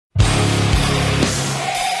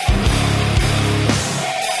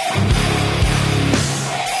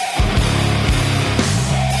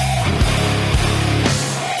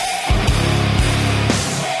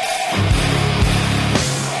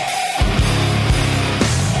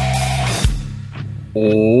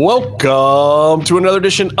Welcome to another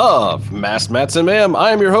edition of Mass Mats and Mayhem.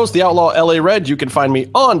 I am your host, the Outlaw LA Red. You can find me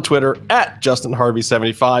on Twitter at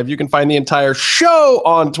JustinHarvey75. You can find the entire show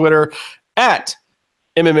on Twitter at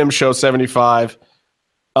MMMShow75.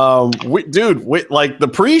 Like the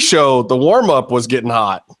pre-show, the warm-up was getting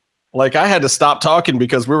hot. Like I had to stop talking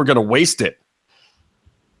because we were going to waste it.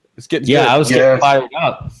 It's getting good. I was getting fired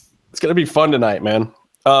up. It's going to be fun tonight, man.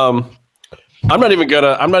 I'm not even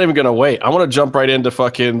gonna wait. I want to jump right into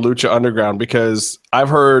fucking Lucha Underground because I've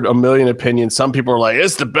heard a million opinions. Some people are like,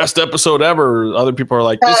 it's the best episode ever. Other people are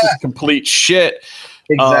like, this is complete shit.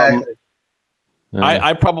 Exactly.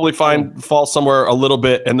 I probably fall somewhere a little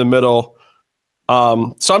bit in the middle.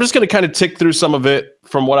 So I'm just gonna kind of tick through some of it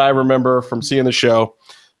from what I remember from seeing the show.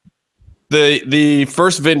 The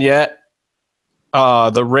first vignette,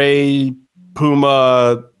 the Ray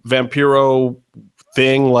Puma Vampiro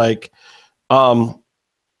thing, like.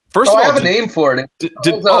 First of all, I have a name for it. You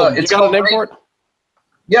got a name for it?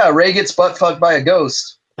 Yeah, Ray gets butt fucked by a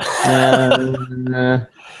ghost. I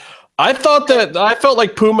felt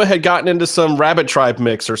like Puma had gotten into some Rabbit Tribe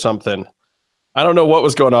mix or something. I don't know what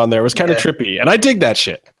was going on there. It was kind of trippy, and I dig that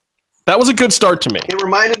shit. That was a good start to me. It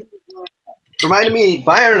reminded me.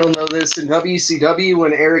 Byron will know this in WCW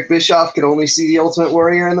when Eric Bischoff could only see the Ultimate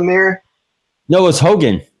Warrior in the mirror. No, it was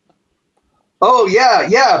Hogan. Oh,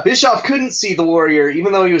 yeah. Bischoff couldn't see the Warrior,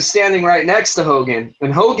 even though he was standing right next to Hogan.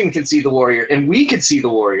 And Hogan could see the Warrior, and we could see the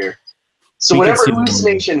Warrior. So whatever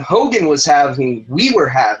hallucination Hogan was having, we were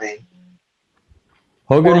having.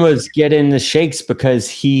 Hogan was getting the shakes because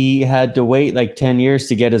he had to wait like 10 years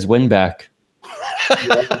to get his win back.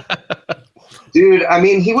 Yeah. Dude, I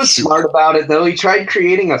mean, he was smart about it, though. He tried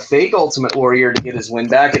creating a fake Ultimate Warrior to get his win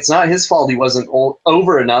back. It's not his fault he wasn't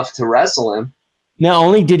over enough to wrestle him. Not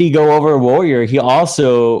only did he go over Warrior, he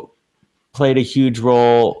also played a huge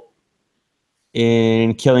role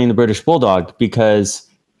in killing the British Bulldog because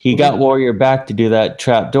he got Warrior back to do that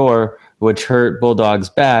trap door, which hurt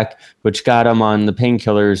Bulldog's back, which got him on the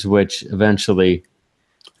painkillers, which eventually...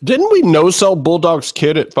 Didn't we no-sell Bulldog's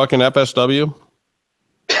kid at fucking FSW?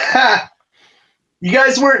 You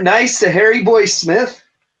guys weren't nice to Harry Boy Smith?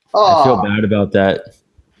 Oh. I feel bad about that.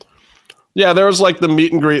 Yeah, there was like the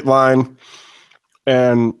meet and greet line.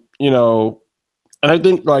 And, and I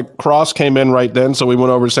think like Cross came in right then. So we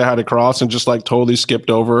went over to say hi to Cross and just like totally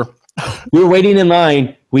skipped over. We were waiting in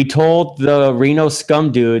line. We told the Reno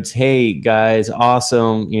scum dudes, hey guys,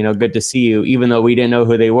 awesome. Good to see you. Even though we didn't know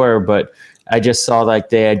who they were, but I just saw like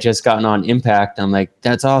they had just gotten on Impact. I'm like,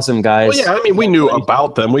 that's awesome, guys. Well, yeah. I mean, we knew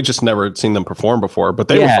about them. We just never had seen them perform before, but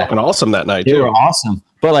they were fucking awesome that night. They were awesome.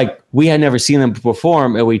 But like we had never seen them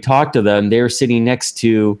perform and we talked to them. They were sitting next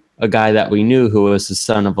to a guy that we knew who was the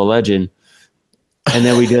son of a legend. And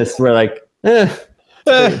then we just were like, hi.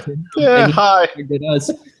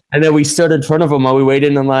 And then we stood in front of him while we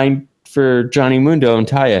waited in line for Johnny Mundo and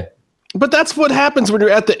Taya. But that's what happens when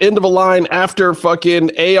you're at the end of a line after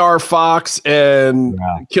fucking AR Fox and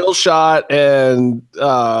Killshot and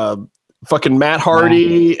fucking Matt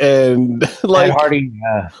Hardy and like Matt Hardy,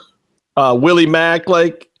 Willie Mack.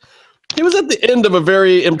 Like he was at the end of a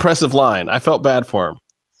very impressive line. I felt bad for him.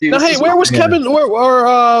 Now, hey, where was Kevin?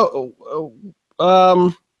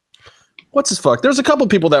 What's his fuck? There's a couple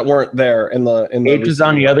people that weren't there in the. Cage was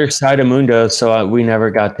on the other side of Mundo, so we never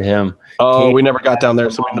got to him. Oh, Cage, we never got down there,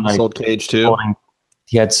 so we sold Cage too.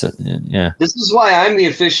 He had some, yeah. This is why I'm the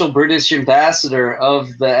official British ambassador of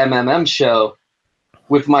the MMM show,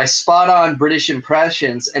 with my spot-on British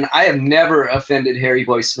impressions, and I have never offended Harry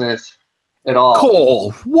Boy Smith at all.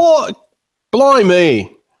 Cool. What?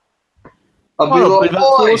 Blimey. I'll be like,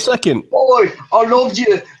 for a second. Boy, I loved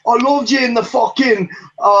you. I loved you in the fucking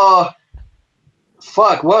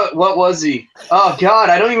fuck. What was he? Oh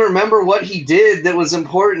God, I don't even remember what he did that was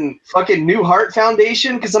important. Fucking New Heart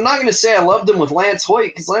Foundation. Because I'm not gonna say I loved him with Lance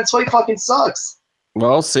Hoyt because Lance Hoyt fucking sucks.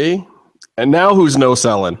 Well, see, and now who's no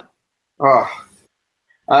selling? Oh,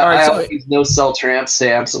 I always no sell tramp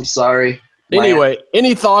stamps. I'm sorry. Anyway,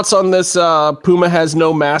 any thoughts on this? Puma has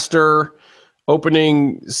no master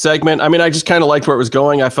opening segment. I mean, I just kind of liked where it was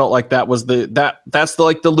going. I felt like that was that's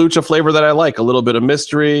the lucha flavor that I like. A little bit of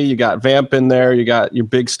mystery. You got Vamp in there. You got your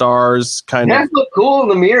big stars. Vamp looked cool in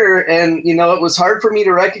the mirror, and it was hard for me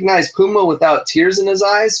to recognize Puma without tears in his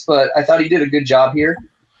eyes. But I thought he did a good job here.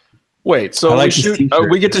 Wait, so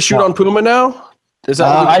we get to shoot on Puma now? Is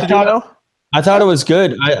that what we get to do now? I thought it was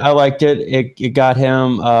good. I liked it. It got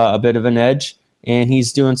him a bit of an edge, and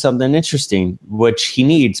he's doing something interesting, which he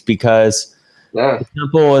needs because. Yeah. The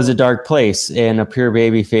Temple is a dark place, and a pure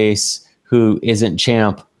babyface who isn't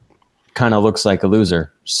champ kind of looks like a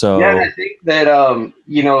loser. So yeah, and I think that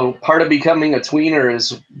part of becoming a tweener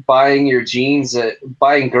is buying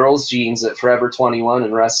girls' jeans at Forever 21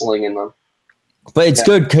 and wrestling in them. but it's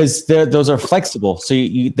good because those are flexible, so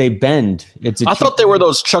they bend. I thought they were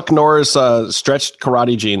those Chuck Norris stretched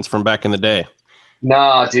karate jeans from back in the day.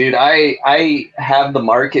 Nah, dude, I have the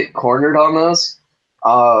market cornered on those,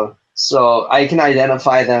 so I can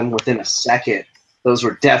identify them within a second. Those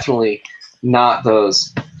were definitely not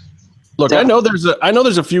those. Look, I know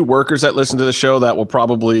there's a few workers that listen to the show that will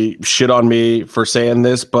probably shit on me for saying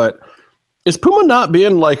this, but is Puma not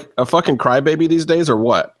being like a fucking crybaby these days, or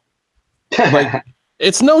what? Like,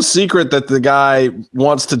 it's no secret that the guy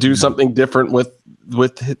wants to do something different with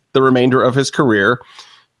the remainder of his career.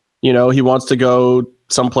 You know, he wants to go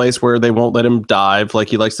someplace where they won't let him dive like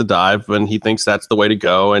he likes to dive, and he thinks that's the way to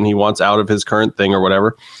go, and he wants out of his current thing or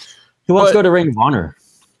whatever. He wants to go to Ring of Honor.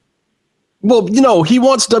 Well, he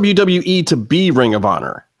wants WWE to be Ring of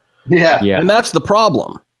Honor. Yeah. And that's the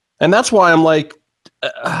problem. And that's why I'm like,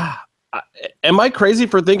 am I crazy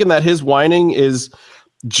for thinking that his whining is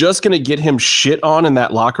just going to get him shit on in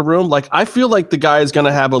that locker room? Like, I feel like the guy is going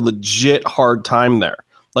to have a legit hard time there.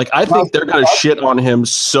 Like, I think they're going to shit on him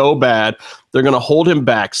so bad. They're going to hold him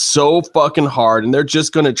back so fucking hard, and they're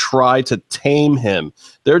just going to try to tame him.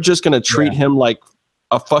 They're just going to treat him like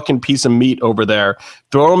a fucking piece of meat over there,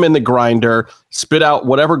 throw him in the grinder, spit out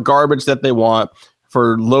whatever garbage that they want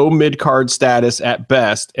for low mid-card status at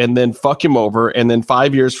best, and then fuck him over. And then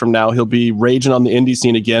 5 years from now, he'll be raging on the indie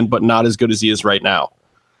scene again, but not as good as he is right now.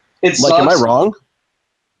 Am I wrong?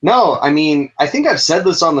 No, I mean, I think I've said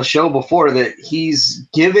this on the show before, that he's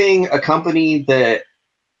giving a company that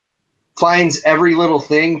finds every little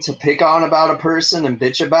thing to pick on about a person and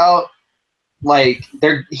bitch about. Like,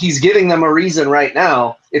 he's giving them a reason right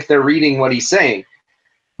now if they're reading what he's saying.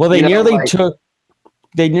 Well, they nearly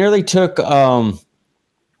took an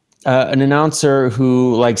announcer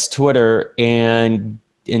who likes Twitter and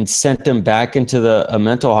sent him back into a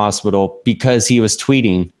mental hospital because he was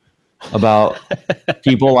tweeting about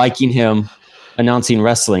people liking him announcing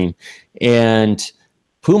wrestling. And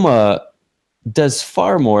Puma does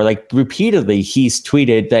far more. Like, repeatedly, he's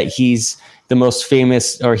tweeted that he's the most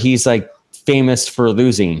famous, or he's like famous for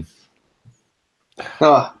losing.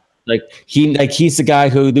 Like he's the guy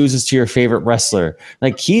who loses to your favorite wrestler.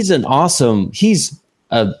 Like, he's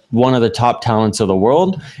one of the top talents of the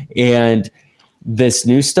world. And this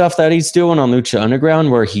new stuff that he's doing on Lucha Underground,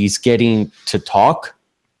 where he's getting to talk,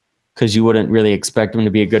 because you wouldn't really expect him to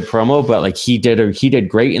be a good promo, but like he did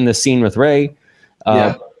great in the scene with Ray.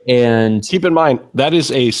 And keep in mind, that is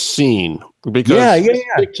a scene, because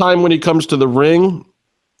big time when he comes to the ring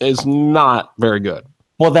is not very good.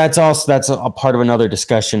 Well, that's a part of another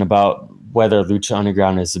discussion about whether Lucha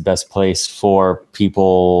Underground is the best place for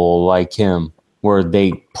people like him, where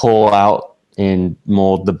they pull out and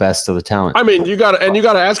mold the best of the talent. I mean, you got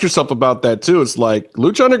to ask yourself about that too. It's like,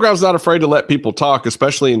 Lucha Underground's not afraid to let people talk,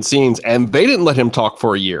 especially in scenes, and they didn't let him talk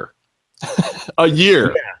for a year.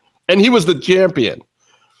 And he was the champion.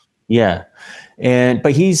 Yeah.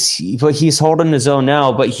 But he's holding his own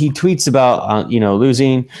now, but he tweets about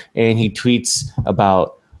losing, and he tweets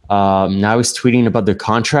about now he's tweeting about the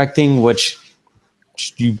contract thing, which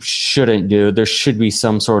you shouldn't do. There should be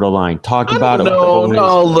some sort of line. Talk about it.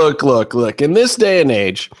 No, look. In this day and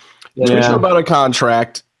age, tweeting about a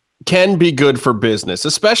contract can be good for business,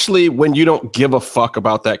 especially when you don't give a fuck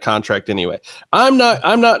about that contract anyway. I'm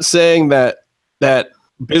not saying that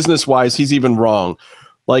business-wise he's even wrong.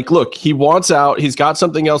 Like, look, he wants out. He's got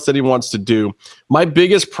something else that he wants to do. My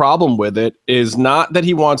biggest problem with it is not that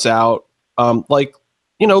he wants out.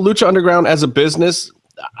 Lucha Underground as a business,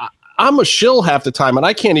 I'm a shill half the time, and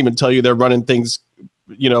I can't even tell you they're running things,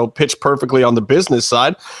 pitched perfectly on the business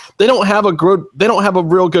side. They don't have a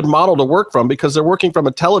real good model to work from, because they're working from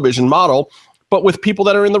a television model, but with people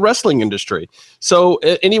that are in the wrestling industry. So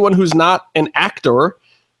anyone who's not an actor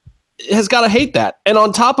has got to hate that. And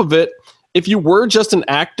on top of it, if you were just an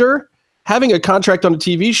actor, having a contract on a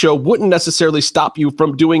TV show wouldn't necessarily stop you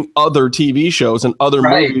from doing other TV shows and other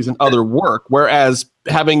movies and other work. Whereas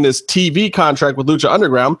having this TV contract with Lucha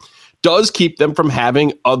Underground does keep them from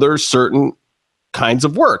having other certain kinds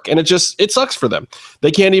of work. And it sucks for them.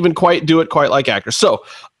 They can't even do it quite like actors. So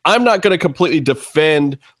I'm not going to completely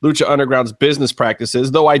defend Lucha Underground's business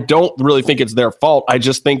practices, though I don't really think it's their fault. I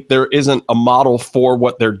just think there isn't a model for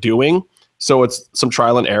what they're doing. So it's some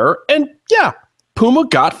trial and error. And yeah, Puma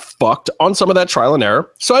got fucked on some of that trial and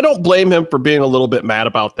error. So I don't blame him for being a little bit mad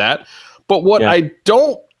about that. But what I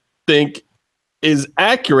don't think is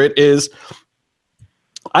accurate is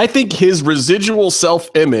I think his residual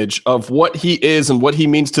self-image of what he is and what he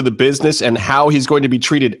means to the business and how he's going to be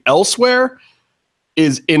treated elsewhere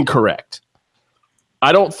is incorrect.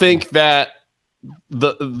 I don't think that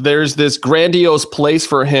there's this grandiose place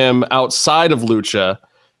for him outside of Lucha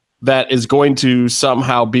that is going to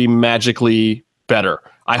somehow be magically better.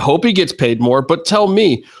 I hope he gets paid more, but tell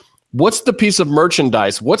me, what's the piece of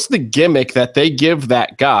merchandise? What's the gimmick that they give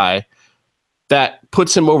that guy that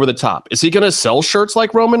puts him over the top? Is he going to sell shirts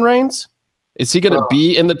like Roman Reigns? Is he going to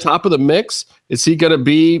be in the top of the mix? Is he going to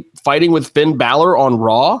be fighting with Finn Balor on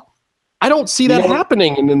Raw? I don't see that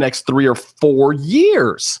happening in the next 3 or 4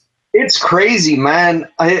 years. It's crazy, man.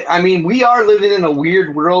 I mean, we are living in a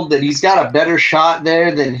weird world that he's got a better shot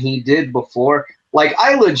there than he did before. Like,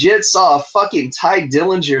 I legit saw a fucking Ty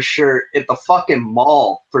Dillinger shirt at the fucking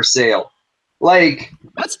mall for sale. Like,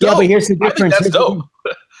 that's dope. Yeah, but here's the difference. That's dope.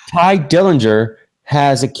 Ty Dillinger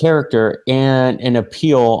has a character and an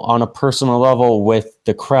appeal on a personal level with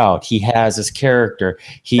the crowd. He has his character.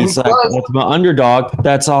 He's like ultimate underdog.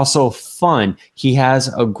 That's also fun. He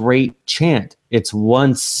has a great chant. It's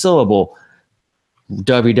one syllable.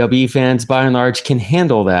 WWE fans, by and large, can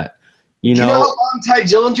handle that. You know how long Ty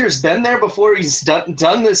Dillinger's been there before he's done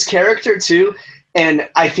this character too? And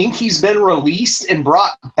I think he's been released and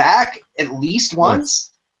brought back at least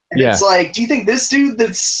once. And it's like, do you think this dude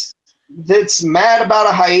that's mad about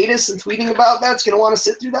a hiatus and tweeting about that's going to want to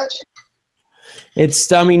sit through that shit?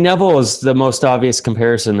 Neville is the most obvious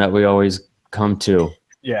comparison that we always come to.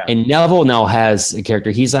 Yeah. And Neville now has a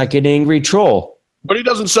character. He's like an angry troll. But he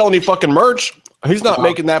doesn't sell any fucking merch. He's not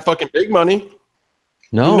making that fucking big money.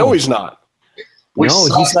 No, he's not.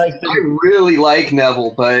 He's like... I really like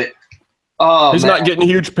Neville, but... he's not getting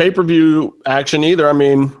huge pay-per-view action either. I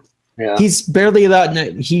mean... Yeah. He's barely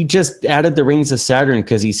that. He just added the Rings of Saturn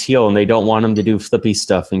because he's heel and they don't want him to do flippy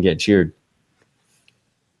stuff and get cheered.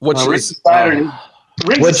 Which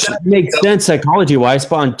makes sense psychology-wise,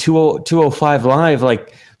 but on 205 Live,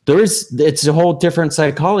 like... It's a whole different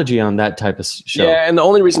psychology on that type of show. Yeah, and the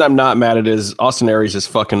only reason I'm not mad at it is Austin Aries is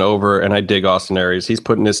fucking over, and I dig Austin Aries. He's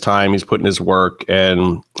putting his time, he's putting his work,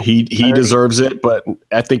 and he deserves it, but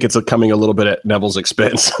I think it's coming a little bit at Neville's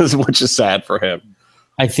expense, which is sad for him.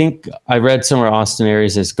 I think I read somewhere Austin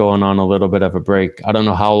Aries is going on a little bit of a break. I don't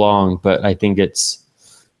know how long, but I think it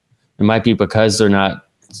might be because they're not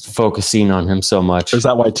focusing on him so much. Is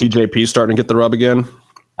that why TJP's starting to get the rub again?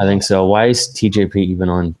 I think so. Why is TJP even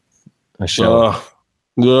on a show?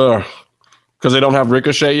 Because they don't have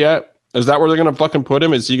Ricochet yet? Is that where they're going to fucking put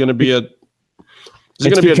him? Is he going to be a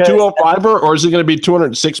 205er, or is he going to be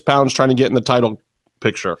 206 pounds trying to get in the title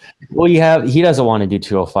picture? Well, he doesn't want to do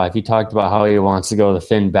 205. He talked about how he wants to go the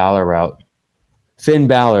Finn Balor route. Finn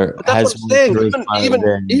Balor has...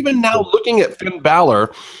 Even now, looking at Finn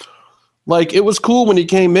Balor... Like, it was cool when he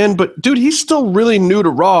came in, but, dude, he's still really new to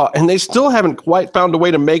Raw, and they still haven't quite found a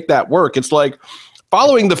way to make that work. It's like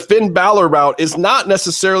following the Finn Balor route is not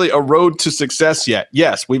necessarily a road to success yet.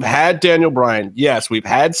 Yes, we've had Daniel Bryan. Yes, we've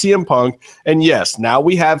had CM Punk. And, yes, now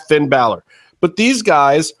we have Finn Balor. But these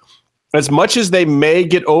guys, as much as they may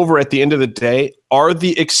get over at the end of the day, are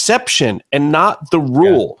the exception and not the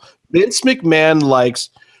rule. Yeah. Vince McMahon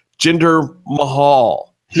likes Jinder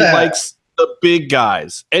Mahal. He likes... the big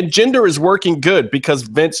guys, and Jinder is working good because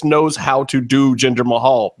Vince knows how to do Jinder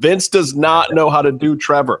Mahal. Vince does not know how to do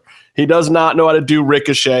Trevor. He does not know how to do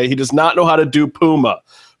Ricochet. He does not know how to do Puma.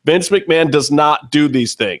 Vince McMahon does not do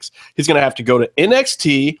these things. He's going to have to go to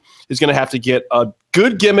NXT. He's going to have to get a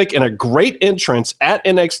good gimmick and a great entrance at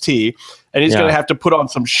NXT, and he's going to have to put on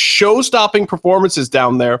some show-stopping performances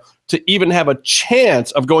down there to even have a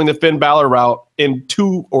chance of going the Finn Balor route in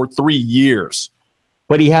 2 or 3 years.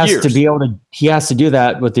 But he has to be able to. He has to do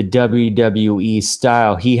that with the WWE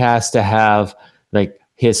style. He has to have like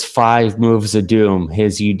his 5 moves of doom,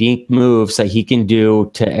 his unique moves that he can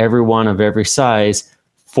do to everyone of every size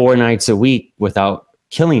 4 nights a week without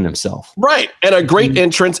killing himself. Right, and a great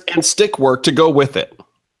entrance and stick work to go with it.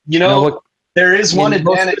 You know there is one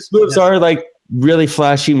advantage. Most moves are like really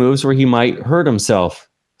flashy moves where he might hurt himself.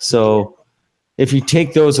 So. If you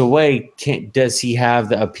take those away, does he have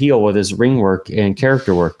the appeal with his ring work and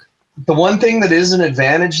character work? The one thing that is an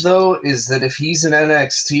advantage, though, is that if he's in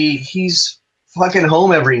NXT, he's fucking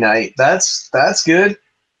home every night. That's good.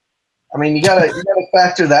 I mean, you gotta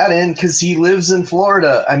factor that in because he lives in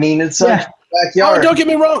Florida. I mean, it's like backyard. Oh, don't get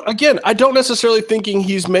me wrong. Again, I don't necessarily thinking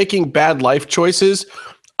he's making bad life choices.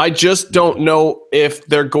 I just don't know if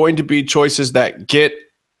they're going to be choices that get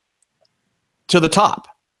to the top.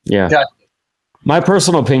 Yeah. My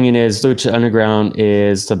personal opinion is Lucha Underground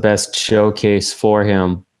is the best showcase for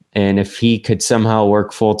him And if he could somehow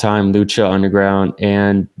work full-time Lucha Underground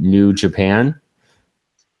and New Japan,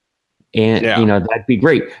 and that'd be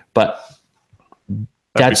great. But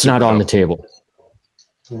that's not on the table.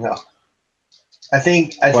 No. I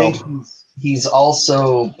think he's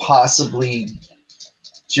also possibly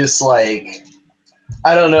just like,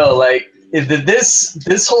 I don't know, like if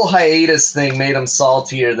this whole hiatus thing made him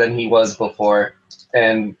saltier than he was before,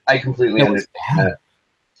 and I completely understand that.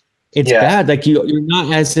 It's bad. Like you're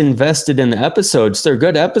not as invested in the episodes. They're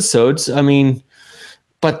good episodes. I mean,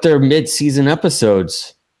 but they're mid-season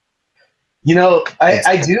episodes.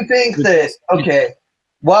 I do think that okay.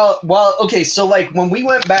 Well, okay. So like when we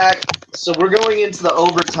went back, so we're going into the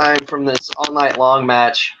overtime from this all night long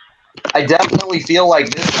match. I definitely feel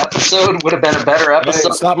like this episode would have been a better episode.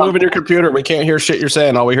 Hey, stop moving your computer. We can't hear shit you're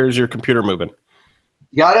saying. All we hear is your computer moving.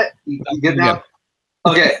 You got it? You good now?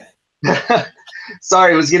 Okay.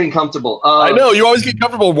 Sorry, it was getting comfortable. I know. You always get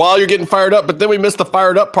comfortable while you're getting fired up, but then we missed the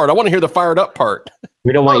fired up part. I want to hear the fired up part.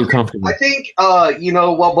 We don't want you comfortable. I think,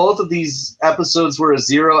 while both of these episodes were a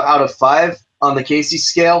 0 out of 5 on the Casey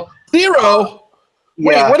scale. 0?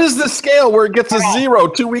 Wait, what is the scale where it gets a 0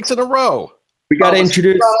 2 weeks in a row? We got to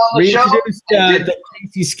introduce the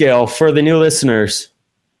Casey scale for the new listeners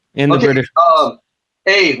in the British.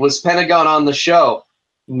 A, was Pentagon on the show?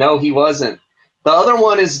 No, he wasn't. The other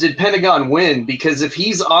one is, did Pentagon win? Because if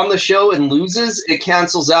he's on the show and loses, it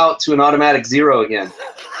cancels out to an automatic 0 again.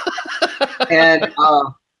 And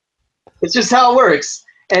it's just how it works.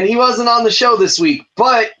 And he wasn't on the show this week.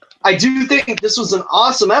 But I do think this was an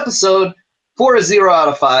awesome episode for a 0 out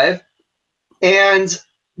of 5. And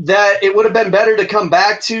that it would have been better to come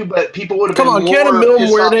back to, but people would have been more... Come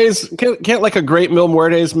on, can't like a great Mil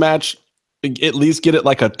Muertes match at least get it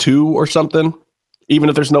like a 2 or something? Even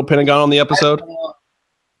if there's no Pentagon on the episode?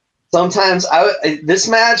 Sometimes this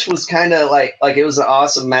match was kind of like it was an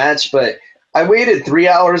awesome match, but I waited 3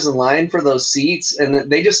 hours in line for those seats, and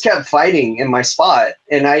they just kept fighting in my spot,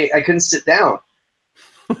 and I couldn't sit down.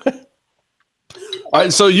 All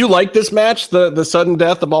right, so you like this match, the sudden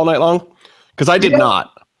death of All Night Long? Because I did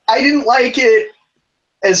not. I didn't like it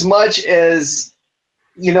as much as,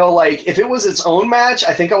 like if it was its own match,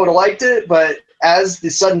 I think I would have liked it, but as the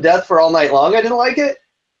sudden death for All Night Long, I didn't like it.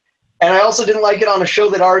 And I also didn't like it on a show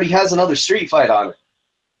that already has another street fight on it.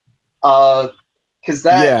 Because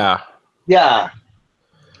that... Yeah.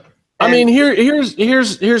 I mean,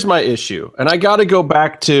 here's my issue. And I got to go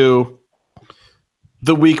back to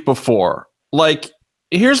the week before. Like,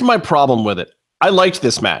 here's my problem with it. I liked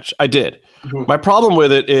this match. I did. Mm-hmm. My problem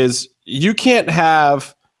with it is you can't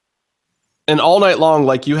have an All Night Long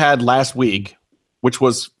like you had last week, which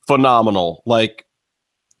was phenomenal. Like,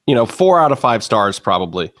 4 out of 5 stars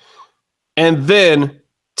probably. And then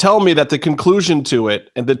tell me that the conclusion to it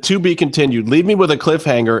and the to be continued, leave me with a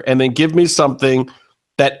cliffhanger and then give me something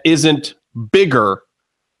that isn't bigger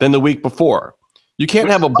than the week before. You can't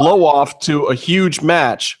have a blow off to a huge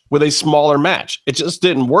match with a smaller match. It just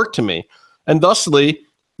didn't work to me. And thusly,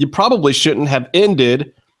 you probably shouldn't have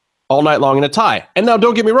ended All Night Long in a tie. And now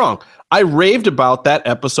don't get me wrong. I raved about that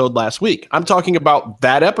episode last week. I'm talking about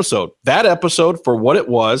that episode. That episode for what it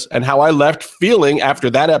was and how I left feeling after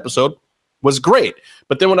that episode was great.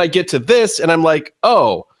 But then when I get to this and I'm like,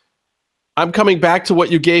 oh, I'm coming back to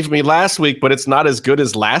what you gave me last week, but it's not as good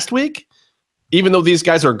as last week. Even though these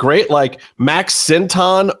guys are great, like Max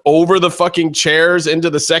Sinton over the fucking chairs into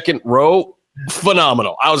the second row,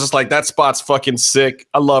 phenomenal. I was just like, that spot's fucking sick.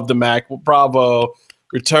 I love the Mac. Bravo.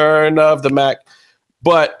 Return of the Mac.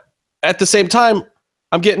 But at the same time,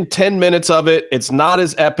 I'm getting 10 minutes of it. It's not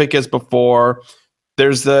as epic as before.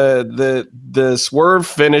 There's the swerve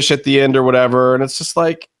finish at the end or whatever, and it's just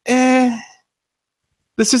like,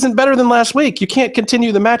 this isn't better than last week. You can't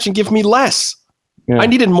continue the match and give me less. Yeah. I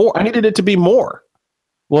needed more. I needed it to be more.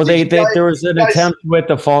 Well, there was an attempt with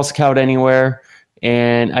the false count anywhere,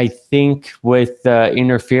 and I think with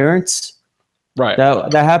interference, right,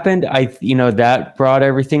 that happened. That brought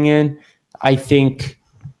everything in. I think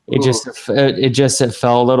it just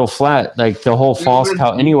fell a little flat. Like the whole false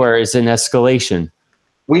count anywhere is an escalation.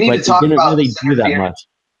 We need to talk about really do that much.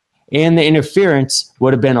 And the interference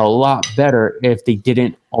would have been a lot better if they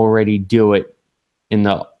didn't already do it in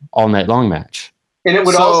the All Night Long match. And it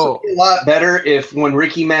would also be a lot better if when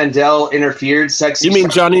Ricky Mandel interfered, Sexy You mean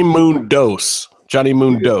Star, Johnny Moondos. Johnny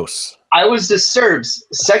Moondos. I was disturbed.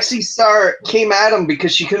 Sexy Star came at him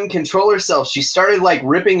because she couldn't control herself. She started like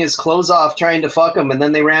ripping his clothes off trying to fuck him, and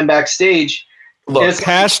then they ran backstage. Look,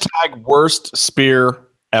 hashtag worst spear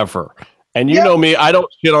ever. And you know me, I don't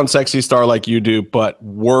shit on Sexy Star like you do, but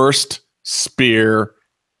worst spear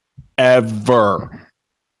ever.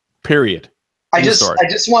 Period. I just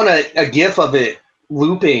want a gif of it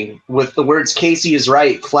looping with the words "Casey is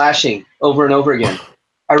right" flashing over and over again.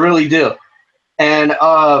 I really do. And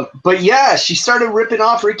but yeah, she started ripping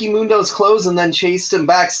off Ricky Mundo's clothes and then chased him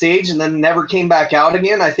backstage and then never came back out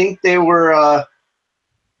again. I think they were.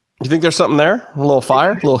 You think there's something there? A little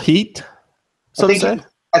fire, a little heat.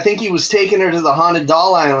 I think he was taking her to the haunted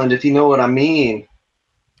doll island, if you know what I mean.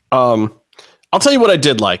 I'll tell you what I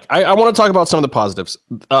did like. I want to talk about some of the positives.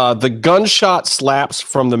 The gunshot slaps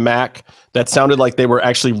from the Mac that sounded like they were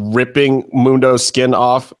actually ripping Mundo's skin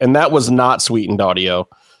off, and that was not sweetened audio.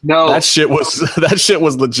 No, that shit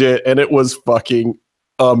was legit, and it was fucking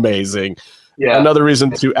amazing. Yeah, another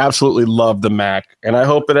reason to absolutely love the Mac, and I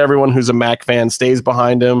hope that everyone who's a Mac fan stays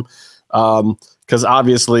behind him, because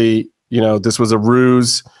obviously, this was a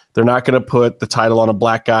ruse. They're not going to put the title on a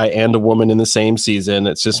black guy and a woman in the same season.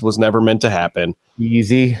 It just was never meant to happen.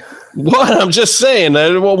 Easy. What? I'm just saying.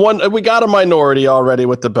 We got a minority already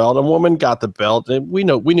with the belt. A woman got the belt. We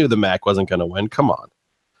knew the Mac wasn't going to win. Come on.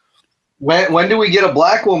 When do we get a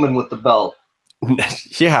black woman with the belt?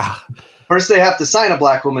 Yeah. First, they have to sign a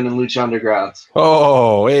black woman in Lucha Underground.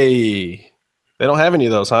 Oh, hey. They don't have any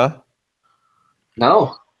of those, huh?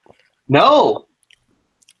 No.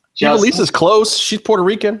 Lisa's close. She's Puerto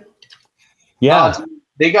Rican. Yeah.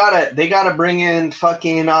 They gotta bring in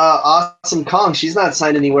fucking Awesome Kong. She's not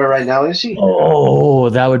signed anywhere right now, is she? Oh,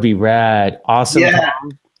 that would be rad. Awesome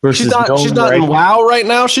Kong versus she's not in WoW right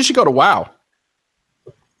now. She should go to WoW.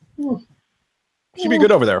 She'd be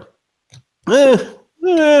good over there.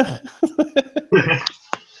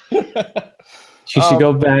 She should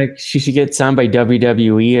go back. She should get signed by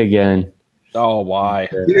WWE again. Oh, why?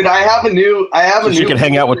 Dude, I have a new. She can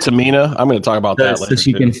hang out with Tamina. I'm going to talk about that later. So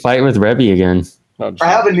she can fight with Rebby again. I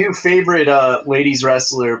have a new favorite ladies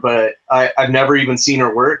wrestler, but I've never even seen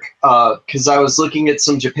her work because I was looking at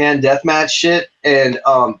some Japan deathmatch shit, and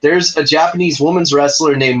there's a Japanese women's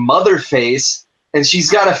wrestler named Motherface, and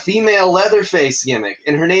she's got a female Leatherface gimmick,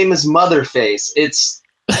 and her name is Motherface. It's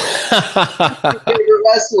my favorite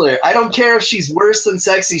wrestler. I don't care if she's worse than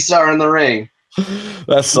Sexy Star in the ring.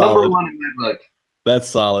 That's solid. Number one in my book. That's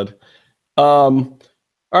solid.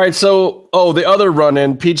 All right, so the other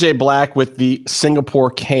run-in, PJ Black with the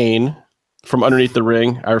Singapore cane from underneath the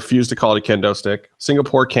ring. I refuse to call it a kendo stick.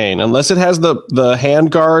 Singapore cane. Unless it has the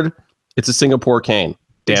hand guard, it's a Singapore cane.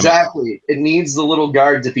 Damn exactly. It needs the little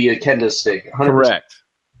guard to be a kendo stick. 100%. Correct.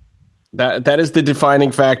 That is the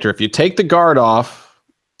defining factor. If you take the guard off,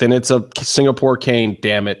 then it's a Singapore cane,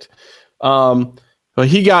 damn it. But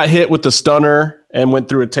he got hit with the stunner and went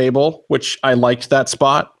through a table, which I liked that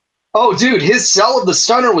spot. Oh, dude, his sell of the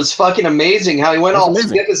stunner was fucking amazing. How he went all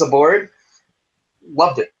stiff as a board.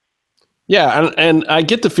 Loved it. Yeah, and I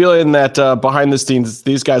get the feeling that behind the scenes,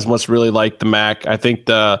 these guys must really like the Mac. I think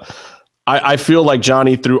I feel like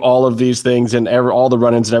Johnny through all of these things and all the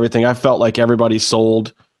run-ins and everything, I felt like everybody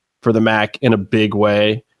sold for the Mac in a big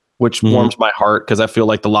way, which warms my heart because I feel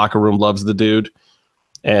like the locker room loves the dude.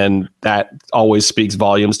 And that always speaks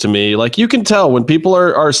volumes to me. Like, you can tell when people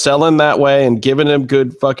are selling that way and giving him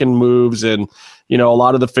good fucking moves and, a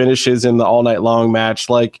lot of the finishes in the all night long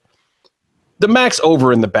match, like the Mac's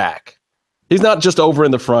over in the back. He's not just over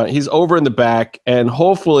in the front. He's over in the back. And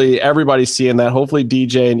hopefully everybody's seeing that. Hopefully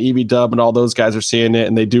DJ and EB Dub and all those guys are seeing it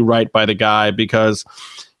and they do right by the guy because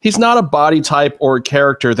he's not a body type or a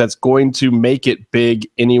character that's going to make it big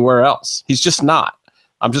anywhere else. He's just not.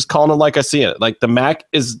 I'm just calling it like I see it. Like the Mac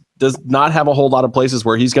does not have a whole lot of places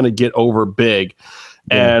where he's going to get over big.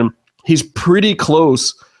 Yeah. And he's pretty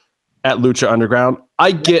close at Lucha Underground.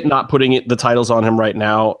 I get not putting the titles on him right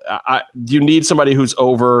now. You need somebody who's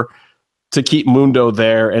over to keep Mundo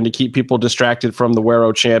there and to keep people distracted from the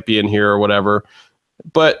Wero champion here or whatever.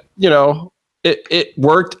 But, it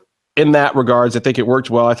worked in that regards. I think it worked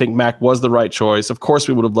well. I think Mac was the right choice. Of course,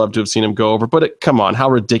 we would have loved to have seen him go over, but come on, how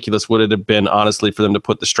ridiculous would it have been, honestly, for them to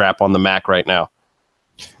put the strap on the Mac right now?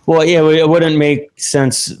 Well, yeah, it wouldn't make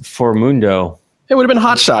sense for Mundo. It would have been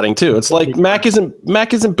hot-shotting, too. It's like Mac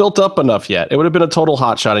isn't built up enough yet. It would have been a total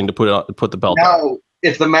hot-shotting to put the belt on. Now,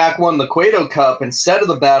 if the Mac won the Cueto Cup instead of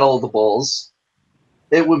the Battle of the Bulls,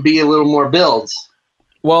 it would be a little more build.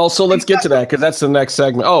 Well, so let's get to that, because that's the next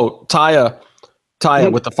segment. Oh, Taya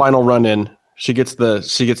with the final run in, she gets the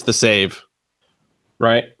save,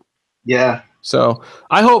 right? Yeah. So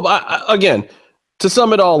I hope again, to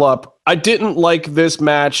sum it all up, I didn't like this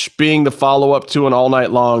match being the follow up to an all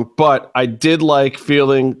night long, but I did like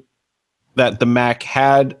feeling that the Mac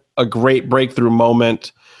had a great breakthrough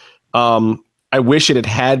moment. I wish it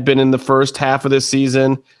had been in the first half of this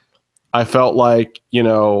season. I felt like,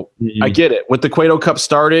 I get it. With the Cueto Cup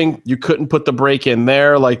starting, you couldn't put the break in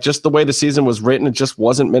there. Like, just the way the season was written, it just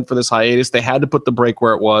wasn't meant for this hiatus. They had to put the break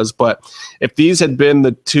where it was. But if these had been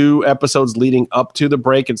the 2 episodes leading up to the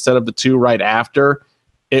break instead of the 2 right after,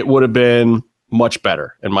 it would have been much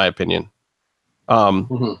better, in my opinion.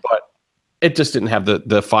 But it just didn't have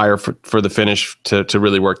the fire for the finish to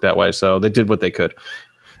really work that way. So they did what they could.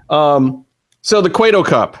 So the Cueto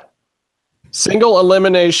Cup. Single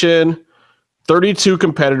elimination, 32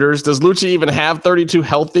 competitors. Does Lucha even have 32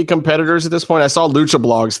 healthy competitors at this point? I saw Lucha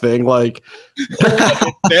Blog's thing. Like,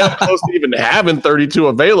 they're close to even having 32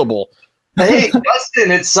 available. Hey,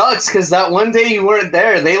 Dustin, it sucks because that one day you weren't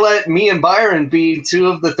there. They let me and Byron be 2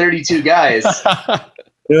 of the 32 guys.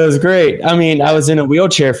 It was great. I mean, I was in a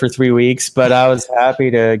wheelchair for 3 weeks, but I was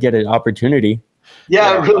happy to get an opportunity.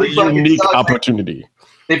 Yeah, really unique opportunity.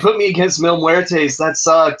 They put me against Mil Muertes. That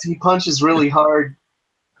sucked. He punches really hard.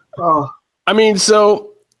 Oh. I mean,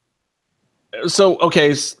 so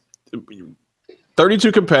okay,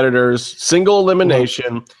 32 competitors, single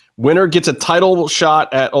elimination. Winner gets a title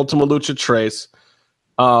shot at Ultima Lucha Tres.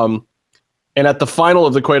 And at the final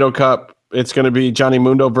of the Cueto Cup, it's going to be Johnny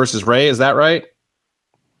Mundo versus Ray. Is that right?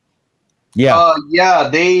 Yeah. Yeah,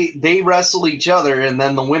 they wrestle each other, and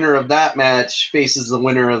then the winner of that match faces the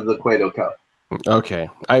winner of the Cueto Cup. Okay,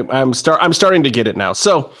 I'm starting to get it now.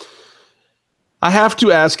 So I have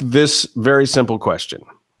to ask this very simple question: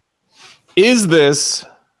 is this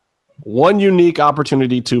one unique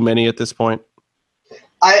opportunity too many at this point?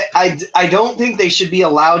 I don't think they should be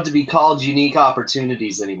allowed to be called unique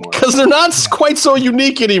opportunities anymore. Because they're not quite so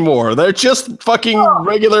unique anymore. They're just fucking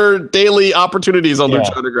regular daily opportunities on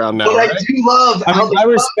Lucha Underground now. But right? I do love how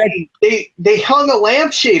they hung a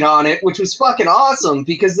lampshade on it, which was fucking awesome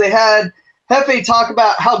because they had Hefe talk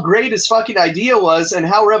about how great his fucking idea was and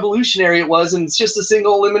how revolutionary it was, and it's just a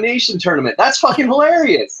single elimination tournament. That's fucking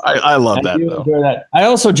hilarious. I love that, though. Enjoy that. I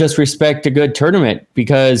also just respect a good tournament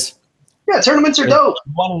because... Yeah, tournaments are dope.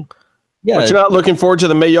 Yeah, but you're not looking forward to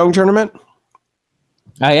the Mae Young tournament?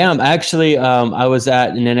 I am. Actually, I was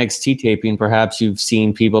at an NXT taping. Perhaps you've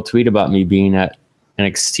seen people tweet about me being at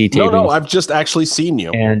NXT taping. No, I've just actually seen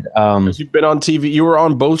you. And you've been on TV. You were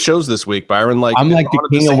on both shows this week, Byron. Like, I'm like the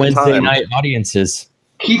king of Wednesday night audiences.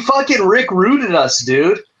 He fucking Rick rooted us,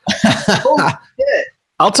 dude. Holy shit.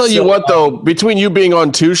 I'll tell you what, though, between you being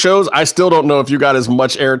on 2 shows, I still don't know if you got as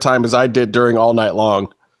much airtime as I did during All Night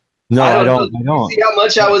Long. No, I don't. See how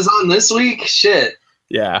much I was on this week? Shit.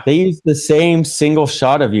 Yeah. They use the same single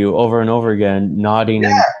shot of you over and over again, nodding.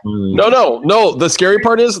 Yeah. No. The scary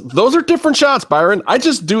part is those are different shots, Byron. I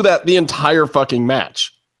just do that the entire fucking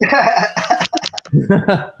match.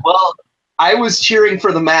 Well, I was cheering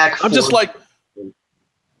for the Mac. I'm just like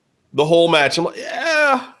the whole match. I'm like,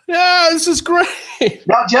 yeah, this is great.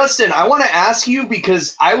 Now, Justin, I want to ask you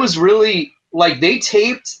because I was really... Like, they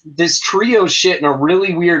taped this trio shit in a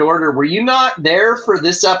really weird order. Were you not there for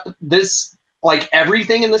this like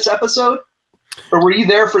everything in this episode, or were you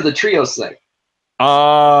there for the trios thing?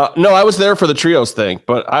 No, I was there for the trios thing,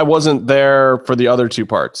 but I wasn't there for the other 2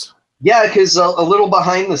 parts. Yeah, because a little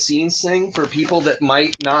behind the scenes thing for people that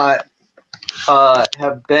might not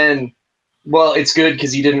have been. Well, it's good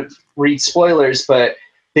because you didn't read spoilers, but.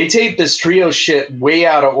 They taped this trio shit way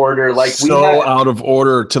out of order. Like out of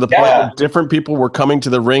order to the point that different people were coming to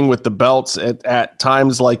the ring with the belts at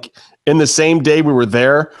times. Like in the same day we were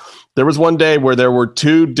there, there was one day where there were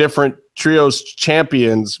 2 different trios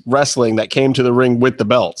champions wrestling that came to the ring with the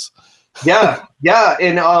belts. Yeah,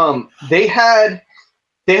 and they had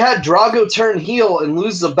Drago turn heel and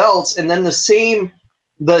lose the belts, and then the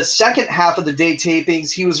second half of the day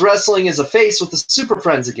tapings, he was wrestling as a face with the Super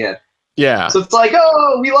Friends again. Yeah. So it's like,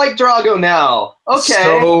 oh, we like Drago now. Okay.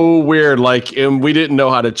 So weird. Like, and we didn't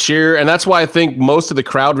know how to cheer. And that's why I think most of the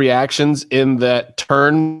crowd reactions in that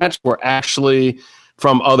turn match were actually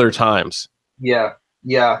from other times. Yeah.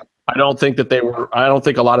 I don't think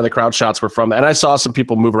a lot of the crowd shots were from that. And I saw some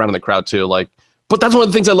people move around in the crowd too. Like, but that's one of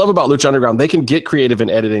the things I love about Lucha Underground. They can get creative in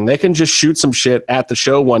editing. They can just shoot some shit at the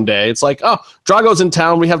show one day. It's like, oh, Drago's in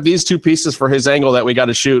town. We have these 2 pieces for his angle that we got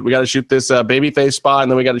to shoot. We got to shoot this babyface spot,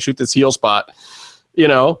 and then we got to shoot this heel spot.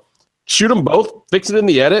 Shoot them both, fix it in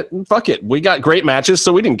the edit, and fuck it. We got great matches,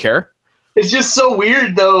 so we didn't care. It's just so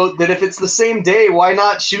weird, though, that if it's the same day, why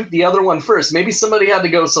not shoot the other one first? Maybe somebody had to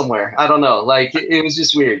go somewhere. I don't know. Like, it was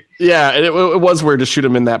just weird. Yeah, it was weird to shoot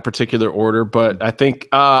them in that particular order. But I think,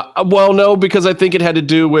 no, because I think it had to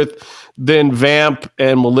do with then Vamp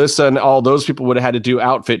and Melissa and all those people would have had to do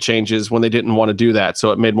outfit changes when they didn't want to do that.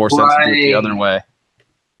 So it made more sense to do it the other way.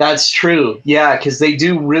 That's true. Yeah, because they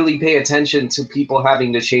do really pay attention to people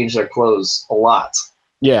having to change their clothes a lot.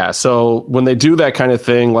 Yeah, so when they do that kind of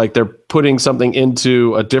thing, like they're putting something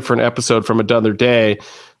into a different episode from another day,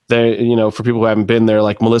 they, for people who haven't been there,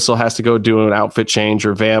 like Melissa has to go do an outfit change,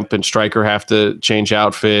 or Vamp and Stryker have to change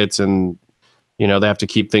outfits, and they have to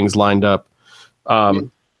keep things lined up.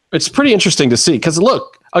 It's pretty interesting to see, because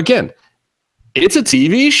look, again, it's a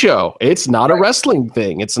TV show. It's not a wrestling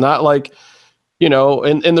thing. It's not like, in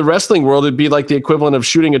the wrestling world, it'd be like the equivalent of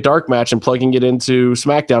shooting a dark match and plugging it into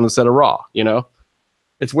SmackDown instead of Raw,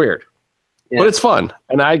 It's weird, but it's fun.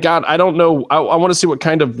 And I don't know. I want to see what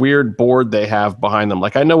kind of weird board they have behind them.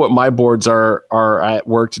 Like, I know what my boards are at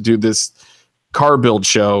work to do this car build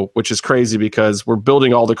show, which is crazy because we're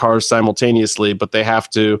building all the cars simultaneously, but they have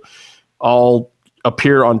to all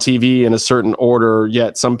appear on TV in a certain order.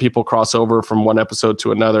 Yet some people cross over from one episode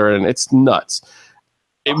to another, and it's nuts.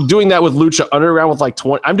 I'm doing that with Lucha Underground with like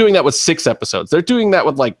 20. I'm doing that with 6 episodes. They're doing that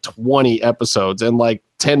with like 20 episodes and like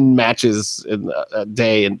 10 matches in a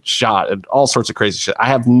day and shot and all sorts of crazy shit. I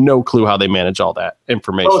have no clue how they manage all that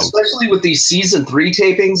information. Oh, especially with these season 3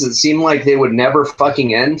 tapings, it seemed like they would never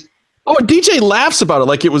fucking end. Oh, and DJ laughs about it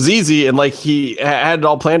like it was easy and like he had it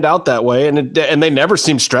all planned out that way, and they never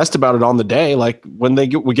seemed stressed about it on the day. Like when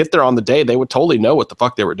we get there on the day, they would totally know what the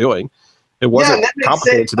fuck they were doing. It wasn't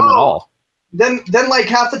complicated to them at all. Then like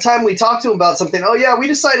half the time we talked to him about something, oh yeah, we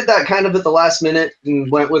decided that kind of at the last minute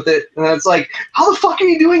and went with it. And it's like, how the fuck are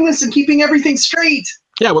you doing this and keeping everything straight?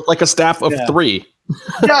 Yeah, with like a staff of 3.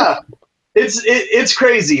 Yeah, it's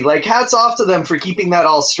crazy. Like, hats off to them for keeping that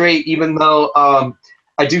all straight, even though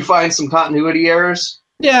I do find some continuity errors.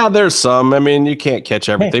 Yeah, there's some. I mean, you can't catch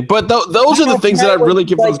everything. But those are the things that I really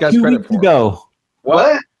give those guys credit for. Ago.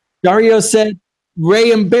 What? Dario said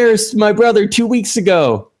Ray embarrassed my brother 2 weeks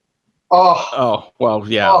ago. Oh, well,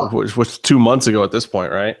 yeah, which was 2 months ago at this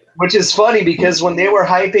point, right? Which is funny because when they were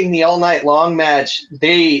hyping the All Night Long match,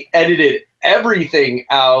 they edited everything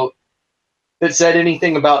out that said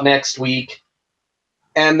anything about next week.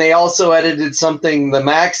 And they also edited something the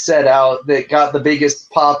Max said out that got the biggest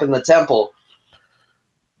pop in the temple.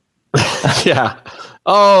 Yeah.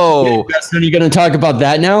 Oh. So you're going to talk about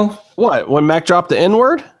that now? What? When Mac dropped the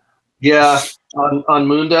N-word? Yeah, on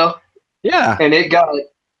Mundo. Yeah. And it got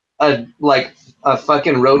a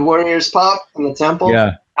fucking Road Warriors pop in the temple.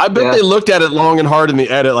 Yeah. I bet they looked at it long and hard in the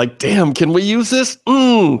edit, like, damn, can we use this?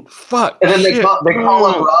 Fuck. And then they call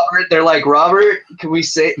him Robert. They're like, Robert, can we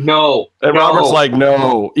say no? And Robert's like,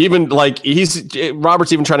 no. Even like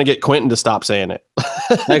Robert's even trying to get Quentin to stop saying it.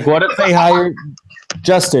 Like, what if they hired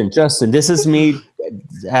Justin? This is me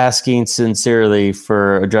asking sincerely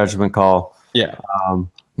for a judgment call. Yeah.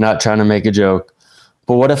 Not trying to make a joke.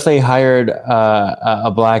 But what if they hired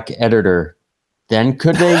a black editor? Then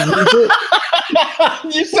could they use it?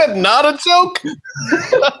 You said not a joke?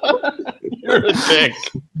 You're a dick.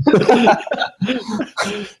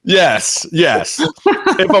 Yes.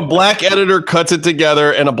 If a black editor cuts it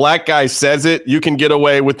together and a black guy says it, you can get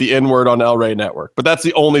away with the N-word on El Rey Network. But that's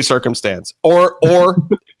the only circumstance. Or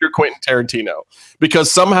if you're Quentin Tarantino.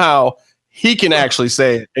 Because somehow he can actually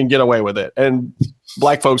say it and get away with it. And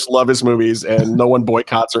black folks love his movies and no one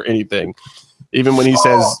boycotts or anything. Even when he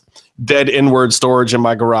says dead N-word storage in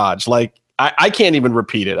my garage. Like, I can't even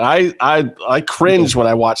repeat it. I cringe when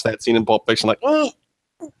I watch that scene in Pulp Fiction. Like, oh,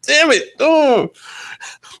 damn it. Oh.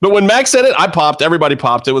 But when Max said it, I popped. Everybody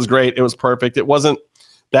popped. It was great. It was perfect. It wasn't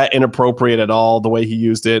that inappropriate at all. The way he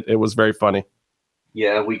used it, it was very funny.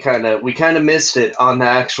 Yeah, we kind of missed it on the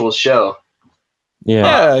actual show.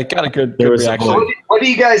 Yeah, it got a good reaction. What do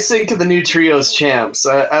you guys think of the new Trios champs?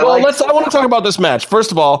 I want to talk about this match.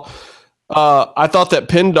 First of all, I thought that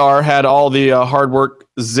Pindar had all the hard work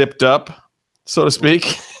zipped up, so to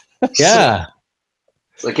speak. Yeah.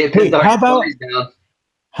 It's like, hey, Pindar, how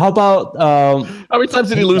about how many times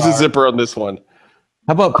did he lose his zipper on this one?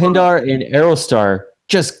 How about Pindar and Aerostar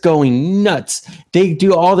just going nuts? They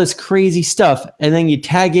do all this crazy stuff, and then you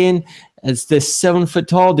tag in as this 7 foot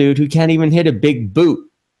tall dude who can't even hit a big boot.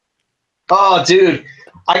 Oh, dude.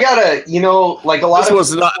 I gotta, like a lot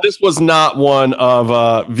this was not one of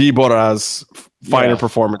Vibora's finer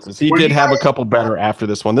performances. He did have a couple better after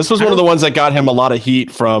this one. This was one of the ones that got him a lot of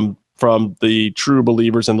heat from the true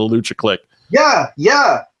believers in the Lucha clique. Yeah.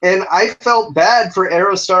 And I felt bad for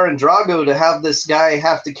Aerostar and Drago to have this guy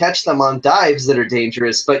have to catch them on dives that are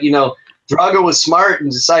dangerous. But, Drago was smart and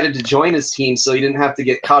decided to join his team so he didn't have to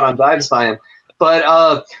get caught on dives by him. But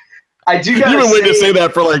I do gotta You've been waiting to say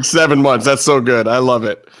that for like 7 months. That's so good. I love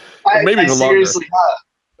it. Maybe even seriously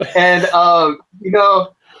have. And,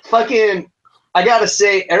 I gotta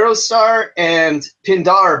say, Aerostar and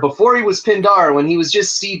Pindar, before he was Pindar, when he was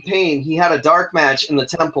just Steve Payne, he had a dark match in the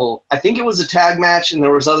temple. I think it was a tag match and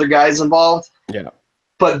there was other guys involved. Yeah.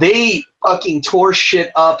 but they fucking tore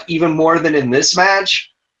shit up even more than in this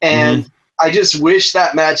match. And I just wish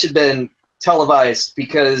that match had been televised,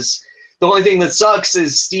 because the only thing that sucks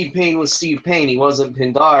is Steve Payne was Steve Payne. He wasn't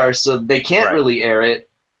Pindar, so they can't really air it.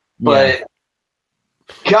 But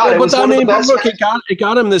God, it was one of the best. Look, it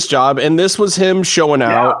got him this job, and this was him showing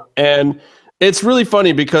out. And it's really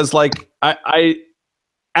funny because, like, I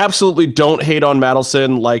absolutely don't hate on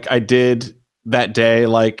Madison like I did that day.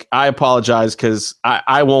 Like, I apologize because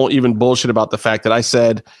I won't even bullshit about the fact that I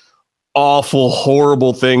said awful,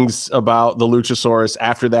 horrible things about the Luchasaurus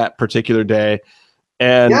after that particular day.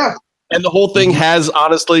 And the whole thing has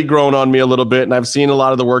honestly grown on me a little bit. And I've seen a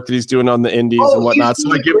lot of the work that he's doing on the indies and whatnot.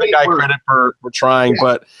 So I give the guy credit for trying.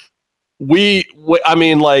 But I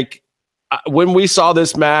mean, like, when we saw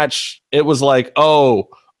this match, it was like, oh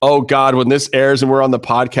God, when this airs and we're on the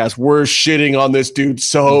podcast, we're shitting on this dude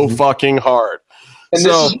so fucking hard. And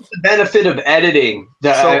this is the benefit of editing.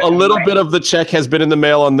 So a little bit of the check has been in the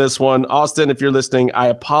mail on this one. Austin, if you're listening, I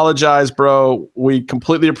apologize, bro. We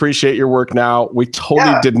completely appreciate your work now. We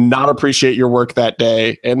totally did not appreciate your work that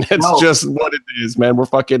day. And it's just what it is, man. We're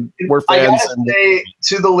fans. I gotta say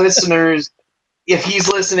to the listeners, if he's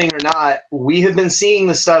listening or not, we have been seeing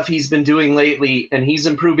the stuff he's been doing lately, and he's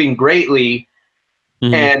improving greatly.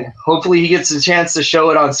 And hopefully he gets a chance to show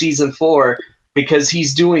it on season 4, because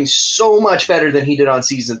he's doing so much better than he did on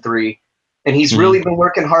season 3. And he's really been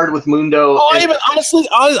working hard with Mundo. Honestly,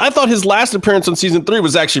 I thought his last appearance on season 3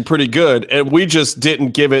 was actually pretty good. And we just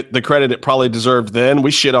didn't give it the credit it probably deserved then. We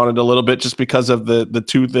shit on it a little bit just because of the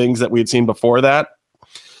two things that we had seen before that.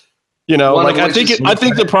 You know, like, I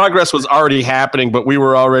think the progress was already happening, but we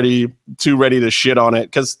were already too ready to shit on it,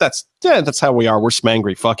 because that's how we are. We're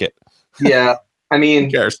smangry. Fuck it. Yeah. I mean,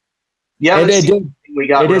 who cares? Yeah, it is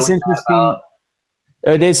interesting.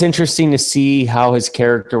 It is interesting to see how his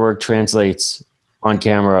character work translates on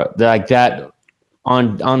camera. Like that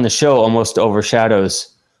on the show almost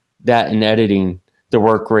overshadows that in editing, the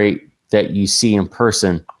work rate that you see in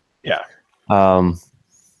person. Yeah. But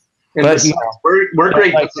we're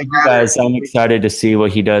great. Like you guys, I'm excited to see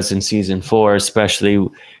what he does in season 4. Especially,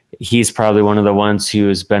 he's probably one of the ones who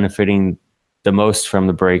is benefiting the most from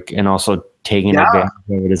the break, and also taking advantage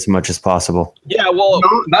of it as much as possible. Yeah, well,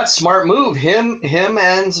 that's smart move. Him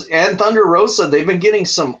and Thunder Rosa, they've been getting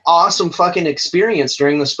some awesome fucking experience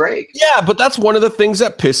during this break. Yeah, but that's one of the things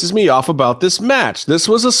that pisses me off about this match. This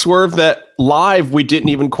was a swerve that live we didn't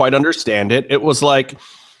even quite understand it. It was like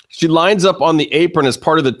she lines up on the apron as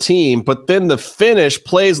part of the team, but then the finish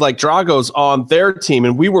plays like Drago's on their team,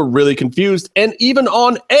 and we were really confused. And even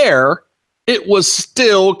on air, it was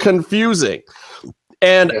still confusing.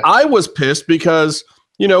 And I was pissed because,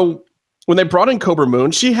 you know, when they brought in Cobra Moon,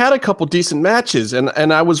 she had a couple decent matches. And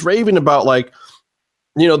I was raving about, like,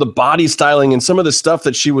 you know, the body styling and some of the stuff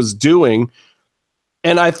that she was doing.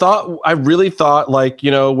 And I really thought, like, you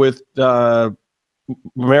know, with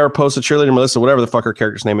Mariposa, Cheerleader Melissa, whatever the fuck her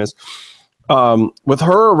character's name is, with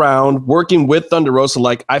her around, working with Thunder Rosa,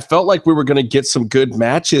 like, I felt like we were going to get some good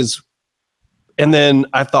matches. And then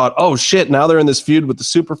I thought, oh shit, now they're in this feud with the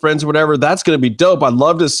Super Friends or whatever. That's going to be dope. I'd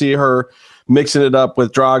love to see her mixing it up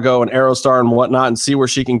with Drago and Aerostar and whatnot, and see where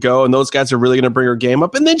she can go. And those guys are really going to bring her game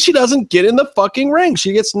up. And then she doesn't get in the fucking ring.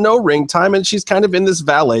 She gets no ring time, and she's kind of in this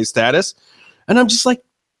valet status. And I'm just like,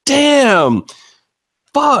 damn,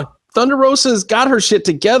 fuck. Thunder Rosa's got her shit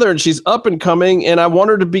together, and she's up and coming. And I want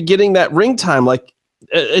her to be getting that ring time. Like,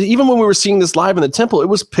 even when we were seeing this live in the temple, it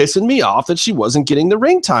was pissing me off that she wasn't getting the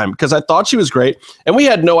ring time, because I thought she was great. And we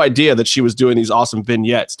had no idea that she was doing these awesome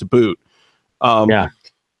vignettes to boot. And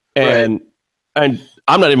I'm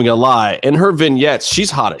not even going to lie. In her vignettes, she's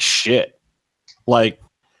hot as shit. Like,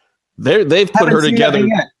 they've put her together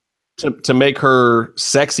to make her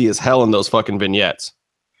sexy as hell in those fucking vignettes.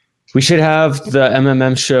 We should have the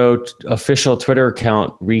MMM show official Twitter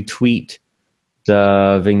account retweet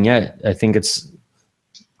the vignette. I think it's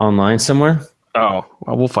online somewhere. Oh,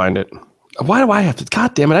 well, we'll find it. Why do I have to?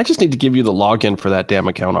 God damn it! I just need to give you the login for that damn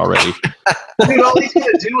account already. Dude, all he's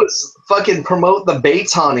gonna do is fucking promote the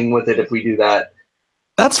Bates haunting with it if we do that.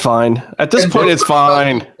 That's fine. At this point, it's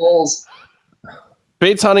fine.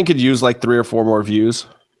 Bates haunting could use like 3 or 4 more views.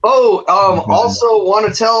 Oh, also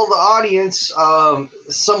want to tell the audience,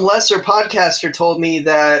 some lesser podcaster told me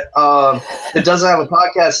that that doesn't have a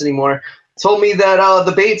podcast anymore. Told me that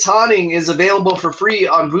the Bates haunting is available for free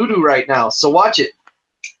on Vudu right now. So watch it.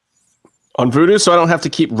 On Vudu, so I don't have to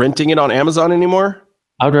keep renting it on Amazon anymore?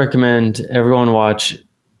 I would recommend everyone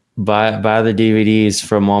buy the DVDs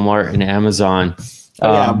from Walmart and Amazon.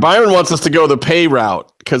 Yeah, Byron wants us to go the pay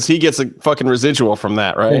route because he gets a fucking residual from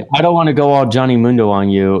that, right? I don't want to go all Johnny Mundo on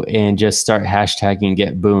you and just start hashtagging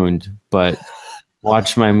get booned, but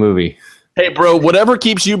watch my movie. Hey, bro, whatever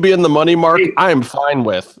keeps you being the money mark, I am fine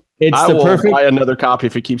with. I will buy another copy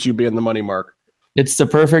if it keeps you being the money mark. It's the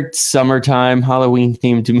perfect summertime Halloween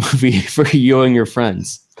themed movie for you and your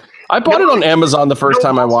friends. I bought it on Amazon the first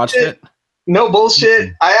time I watched it. No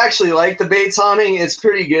bullshit. I actually like the Bates haunting. It's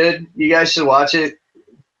pretty good. You guys should watch it.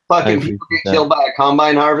 Fucking people get killed by a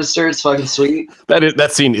combine harvester. It's fucking sweet.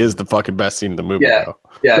 That scene is the fucking best scene in the movie. Yeah. Though.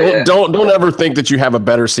 Yeah. Don't ever think that you have a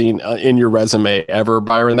better scene in your resume ever,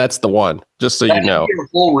 Byron. That's the one. Just so you know.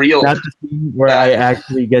 Full reel. That's the scene where I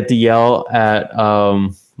actually get to yell at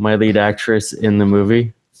my lead actress in the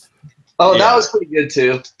movie. Oh, that was pretty good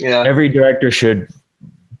too. Yeah. Every director should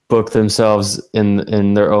book themselves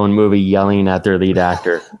in their own movie yelling at their lead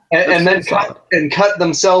actor. And then cut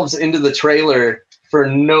themselves into the trailer for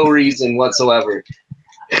no reason whatsoever.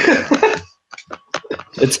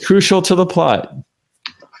 It's crucial to the plot.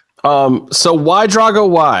 So why Drago?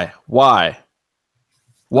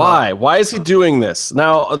 Why is he doing this?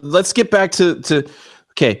 Now let's get back to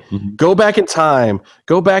go back in time.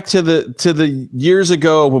 Go back to the years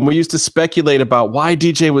ago when we used to speculate about why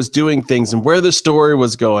DJ was doing things and where the story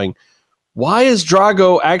was going. Why is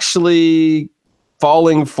Drago actually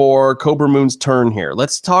falling for Cobra Moon's turn here?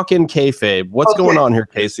 Let's talk in kayfabe. What's going on here,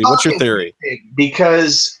 Casey? What's your theory?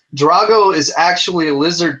 Because Drago is actually a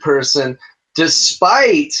lizard person,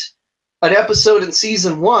 despite an episode in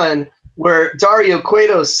season 1 where Dario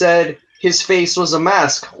Cueto said his face was a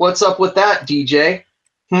mask. What's up with that, DJ?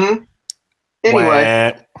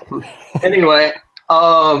 Anyway,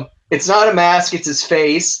 it's not a mask, it's his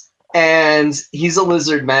face, and he's a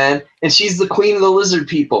lizard man, and she's the queen of the lizard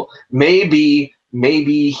people. Maybe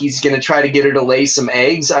he's going to try to get her to lay some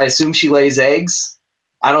eggs. I assume she lays eggs.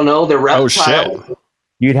 I don't know. They're reptiles. Oh, shit.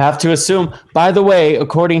 You'd have to assume. By the way,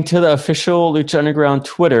 according to the official Lucha Underground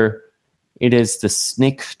Twitter, it is the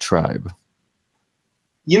Snake Tribe.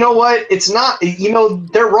 You know what? It's not.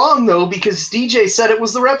 They're wrong, though, because DJ said it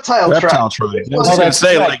was the Reptile Tribe. I was going to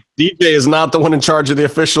say, DJ is not the one in charge of the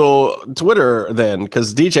official Twitter then,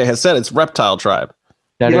 because DJ has said it's Reptile Tribe.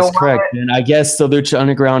 That is correct. And I guess the Lucha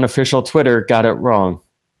Underground official Twitter got it wrong.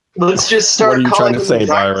 Let's just start calling What are you trying to say,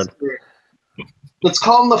 Byron? Let's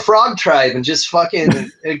call them the Frog Tribe and just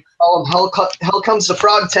fucking call them Hell Comes to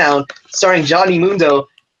Frogtown, starring Johnny Mundo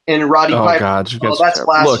and Roddy Piper. God, you guys that's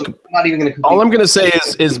blasphemy. Look, I'm not even going to all I'm going to say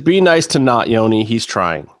is be nice to Not Yoni. He's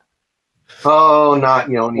trying. Oh, Not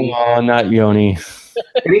Yoni. Oh, Not Yoni.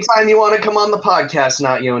 Anytime you want to come on the podcast,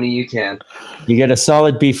 Not Yoni, you can. You get a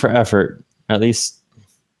solid B for effort. At least,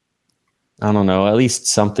 I don't know, at least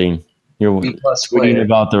something. You're tweeting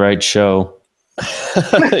about the right show.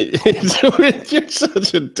 You're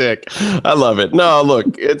such a dick. I love it. No,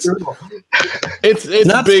 look, it's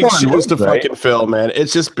big shoes to fucking fill, man.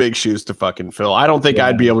 It's just big shoes to fucking fill. I don't think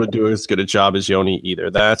I'd be able to do as good a job as Yoni either.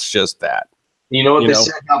 That's just that. You know what they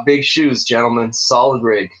say about big shoes, gentlemen? Solid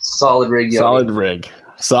rig, Yoni. Solid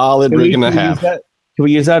rig and a half. Can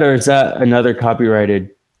we use that, or is that another copyrighted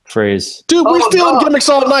phrase? Dude, we're stealing gimmicks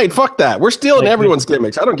all night. Fuck that. We're stealing everyone's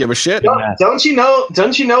gimmicks. I don't give a shit. Don't you know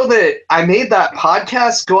that I made that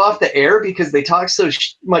podcast go off the air because they talked so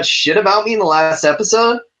much shit about me in the last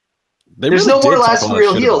episode? There's no more last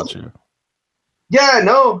real heels. Yeah,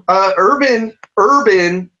 no. Urban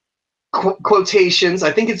quotations.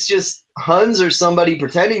 I think it's just Huns or somebody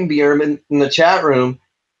pretending to be Urban in the chat room.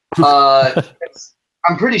 I'm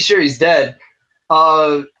pretty sure he's dead.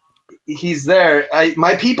 He's there.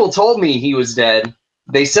 My people told me he was dead.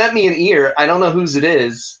 They sent me an ear. I don't know whose it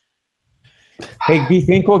is. Hey, do you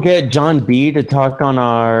think we'll get John B to talk on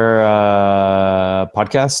our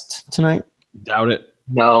podcast tonight? Doubt it.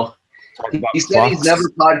 No. He said he's never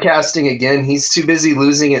podcasting again. He's too busy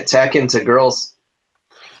losing at Tekken to girls.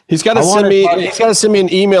 He's got to send me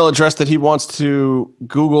an email address that he wants to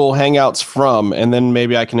Google Hangouts from, and then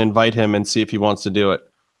maybe I can invite him and see if he wants to do it.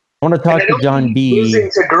 I want to talk to John B.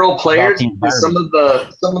 Losing to girl players, some of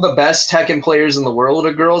the best Tekken players in the world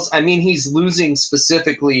are girls. I mean, he's losing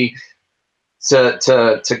specifically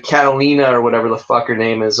to Catalina or whatever the fuck her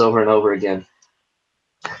name is over and over again.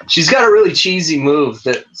 She's got a really cheesy move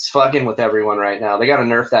that's fucking with everyone right now. They got to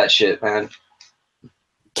nerf that shit, man.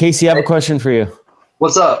 Casey, I have a question for you.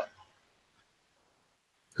 What's up?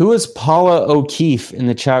 Who is Paula O'Keefe in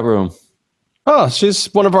the chat room? Oh,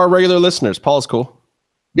 she's one of our regular listeners. Paula's cool.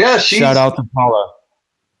 Yeah, shout out to Paula.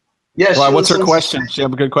 Yeah, what's her question? She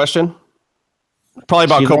have a good question? Probably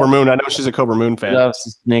about Cobra Moon. I know she's a Cobra Moon fan. She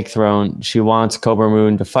loves Snake Throne. She wants Cobra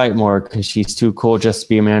Moon to fight more because she's too cool just to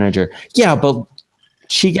be a manager. Yeah, but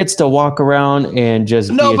she gets to walk around and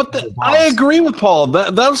just I agree with Paul.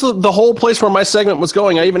 That was the whole place where my segment was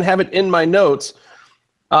going. I even have it in my notes.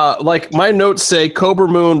 Like my notes say, Cobra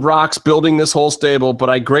Moon rocks building this whole stable, but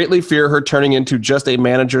I greatly fear her turning into just a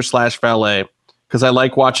manager / valet because I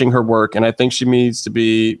like watching her work, and I think she needs to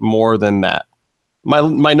be more than that.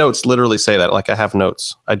 My notes literally say that. Like I have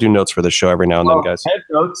notes. I do notes for this show every now and then, guys. I have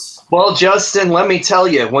notes. Well, Justin, let me tell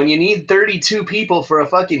you, when you need 32 people for a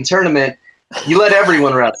fucking tournament, you let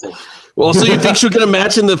everyone wrestle. Well, so you think she'll get a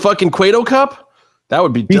match in the fucking Cueto Cup? That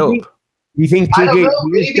would be dope. You think TJ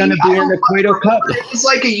is going to be in the Cueto Cup? It was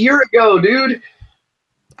like a year ago, dude.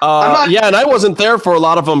 Yeah, and I wasn't there for a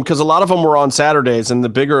lot of them because a lot of them were on Saturdays, and the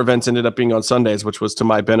bigger events ended up being on Sundays, which was to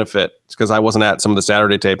my benefit because I wasn't at some of the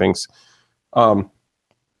Saturday tapings. Who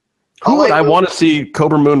would I want to see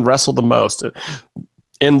Cobra Moon wrestle the most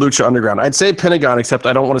in Lucha Underground? I'd say Pentagon, except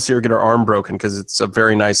I don't want to see her get her arm broken because it's a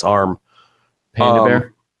very nice arm.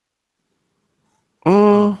 Panda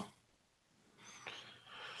Bear?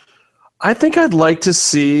 I think I'd like to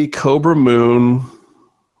see Cobra Moon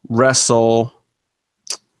wrestle.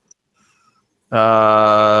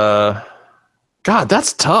 God,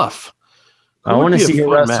 that's tough. I want to see her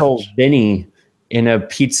wrestle Vinny in a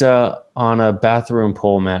pizza on a bathroom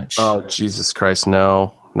pole match. Oh, Jesus Christ.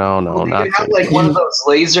 No, not have like one of those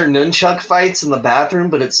laser nunchuck fights in the bathroom,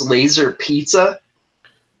 but it's laser pizza.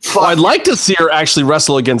 Well, I'd like to see her actually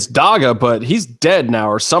wrestle against Daga, but he's dead now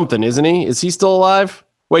or something, isn't he? Is he still alive?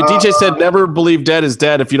 Wait, DJ said never believe dead is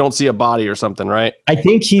dead if you don't see a body or something, right? I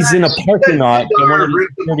think he's in a parking lot.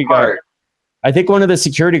 I think one of the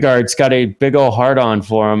security guards got a big old hard-on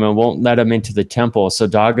for him and won't let him into the temple, so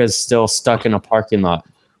Daga's still stuck in a parking lot.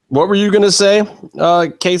 What were you going to say,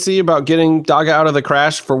 Casey, about getting Daga out of the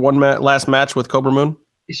crash for one last match with Cobra Moon?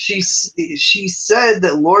 She said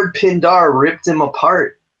that Lord Pindar ripped him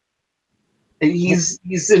apart. And he's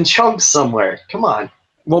in chunks somewhere. Come on.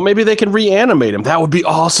 Well, maybe they can reanimate him. That would be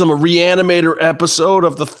awesome. A reanimator episode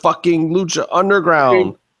of the fucking Lucha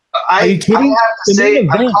Underground. I have to say, I'm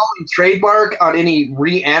calling trademark on any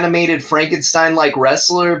reanimated Frankenstein-like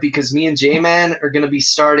wrestler because me and J-Man are going to be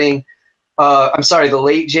starting the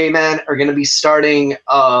late J-Man are going to be starting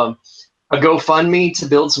a GoFundMe to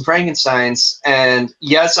build some Frankensteins. And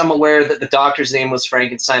yes, I'm aware that the doctor's name was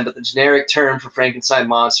Frankenstein, but the generic term for Frankenstein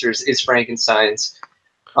monsters is Frankensteins.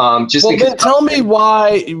 Then tell me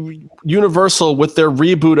why Universal, with their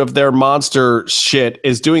reboot of their monster shit,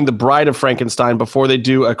 is doing the Bride of Frankenstein before they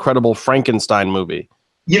do a credible Frankenstein movie.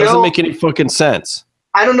 Doesn't make any fucking sense.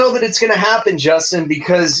 I don't know that it's going to happen, Justin,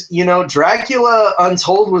 because, Dracula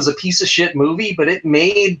Untold was a piece of shit movie, but it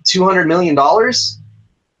made $200 million.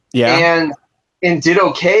 Yeah. And did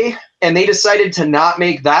okay. And they decided to not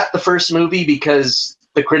make that the first movie because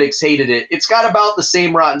the critics hated it. It's got about the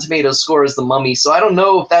same Rotten Tomatoes score as The Mummy, so I don't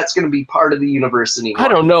know if that's going to be part of the universe anymore. I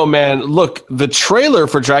don't know, man. Look, the trailer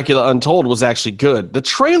for Dracula Untold was actually good. The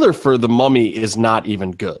trailer for The Mummy is not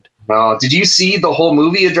even good. Did you see the whole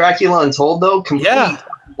movie of Dracula Untold, though? Complete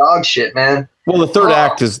dog shit, man. Well, the third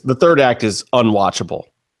act is unwatchable.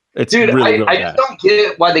 It's really I just don't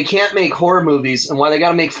get why they can't make horror movies and why they got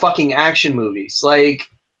to make fucking action movies. Like,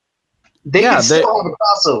 they can still have a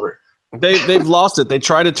crossover. They've lost it. They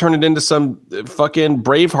try to turn it into some fucking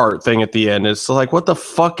Braveheart thing at the end. It's like, what the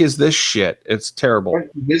fuck is this shit? It's terrible.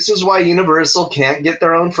 This is why Universal can't get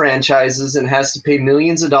their own franchises and has to pay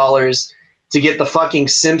millions of dollars to get the fucking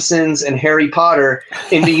Simpsons and Harry Potter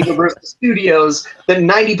into Universal Studios. That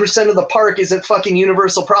 90% of the park isn't fucking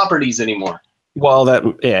Universal properties anymore. Well,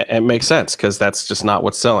 it makes sense because that's just not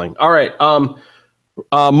what's selling. All right,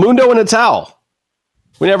 Mundo and Natal.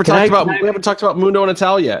 We haven't talked about Mundo and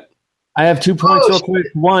Natal yet. I have 2 points real quick.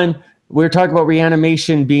 One, we were talking about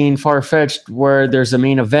reanimation being far-fetched, where there's a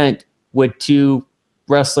main event with 2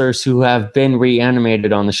 wrestlers who have been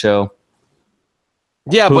reanimated on the show.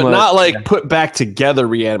 Yeah, but not like put back together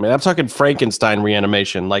reanimation. I'm talking Frankenstein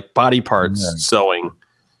reanimation, like body parts sewing.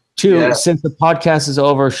 2, since the podcast is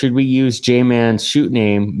over, should we use J-Man's shoot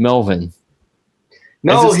name, Melvin?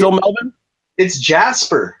 No, is it still Melvin? It's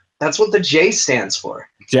Jasper. That's what the J stands for.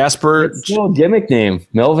 Jasper. It's still a gimmick name.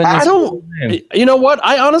 Melvin is name. You know what?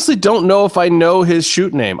 I honestly don't know if I know his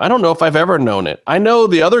shoot name. I don't know if I've ever known it. I know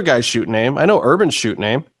the other guy's shoot name. I know Urban's shoot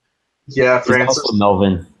name. Yeah, Francis. It's also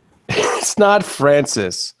Melvin. It's not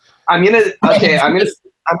Francis. I'm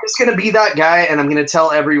just gonna be that guy, and I'm gonna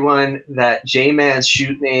tell everyone that J-Man's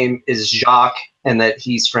shoot name is Jacques, and that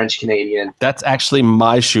he's French Canadian. That's actually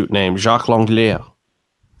my shoot name, Jacques Langlier.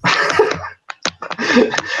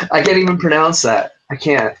 I can't even pronounce that. I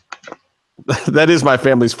can't. That is my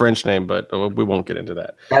family's French name, but we won't get into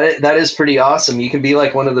that. That is pretty awesome. You can be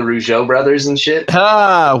like one of the Rougeau brothers and shit.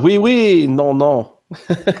 Oui, no.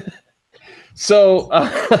 So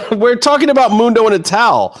we're talking about Mundo and a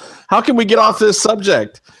towel. How can we get off this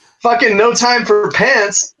subject? Fucking no time for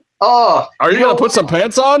pants. Oh, are you gonna put some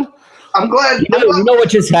pants on? I'm glad. You know what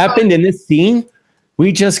just happened in this scene?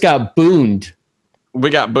 We just got booned. We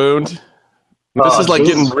got booned. This is like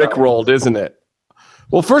getting rickrolled, isn't it?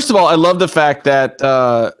 Well, first of all, I love the fact that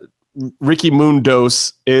Ricky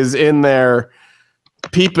Mundos is in there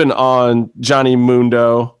peeping on Johnny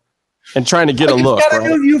Mundo and trying to get a look. Got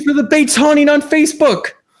a review for the Bates Haunting on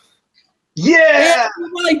Facebook. Yeah.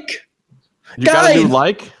 You got a new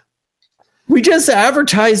like? We just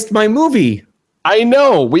advertised my movie. I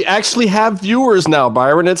know. We actually have viewers now,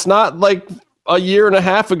 Byron. It's not like a year and a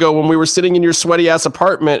half ago when we were sitting in your sweaty ass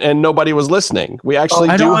apartment and nobody was listening. We actually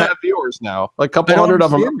do have viewers now. A couple hundred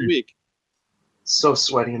of them every week. So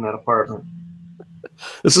sweaty in that apartment.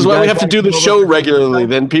 This is why we have to do the show regularly.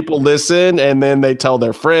 Then people listen and then they tell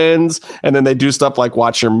their friends and then they do stuff like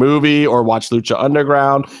watch your movie or watch Lucha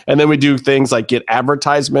Underground. And then we do things like get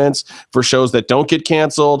advertisements for shows that don't get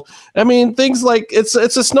canceled. I mean, things like it's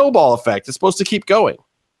a snowball effect. It's supposed to keep going.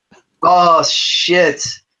 Oh shit.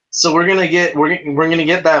 So we're gonna get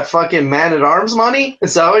that fucking Man at Arms money?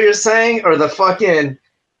 Is that what you're saying? Or the fucking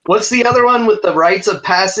what's the other one with the rites of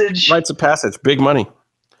passage? Rites of passage, big money.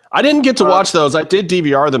 I didn't get to watch those. I did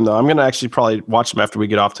DVR them though. I'm gonna actually probably watch them after we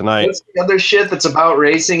get off tonight. What's the other shit that's about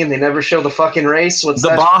racing and they never show the fucking race? What's the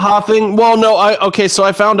that? Baja thing? Well, no. So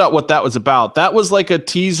I found out what that was about. That was like a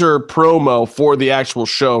teaser promo for the actual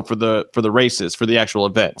show for the races, for the actual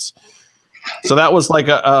events. So that was like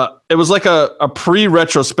a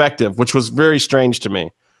pre-retrospective, which was very strange to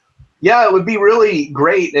me. Yeah, it would be really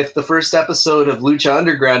great if the first episode of Lucha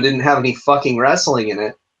Underground didn't have any fucking wrestling in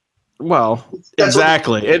it. Well,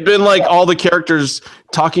 exactly. It'd been like all the characters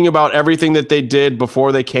talking about everything that they did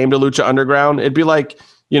before they came to Lucha Underground. It'd be like,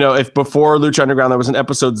 if before Lucha Underground there was an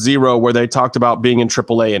episode 0 where they talked about being in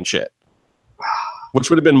AAA and shit, which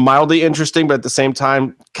would have been mildly interesting, but at the same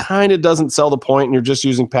time, kind of doesn't sell the point, and you're just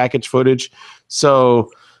using package footage. So,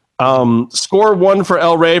 score 1 for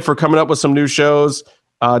El Rey for coming up with some new shows.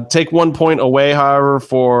 Take 1 point away, however,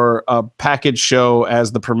 for a package show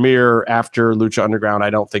as the premiere after Lucha Underground. I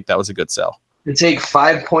don't think that was a good sell. And take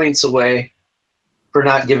 5 points away for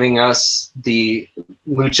not giving us the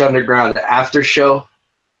Lucha Underground after show.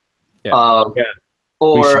 Yeah.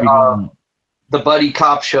 Or the Buddy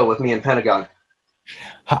Cop show with me and Pentagon.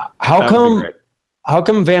 How come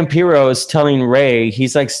Vampiro is telling Ray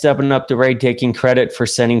he's like stepping up to Ray taking credit for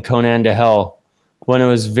sending Conan to hell when it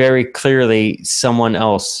was very clearly someone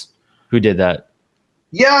else who did that?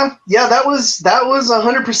 Yeah, that was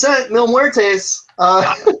 100% Mil Muertes.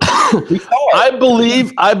 I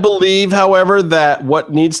believe, however, that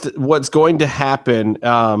what's going to happen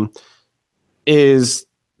is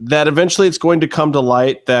that eventually it's going to come to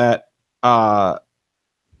light that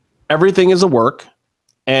everything is a work,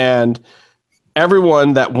 and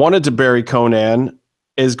everyone that wanted to bury Conan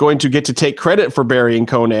is going to get to take credit for burying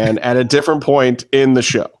Conan at a different point in the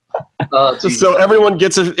show. So everyone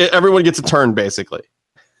gets a turn, basically.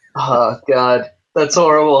 Oh God, that's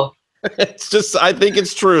horrible. It's just, I think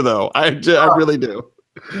it's true though. I really do.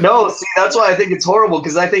 No, see, that's why I think it's horrible,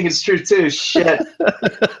 because I think it's true too. Shit.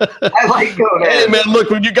 I like Conan. Hey man, look,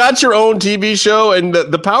 when you got your own TV show, and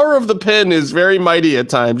the power of the pen is very mighty at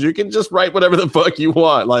times, you can just write whatever the fuck you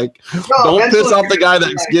want. Like, don't piss off the guy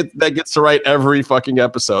that gets to write every fucking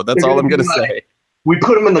episode. That's all I'm gonna say. We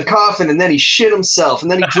put him in the coffin, and then he shit himself,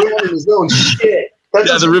 and then he drowned in his own shit.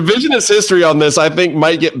 The revisionist history on this, I think,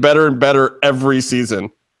 might get better and better every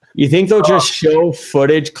season. You think they'll just show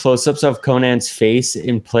footage, close-ups of Conan's face,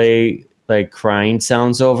 and play like crying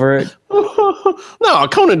sounds over it? No,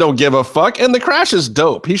 Conan don't give a fuck, and the crash is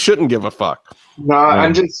dope. He shouldn't give a fuck. No,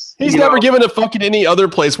 I'm just... He's never given a fuck in any other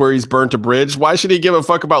place where he's burnt a bridge. Why should he give a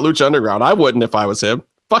fuck about Lucha Underground? I wouldn't if I was him.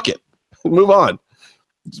 Fuck it. Move on.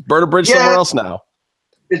 Just burn a bridge somewhere else now.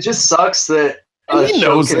 It just sucks that... he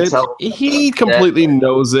knows it. He completely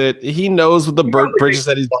knows it. He knows the bridges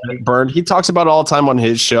that he's burned. He talks about it all the time on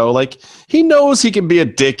his show. Like, he knows he can be a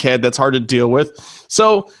dickhead that's hard to deal with.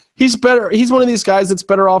 So he's better. He's one of these guys that's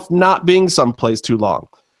better off not being someplace too long.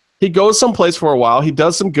 He goes someplace for a while. He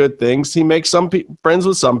does some good things. He makes some friends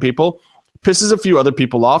with some people, pisses a few other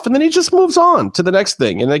people off, and then he just moves on to the next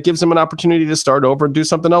thing. And that gives him an opportunity to start over and do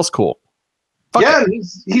something else cool.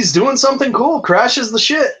 He's doing something cool. Crash is the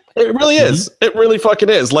shit. It really is. It really fucking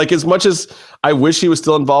is. Like, as much as I wish he was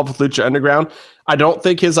still involved with Lucha Underground, I don't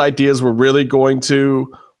think his ideas were really going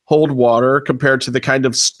to hold water compared to the kind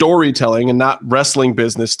of storytelling and not wrestling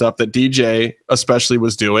business stuff that DJ especially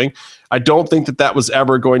was doing. I don't think that was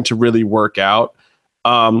ever going to really work out.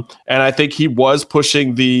 And I think he was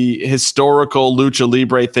pushing the historical lucha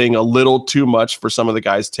libre thing a little too much for some of the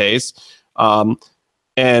guys' taste,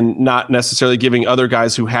 and not necessarily giving other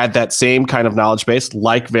guys who had that same kind of knowledge base,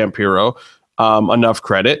 like Vampiro, enough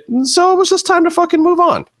credit. And so it was just time to fucking move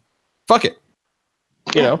on. Fuck it.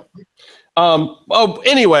 You know?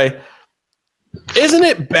 Anyway, isn't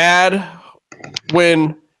it bad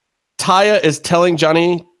when Taya is telling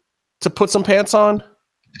Johnny to put some pants on?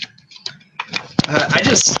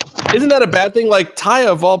 Isn't that a bad thing? Like, Taya,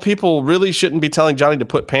 of all people, really shouldn't be telling Johnny to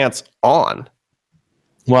put pants on.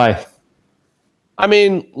 Why? I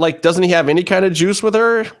mean, like, doesn't he have any kind of juice with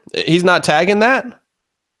her? He's not tagging that?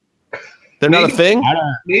 They're not a thing?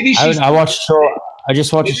 I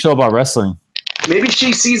just watched a show about wrestling. Maybe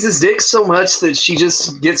she sees his dick so much that she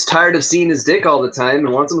just gets tired of seeing his dick all the time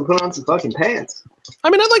and wants him to put on some fucking pants. I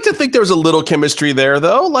mean, I'd like to think there was a little chemistry there,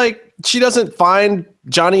 though. Like, she doesn't find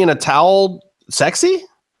Johnny in a towel sexy?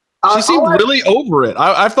 She seemed really over it.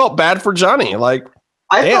 I felt bad for Johnny. Like,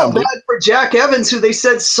 I felt bad for Jack Evans, who they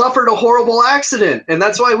said suffered a horrible accident, and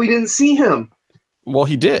that's why we didn't see him. Well,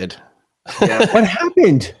 he did. Yeah. What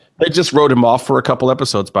happened? They just wrote him off for a couple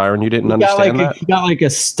episodes, Byron. You didn't understand that? He got like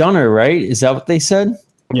a stunner, right? Is that what they said?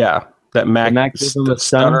 Yeah. That Mac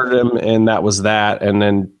stunnered him, and that was that. And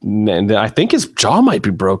then I think his jaw might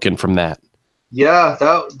be broken from that. Yeah,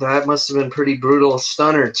 that must have been pretty brutal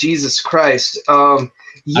stunner. Jesus Christ. I hope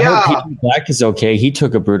PJ Black is okay. He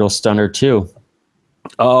took a brutal stunner too.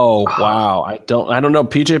 Oh wow. I don't know.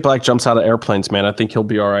 PJ Black jumps out of airplanes, man. I think he'll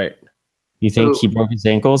be all right. You think he broke his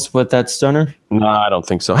ankles with that stunner? No, I don't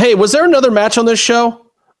think so. Hey, was there another match on this show?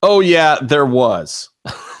 Oh yeah, there was.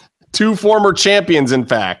 2 former champions, in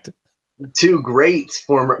fact. 2 great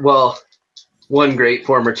one great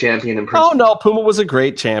former champion. Oh no, Puma was a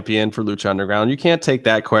great champion for Lucha Underground. You can't take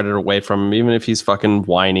that credit away from him, even if he's fucking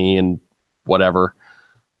whiny and whatever.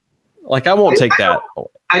 Like, I won't take that.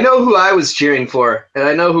 I know who I was cheering for, and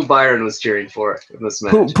I know who Byron was cheering for in this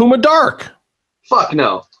match. Puma Dark. Fuck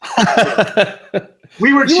no.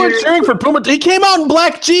 You were cheering for Puma. He came out in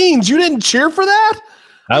black jeans. You didn't cheer for that?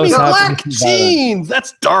 Black jeans.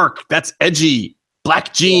 That's dark. That's edgy.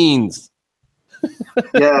 Black jeans.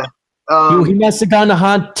 Yeah. He must have gone to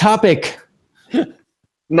Hot Topic.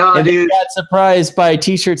 No, and dude. Got surprised by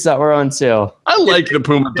T-shirts that were on sale. I like the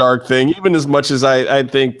Puma Dark thing, even as much as I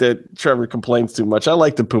think that Trevor complains too much. I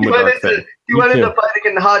like the Puma Dark thing. He went into fighting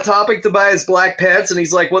in Hot Topic to buy his black pants, and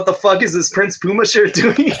he's like, "What the fuck is this Prince Puma shirt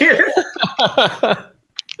doing here?"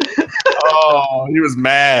 Oh, he was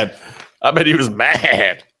mad. I bet he was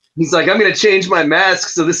mad. He's like, "I'm gonna change my mask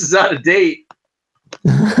so this is out of date."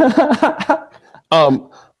 I'll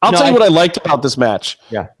tell you what I liked about this match.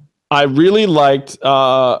 Yeah. I really liked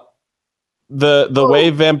the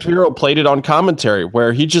way Vampiro played it on commentary,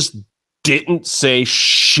 where he just didn't say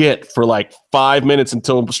shit for like 5 minutes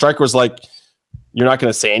until Stryker was like, "You're not going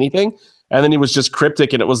to say anything?" And then he was just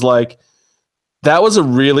cryptic, and it was like, that was a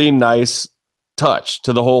really nice touch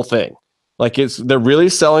to the whole thing. Like, they're really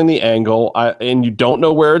selling the angle, and you don't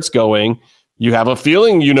know where it's going. You have a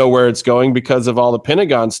feeling you know where it's going because of all the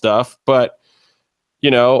Pentagon stuff, but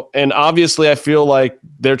and obviously I feel like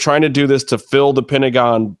they're trying to do this to fill the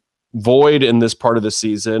Pentagon void in this part of the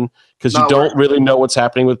season, because you don't really know what's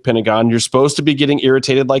happening with Pentagon. You're supposed to be getting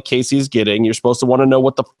irritated like Casey's getting. You're supposed to want to know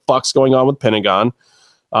what the fuck's going on with Pentagon.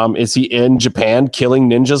 Is he in Japan killing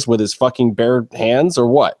ninjas with his fucking bare hands or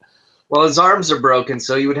what? Well, his arms are broken,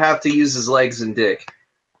 so you would have to use his legs and dick.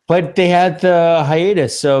 But they had the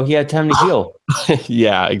hiatus, so he had time to heal.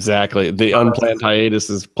 Yeah, exactly. The unplanned hiatus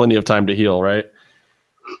is plenty of time to heal, right?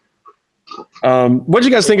 What'd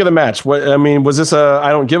you guys think of the match? Was this I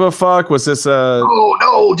don't give a fuck? Was this Oh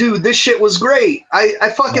no, dude, this shit was great.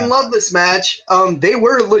 I fucking love this match. They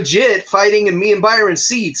were legit fighting in me and Byron's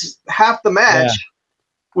seats half the match.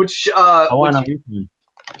 Yeah,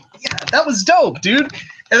 that was dope, dude.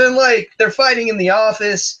 And then they're fighting in the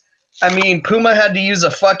office. I mean, Puma had to use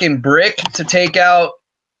a fucking brick to take out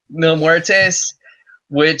Mil Muertes,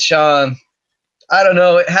 which I don't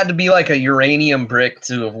know. It had to be like a uranium brick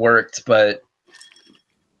to have worked, but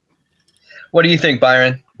what do you think,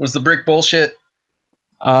 Byron? Was the brick bullshit?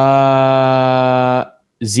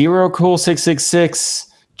 Zero Cool 666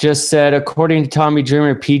 just said, according to Tommy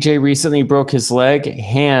Dreamer, PJ recently broke his leg,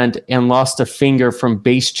 hand, and lost a finger from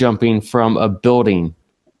base jumping from a building.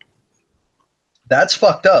 That's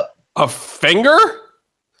fucked up. A finger?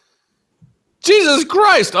 Jesus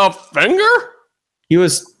Christ, a finger? He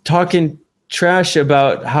was talking trash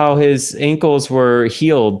about how his ankles were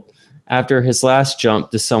healed after his last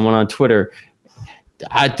jump to someone on Twitter.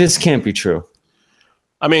 This can't be true.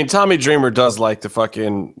 I mean, Tommy Dreamer does like to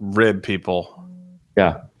fucking rib people.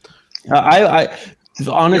 Yeah. I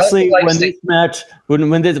honestly, when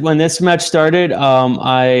this match started,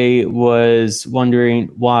 I was wondering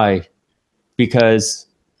why, because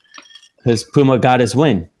Puma got his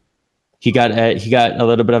win. He got a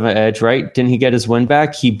little bit of an edge, right? Didn't he get his win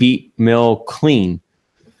back? He beat Mill clean.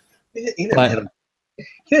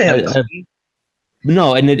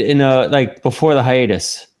 No, like before the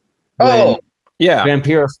hiatus. Oh, yeah.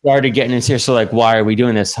 Vampiro started getting in here, so like, why are we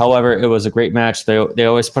doing this? However, it was a great match. They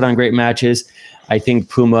always put on great matches. I think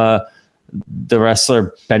Puma, the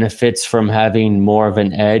wrestler, benefits from having more of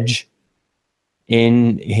an edge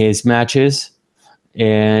in his matches,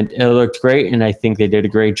 and it looked great. And I think they did a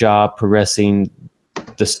great job progressing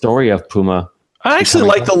the story of Puma. I actually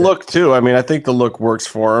like the look too. I mean, I think the look works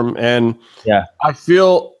for him, and yeah, I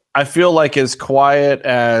feel like as quiet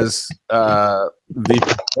as the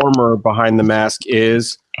performer behind the mask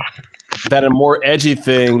is, that a more edgy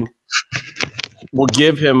thing will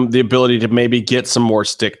give him the ability to maybe get some more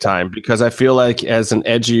stick time, because I feel like as an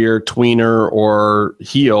edgier tweener or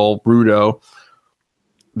heel, Rudo,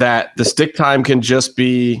 that the stick time can just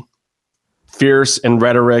be fierce and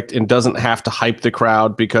rhetoric and doesn't have to hype the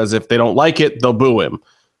crowd, because if they don't like it, they'll boo him.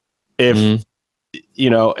 If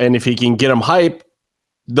and if he can get them hype,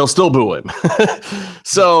 they'll still boo him.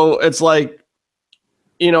 So it's like,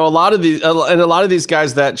 a lot of these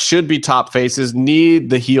guys that should be top faces need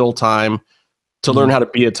the heel time to learn how to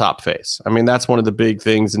be a top face. I mean, that's one of the big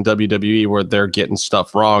things in WWE where they're getting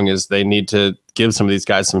stuff wrong, is they need to give some of these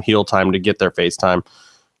guys some heel time to get their face time.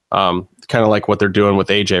 Kind of like what they're doing with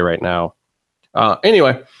AJ right now.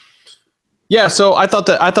 Anyway, yeah. So I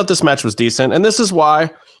thought this match was decent, and this is why,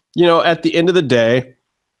 at the end of the day,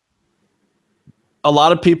 a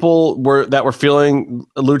lot of people were feeling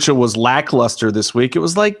Lucha was lackluster this week. It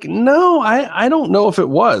was like, no, I don't know if it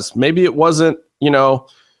was. Maybe it wasn't,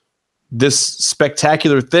 this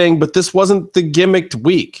spectacular thing, but this wasn't the gimmicked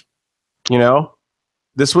week.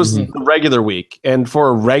 This was the regular week, and for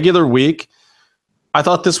a regular week, I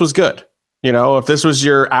thought this was good. If this was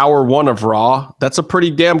your hour one of Raw, that's a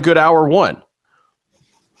pretty damn good hour one.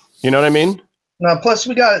 You know what I mean? No, plus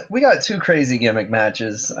we got two crazy gimmick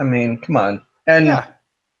matches. I mean, come on. And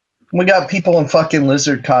we got people in fucking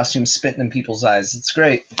lizard costumes spitting in people's eyes. It's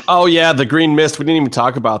great. Oh yeah, the green mist. We didn't even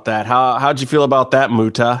talk about that. How'd you feel about that,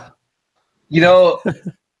 Muta? When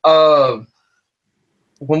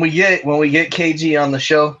we get KG on the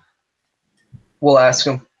show, we'll ask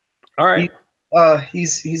him. All right.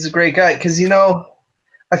 He's a great guy, because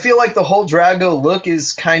I feel like the whole Drago look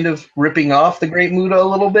is kind of ripping off the Great Muta a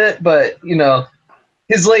little bit, but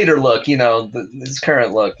his later look, his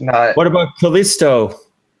current look, not. What about Kalisto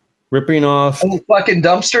ripping off fucking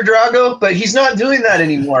Dumpster Drago? But he's not doing that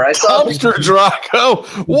anymore. I saw Dumpster Drago.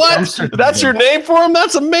 What? That's your name for him?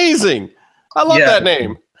 That's amazing. I love that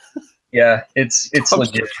name. Yeah, it's Dumpster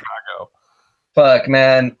legit. Drago. Fuck,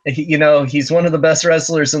 man. He's one of the best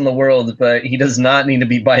wrestlers in the world, but he does not need to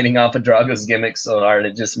be biting off of Drago's gimmick so hard.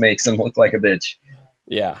 It just makes him look like a bitch.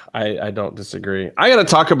 Yeah, I don't disagree. I got to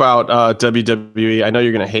talk about WWE. I know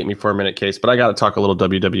you're going to hate me for a minute, Case, but I got to talk a little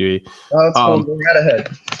WWE. Oh, it's cool. Go right ahead.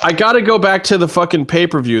 I got to go back to the fucking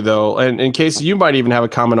pay-per-view, though, and in case you might even have a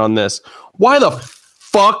comment on this. Why the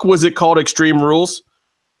fuck was it called Extreme Rules?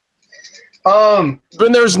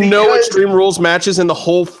 When there's no Extreme Rules matches in the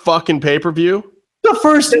whole fucking pay-per-view? The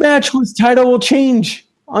first match was title will change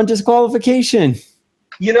on disqualification.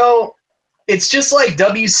 It's just like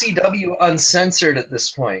WCW Uncensored at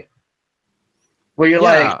this point, where you're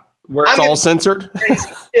like, where it's all censored.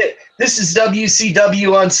 This is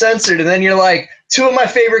WCW Uncensored, and then you're like, two of my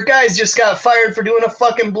favorite guys just got fired for doing a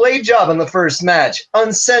fucking blade job in the first match.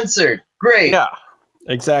 Uncensored, great. Yeah,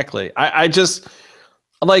 exactly. I just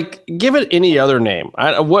like, give it any other name.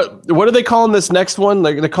 What are they calling this next one?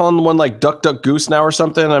 Like, they're calling the one like Duck Duck Goose now or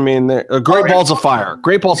something. I mean, Great Balls of Fire.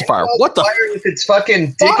 Great Balls of Fire. What the fire with its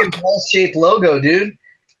fucking dick and ball shaped logo, dude.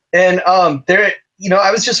 And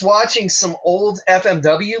I was just watching some old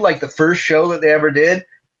FMW, like the first show that they ever did.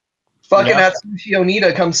 Fucking Atsushi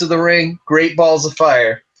Onita comes to the ring. Great Balls of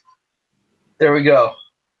Fire. There we go.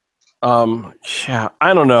 Yeah,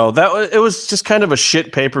 I don't know. It was just kind of a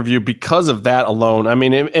shit pay-per-view because of that alone. I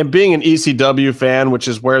mean, and being an ECW fan, which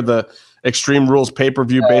is where the Extreme Rules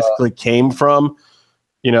pay-per-view basically came from,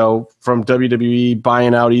 from WWE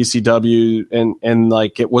buying out ECW, and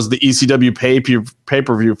like it was the ECW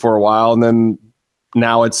pay-per-view for a while, and then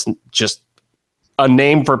now it's just a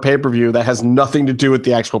name for pay-per-view that has nothing to do with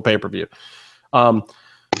the actual pay-per-view.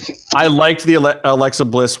 I liked the Alexa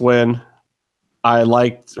Bliss win. I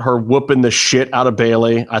liked her whooping the shit out of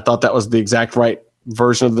Bayley. I thought that was the exact right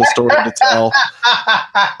version of the story to tell.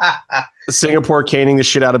 Singapore caning the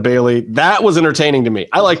shit out of Bayley. That was entertaining to me.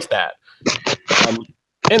 I liked that.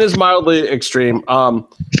 And is mildly extreme.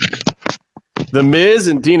 The Miz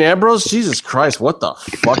and Dean Ambrose, Jesus Christ, what the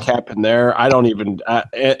fuck happened there? I don't even.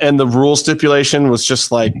 And the rule stipulation was just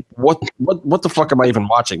like, what the fuck am I even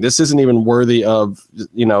watching? This isn't even worthy of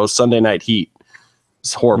Sunday Night Heat.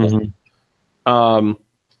 It's horrible. And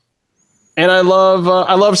I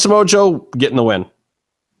love Samoa Joe getting the win.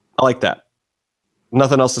 I like that.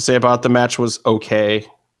 Nothing else to say about it. The match was okay.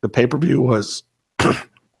 The pay-per-view was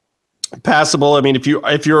passable. I mean, if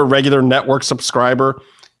you're a regular network subscriber,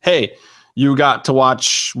 hey, you got to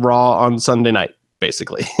watch Raw on Sunday night,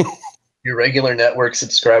 basically. Your regular network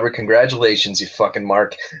subscriber, congratulations, you fucking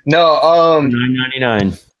mark. No,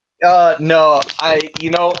 $9.99. No,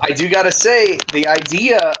 I do gotta say the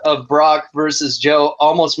idea of Brock versus Joe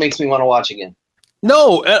almost makes me want to watch again.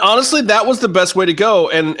 No, honestly, that was the best way to go,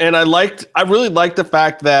 and I really liked the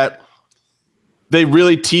fact that they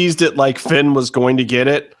really teased it like Finn was going to get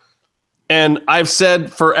it. And I've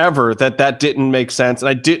said forever that didn't make sense, and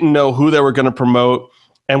I didn't know who they were going to promote.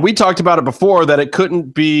 And we talked about it before that it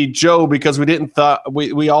couldn't be Joe because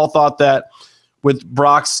we all thought that with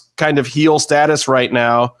Brock's kind of heel status right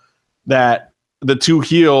now, that the two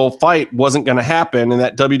heel fight wasn't going to happen, and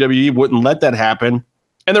that WWE wouldn't let that happen,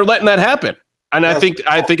 and they're letting that happen. And I think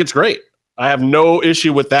it's great. I have no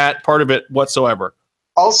issue with that part of it whatsoever.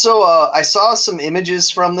 Also, I saw some images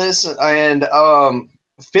from this, and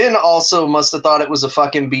Finn also must have thought it was a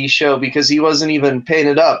fucking B show because he wasn't even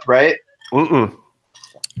painted up, right?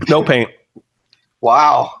 No paint.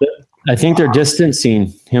 Wow. I think they're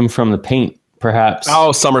distancing him from the paint, perhaps.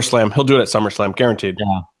 Oh, SummerSlam. He'll do it at SummerSlam. Guaranteed.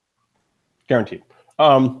 Yeah. Guaranteed.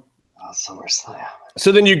 SummerSlam.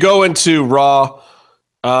 So then you go into Raw.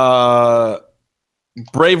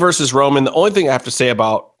 Bray versus Roman. The only thing I have to say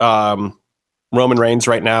about Roman Reigns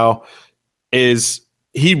right now is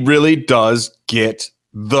he really does get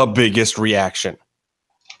the biggest reaction.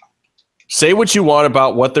 Say what you want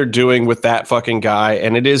about what they're doing with that fucking guy,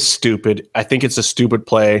 and it is stupid. I think it's a stupid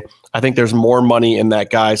play. I think there's more money in that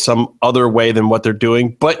guy some other way than what they're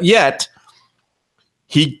doing, but yet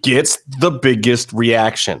he gets the biggest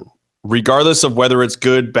reaction. Regardless of whether it's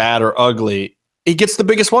good, bad, or ugly, he gets the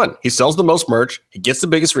biggest one. He sells the most merch. He gets the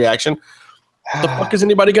biggest reaction. What the fuck is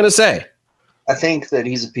anybody going to say? I think that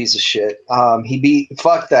he's a piece of shit.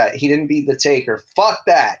 Fuck that. He didn't beat the Taker. Fuck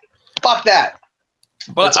that.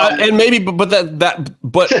 But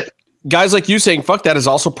but guys like you saying fuck that is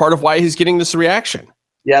also part of why he's getting this reaction.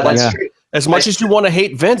 Yeah, that's true. As much as you want to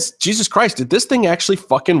hate Vince, Jesus Christ, did this thing actually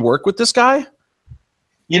fucking work with this guy?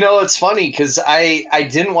 It's funny because I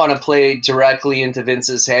didn't want to play directly into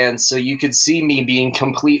Vince's hands, so you could see me being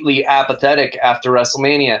completely apathetic after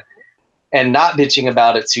WrestleMania and not bitching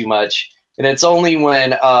about it too much. And it's only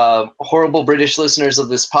when horrible British listeners of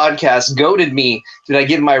this podcast goaded me did I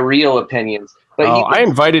give my real opinions. But I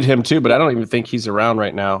invited him too, but I don't even think he's around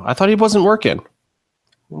right now. I thought he wasn't working.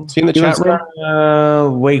 See in the chat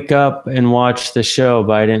room? Wake up and watch the show,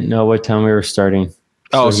 but I didn't know what time we were starting.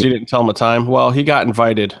 So you didn't tell him a time? Well, he got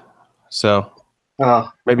invited, so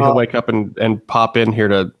maybe he'll wake up and pop in here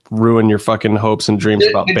to ruin your fucking hopes and dreams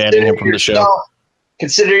about banning him from the show.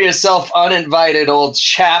 Consider yourself uninvited, old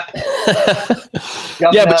chap.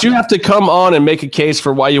 Yeah, but you have to come on and make a case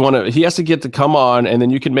for why you want to. He has to get to come on, and then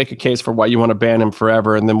you can make a case for why you want to ban him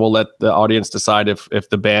forever, and then we'll let the audience decide if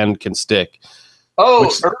the ban can stick.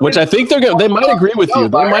 Which I think they might agree with you.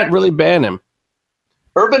 They might really ban him.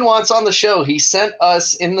 Urban wants on the show. He sent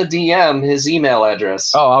us in the DM his email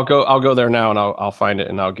address. Oh, I'll go there now and I'll find it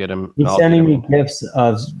and I'll get him. He's sending me gifs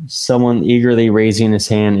of someone eagerly raising his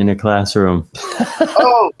hand in a classroom.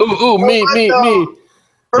 Me.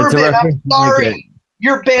 Urban, I'm sorry.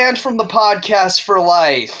 You're banned from the podcast for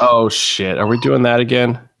life. Oh shit! Are we doing that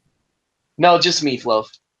again? No, just Meatloaf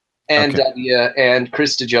and Debbia and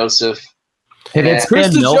Krista Joseph. If it's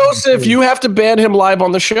Krista Joseph, you have to ban him live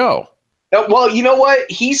on the show. Well, you know what?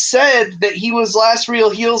 He said that he was Last Real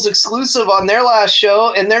Heels exclusive on their last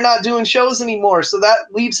show, and they're not doing shows anymore, so that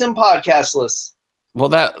leaves him podcastless. Well,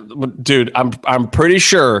 dude, I'm pretty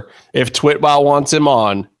sure if Twitwow wants him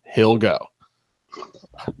on, he'll go.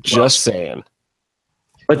 Just saying.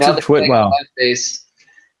 What's a Twitwow?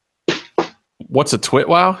 What's a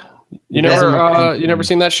Twitwow? You never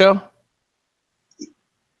seen that show?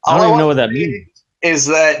 I don't even know what that means. Is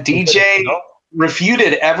that DJ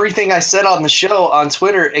refuted everything I said on the show on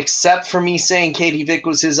Twitter except for me saying Katie Vick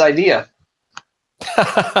was his idea.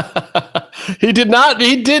 He did not.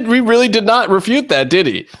 He really did not refute that, did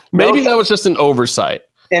he? Maybe that was just an oversight.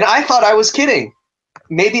 And I thought I was kidding.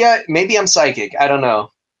 Maybe I'm psychic. I don't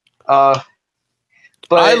know.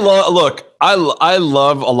 But I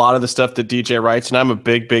love a lot of the stuff that DJ writes, and I'm a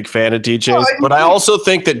big fan of DJs. But I also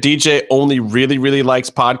think that DJ only really likes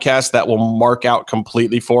podcasts that will mark out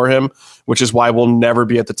completely for him, which is why we'll never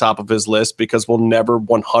be at the top of his list, because we'll never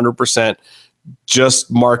 100%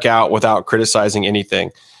 just mark out without criticizing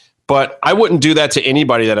anything. But I wouldn't do that to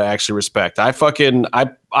anybody that I actually respect. I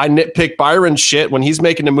nitpick Byron's shit when he's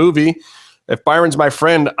making a movie. If Byron's my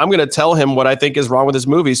friend, I'm going to tell him what I think is wrong with his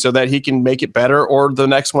movie so that he can make it better, or the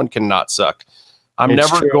next one can not suck. I'm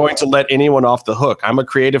never going to let anyone off the hook. I'm a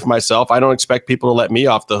creative myself. I don't expect people to let me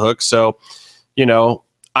off the hook. So,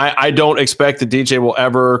 I don't expect the DJ will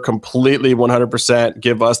ever completely 100%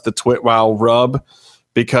 give us the Twitwow rub,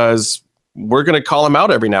 because we're going to call him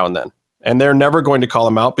out every now and then. And they're never going to call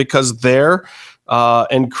him out because they're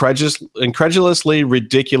incredulously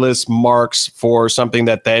ridiculous marks for something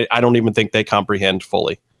that I don't even think they comprehend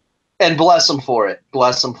fully. And bless them for it.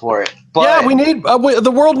 But yeah, we need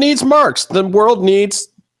the world needs marks. The world needs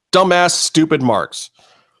dumbass, stupid marks.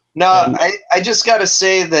 No, I just got to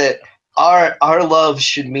say that our love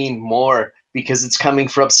should mean more, because it's coming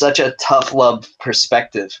from such a tough love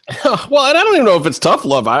perspective. Well, and I don't even know if it's tough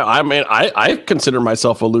love. I mean, I consider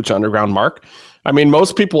myself a Lucha Underground mark. I mean,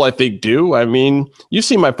 most people I think do. I mean, you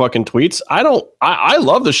see my fucking tweets. I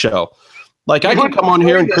love the show. Like, I can come on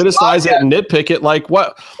here and criticize it and nitpick it. Like,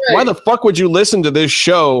 what? Right. Why the fuck would you listen to this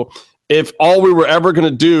show if all we were ever going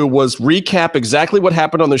to do was recap exactly what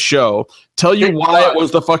happened on the show, tell you why it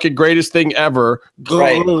was the fucking greatest thing ever,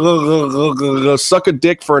 right. Suck a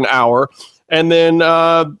dick for an hour, and then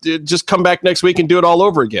just come back next week and do it all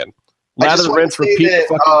over again? Lather, rinse, repeat the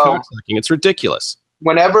fucking cocksucking. It's ridiculous.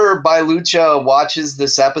 Whenever By Lucha watches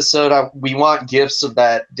this episode, we want gifs of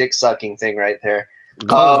that dick sucking thing right there.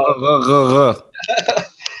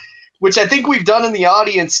 Which I think we've done in the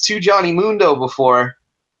audience to Johnny Mundo before,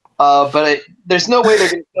 but there's no way they're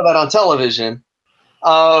going to show that on television.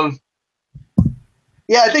 Yeah,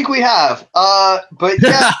 I think we have. But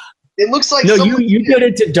yeah, it looks like you did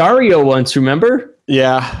it to Dario once, remember?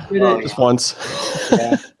 Yeah, just once.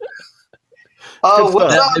 Yeah.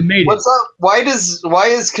 What's up? Why is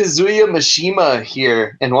Kazuya Mishima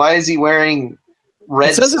here, and why is he wearing red?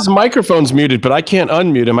 It says his microphone's muted, but I can't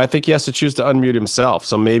unmute him. I think he has to choose to unmute himself.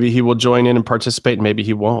 So maybe he will join in and participate, and maybe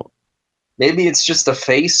he won't. Maybe it's just a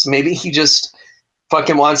face. Maybe he just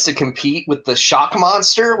fucking wants to compete with the Shock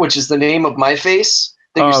Monster, which is the name of my face.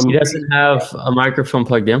 He doesn't have a microphone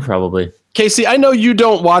plugged in, probably. Casey, I know you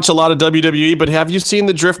don't watch a lot of WWE, but have you seen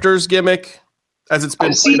the Drifters gimmick? As it's been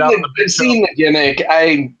I've seen the gimmick.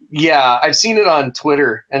 I've seen it on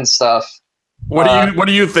Twitter and stuff. What are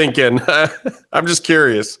you thinking? I'm just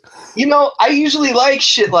curious. I usually like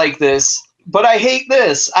shit like this, but I hate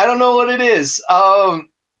this. I don't know what it is. I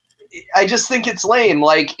just think it's lame.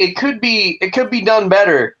 Like, it could be done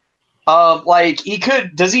better.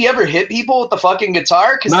 Does he ever hit people with the fucking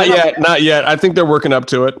guitar? Not yet. I think they're working up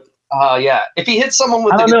to it. Yeah. If he hits someone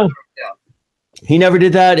with I don't know. He never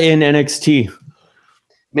did that in NXT.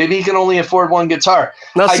 Maybe he can only afford one guitar.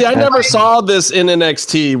 Now, see, I never saw this in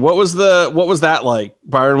NXT. What was that like,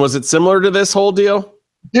 Byron? Was it similar to this whole deal?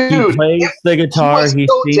 Dude, he plays the guitar. He was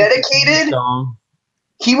so dedicated.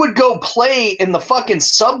 He would go play in the fucking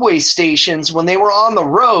subway stations when they were on the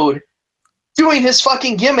road, doing his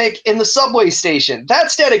fucking gimmick in the subway station.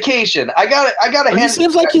 That's dedication. I got to. He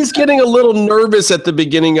seems like he's getting a little nervous at the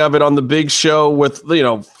beginning of it on the big show with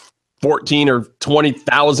 14 or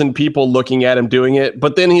 20,000 people looking at him doing it,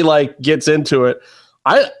 but then he gets into it.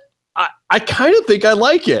 I kind of think I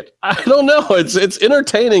like it. I don't know. It's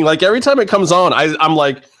entertaining. Like, every time it comes on, I'm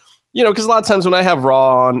like, because a lot of times when I have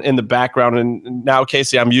Raw on in the background, and now,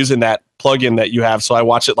 Casey, I'm using that plugin that you have, so I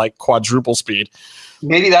watch it like quadruple speed.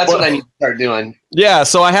 Maybe that's what I need to start doing. Yeah,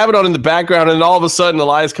 so I have it on in the background, and all of a sudden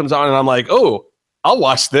Elias comes on, and I'm like, oh, I'll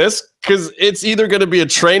watch this, because it's either going to be a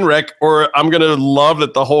train wreck or I'm going to love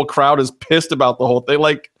that the whole crowd is pissed about the whole thing.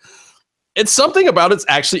 Like, it's something about it's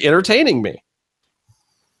actually entertaining me.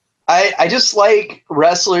 I just like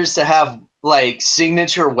wrestlers to have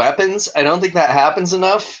signature weapons. I don't think that happens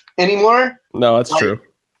enough anymore. No, that's true.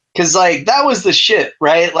 Because that was the shit,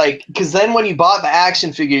 right? Because then when you bought the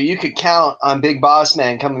action figure, you could count on Big Boss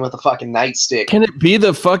Man coming with a fucking nightstick. Can it be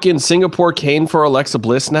the fucking Singapore cane for Alexa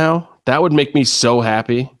Bliss now? That would make me so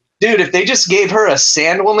happy. Dude, if they just gave her a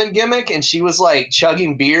Sandwoman gimmick and she was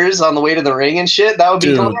chugging beers on the way to the ring and shit, that would be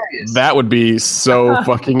hilarious. That would be so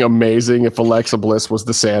fucking amazing if Alexa Bliss was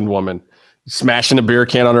the Sandwoman. smashing a beer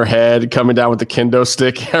can on her head, coming down with the kendo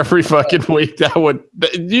stick every fucking week. Do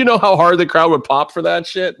you know how hard the crowd would pop for that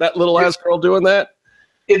shit? That little ass girl doing that?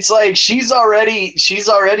 It's like she's already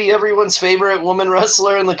everyone's favorite woman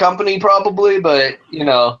wrestler in the company, probably, but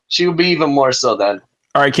she would be even more so then.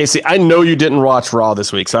 All right, Casey, I know you didn't watch Raw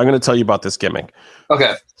this week, so I'm going to tell you about this gimmick.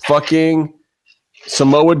 Okay. Fucking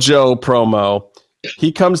Samoa Joe promo.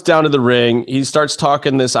 He comes down to the ring. He starts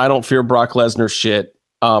talking this I don't fear Brock Lesnar shit.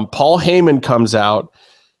 Paul Heyman comes out,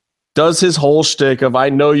 does his whole shtick of I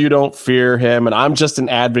know you don't fear him, and I'm just an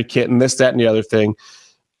advocate, and this, that, and the other thing.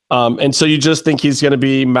 And so you just think he's going to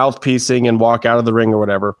be mouthpiecing and walk out of the ring or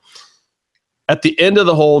whatever. At the end of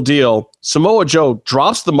the whole deal, Samoa Joe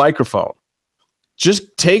drops the microphone,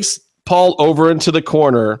 just takes Paul over into the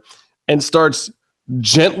corner and starts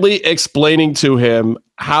gently explaining to him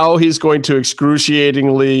how he's going to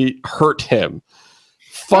excruciatingly hurt him.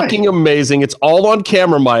 Fucking amazing. It's all on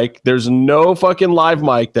camera mic. There's no fucking live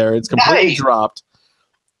mic there. It's completely dropped.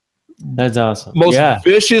 That's awesome. Most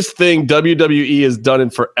vicious thing WWE has done in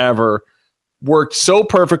forever. Worked so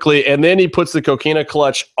perfectly. And then he puts the coquina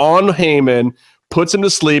clutch on Heyman, puts him to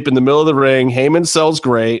sleep in the middle of the ring. Heyman sells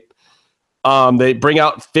great. They bring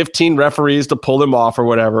out 15 referees to pull him off or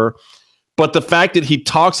whatever. But the fact that he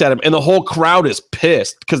talks at him and the whole crowd is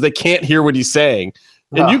pissed because they can't hear what he's saying.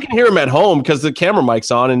 And you can hear him at home because the camera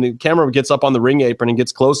mic's on and the camera gets up on the ring apron and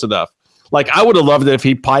gets close enough. Like, I would have loved it if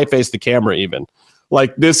he pie-faced the camera even.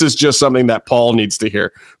 Like, this is just something that Paul needs to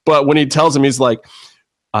hear. But when he tells him, he's like,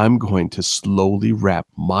 I'm going to slowly wrap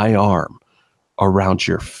my arm around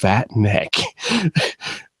your fat neck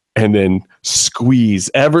and then squeeze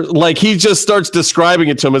like he just starts describing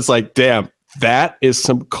it to him. It's like, damn, that is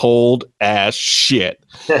some cold ass shit.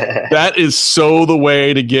 That is so the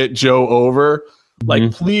way to get Joe over.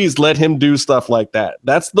 Like, please let him do stuff like that.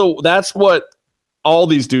 That's what all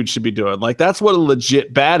these dudes should be doing. Like, that's what a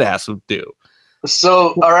legit badass would do.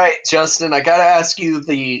 So, all right, Justin, I got to ask you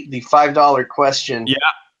the $5 question.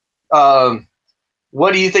 Yeah.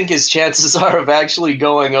 What do you think his chances are of actually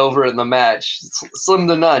going over in the match? Slim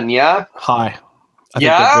to none, yeah? High.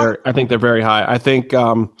 I think they're very high. I think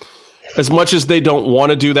as much as they don't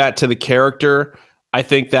want to do that to the character, I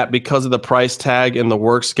think that because of the price tag and the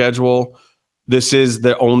work schedule, this is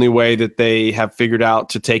the only way that they have figured out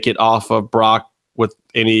to take it off of Brock with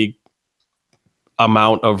any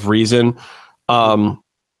amount of reason.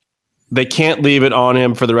 They can't leave it on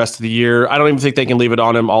him for the rest of the year. I don't even think they can leave it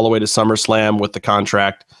on him all the way to SummerSlam with the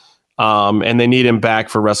contract. And they need him back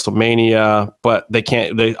for WrestleMania, but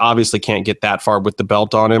they obviously can't get that far with the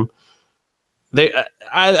belt on him.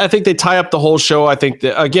 I think they tie up the whole show. I think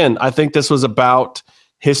this was about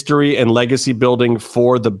history and legacy building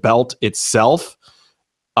for the belt itself.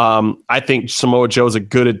 I think Samoa Joe is a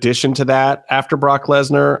good addition to that after Brock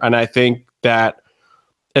Lesnar. And I think that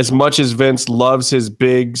as much as Vince loves his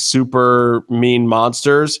big, super mean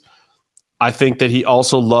monsters, I think that he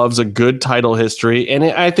also loves a good title history. And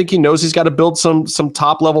I think he knows he's got to build some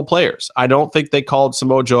top level players. I don't think they called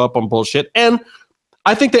Samoa Joe up on bullshit. And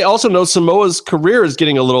I think they also know Samoa's career is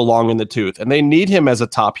getting a little long in the tooth and they need him as a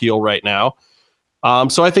top heel right now.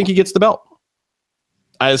 So I think he gets the belt.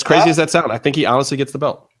 As crazy as that sounds, I think he honestly gets the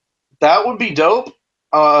belt. That would be dope.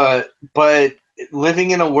 But living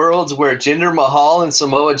in a world where Jinder Mahal and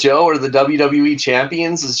Samoa Joe are the WWE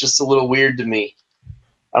champions is just a little weird to me.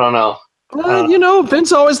 I don't know.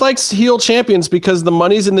 Vince always likes heel champions because the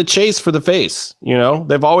money's in the chase for the face.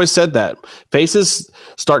 They've always said that. Faces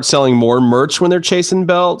start selling more merch when they're chasing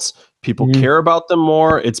belts. People care about them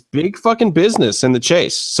more. It's big fucking business in the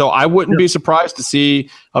chase. So I wouldn't be surprised to see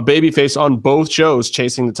a babyface on both shows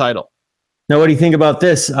chasing the title. Now, what do you think about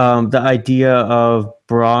this? The idea of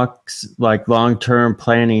Brock's long-term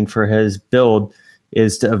planning for his build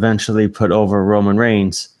is to eventually put over Roman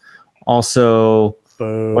Reigns. Also,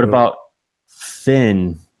 what about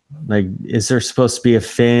Finn? Is there supposed to be a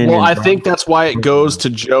Finn? Well, I think that's why it goes to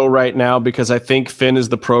Joe right now, because I think Finn is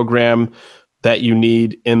the program that you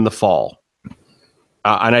need in the fall.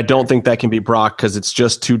 And I don't think that can be Brock because it's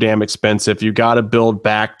just too damn expensive. You got to build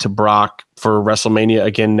back to Brock for WrestleMania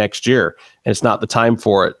again next year. And it's not the time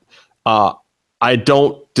for it. I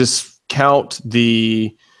don't discount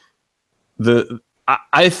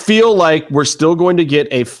I feel like we're still going to get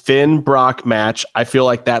a Finn Brock match. I feel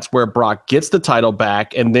like that's where Brock gets the title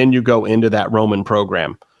back. And then you go into that Roman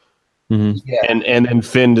program. Mm-hmm. Yeah. And then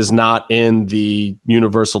Finn is not in the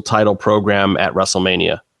Universal title program at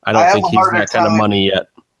WrestleMania. I don't think he's that kind of money yet.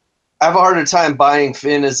 I have a harder time buying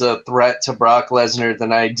Finn as a threat to Brock Lesnar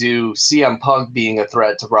than I do CM Punk being a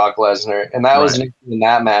threat to Brock Lesnar. And that was in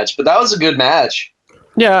that match. But that was a good match.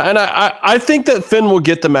 Yeah, and I think that Finn will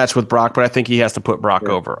get the match with Brock, but I think he has to put Brock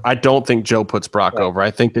over. I don't think Joe puts Brock over.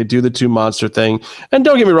 I think they do the two monster thing. And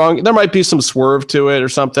don't get me wrong, there might be some swerve to it or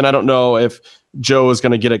something. I don't know if Joe is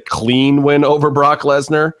going to get a clean win over Brock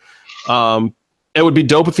Lesnar. It would be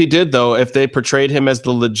dope if he did, though, if they portrayed him as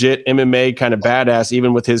the legit MMA kind of badass,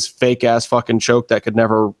 even with his fake ass fucking choke that could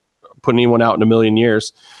never put anyone out in a million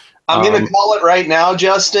years. I'm going to call it right now,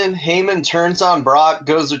 Justin. Heyman turns on Brock,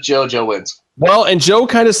 goes with Joe. Joe wins. Well, and Joe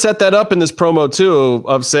kind of set that up in this promo, too,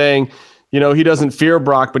 of saying, he doesn't fear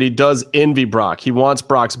Brock, but he does envy Brock. He wants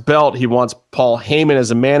Brock's belt. He wants Paul Heyman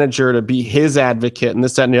as a manager to be his advocate and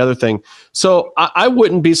this, that, and the other thing. So I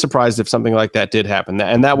wouldn't be surprised if something like that did happen.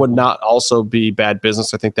 And that would not also be bad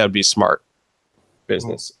business. I think that would be smart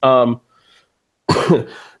business.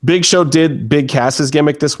 Big Show did Big Cass's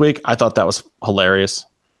gimmick this week. I thought that was hilarious.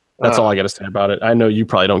 That's all I got to say about it. I know you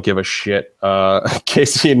probably don't give a shit,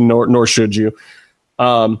 Casey, nor should you.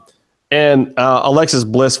 And Alexa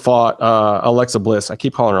Bliss fought Alexa Bliss. I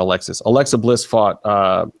keep calling her Alexis. Alexa Bliss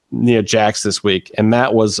fought Nia Jax this week, and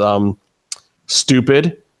that was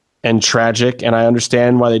stupid and tragic. And I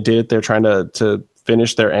understand why they did it. They're trying to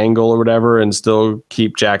finish their angle or whatever and still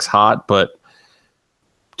keep Jax hot. But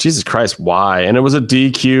Jesus Christ, why? And it was a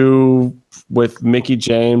DQ with Mickie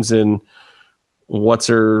James and what's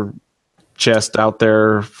her chest out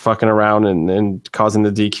there fucking around and causing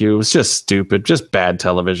the DQ. It was just stupid, just bad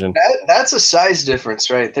television. That's a size difference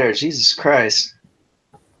right there. Jesus Christ.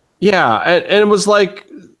 Yeah, and it was like,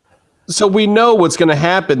 so we know what's going to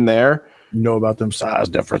happen there. You know about them size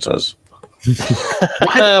differences.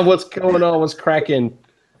 What's going on? What's cracking?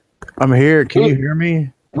 I'm here. Can you hear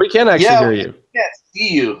me? We can actually hear you. We can't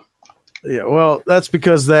see you. Yeah, well, that's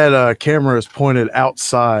because that camera is pointed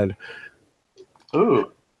outside.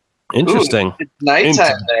 Ooh. Interesting. Ooh, it's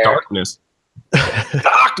nighttime there. Darkness.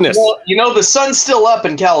 Darkness. Well, the sun's still up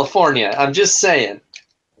in California. I'm just saying.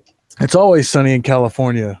 It's always sunny in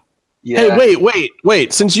California. Yeah. Hey,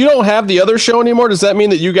 wait. Since you don't have the other show anymore, does that mean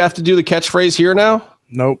that you have to do the catchphrase here now?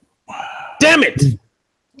 Nope. Damn it.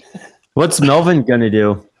 What's Melvin going to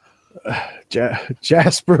do?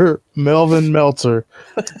 Jasper Melvin Meltzer.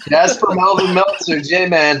 Jasper Melvin Meltzer,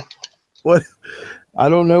 J-Man. What? I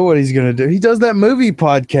don't know what he's gonna do. He does that movie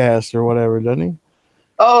podcast or whatever, doesn't he?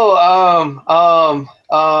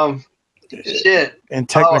 Shit. And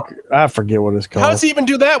technically, I forget what it's called. How does he even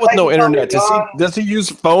do that with no internet? Does he use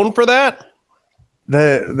phone for that?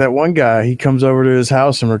 That one guy, he comes over to his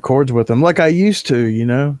house and records with him like I used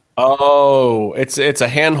to, Oh, it's a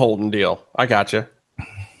hand holding deal. I gotcha.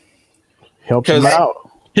 Helps him out.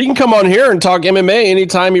 He can come on here and talk MMA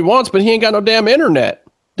anytime he wants, but he ain't got no damn internet.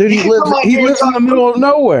 Dude, he lives in the middle of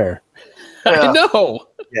nowhere. Yeah. I know.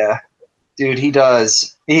 Yeah. Dude, he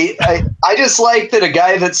does. I just like that a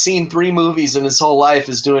guy that's seen 3 movies in his whole life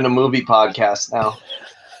is doing a movie podcast now.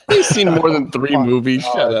 He's seen more than 3 movies.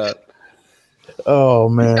 Shut up. Oh,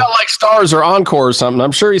 man. He's got like Stars or Encore or something.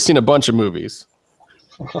 I'm sure he's seen a bunch of movies.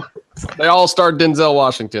 They all star Denzel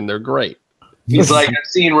Washington. They're great. He's like, I've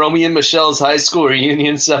seen Romeo and Michelle's high school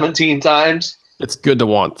reunion 17 times. It's good to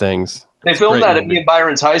want things. They filmed that at me and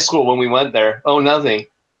Byron's high school when we went there. Oh, nothing.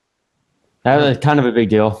 That was kind of a big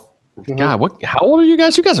deal. God, how old are you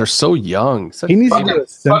guys? You guys are so young. He needs to do a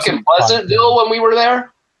fucking Pleasantville when we were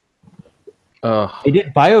there. They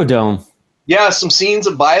did Biodome. Yeah, some scenes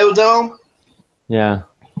of Biodome. Yeah.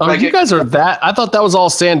 Oh, you guys are that? I thought that was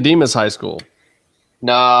all San Dimas High School.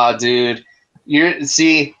 Nah, dude. This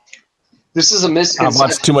is a misconception. I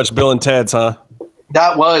watched too much Bill and Ted's, huh?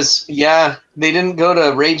 That was, yeah. They didn't go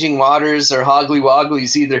to Raging Waters or Hoggly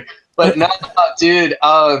Wogglies either. But no, dude,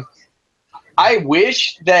 I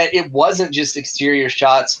wish that it wasn't just exterior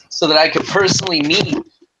shots so that I could personally meet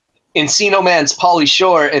Encino Man's Pauly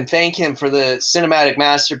Shore and thank him for the cinematic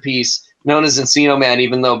masterpiece known as Encino Man,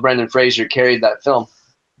 even though Brendan Fraser carried that film.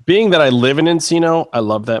 Being that I live in Encino, I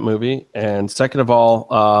love that movie. And second of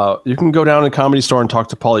all, you can go down to a Comedy Store and talk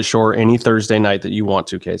to Pauly Shore any Thursday night that you want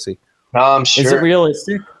to, Casey. I'm sure. Is it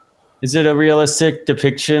realistic? Is it a realistic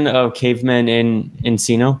depiction of cavemen in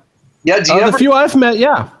Encino? Yeah, the few I've met,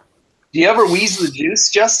 yeah. Do you ever wheeze the juice,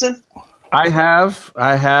 Justin? I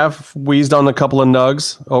have wheezed on a couple of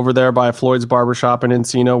nugs over there by Floyd's Barbershop in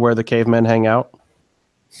Encino where the cavemen hang out.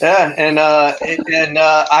 Yeah, and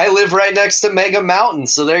I live right next to Mega Mountain,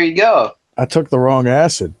 so there you go. I took the wrong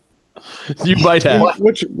acid. You might have.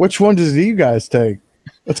 Which one does you guys take?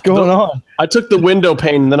 What's going on? I took the window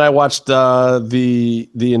pane, and then I watched the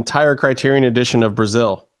entire Criterion edition of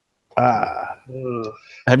Brazil.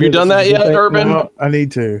 Have you done that yet, Urban? No, I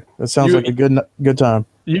need to. That sounds like a good time.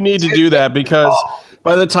 You need to do that because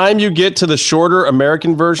By the time you get to the shorter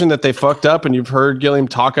American version that they fucked up, and you've heard Gilliam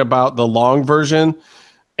talk about the long version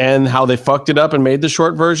and how they fucked it up and made the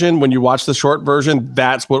short version, when you watch the short version,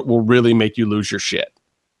 that's what will really make you lose your shit.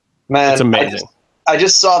 Man, it's amazing. I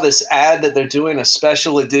just saw this ad that they're doing a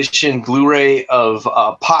special edition Blu-ray of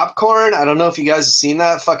Popcorn. I don't know if you guys have seen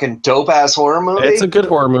that fucking dope-ass horror movie. It's a good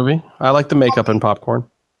horror movie. I like the makeup in Popcorn.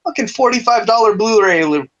 Fucking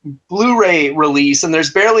 $45 Blu-ray release, and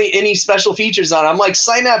there's barely any special features on it. I'm like,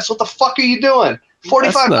 Synapse, what the fuck are you doing?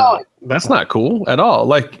 $45. That's not cool at all.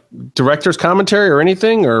 Like director's commentary or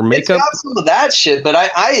anything or makeup. It's got some of that shit, but I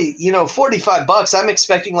 $45. I'm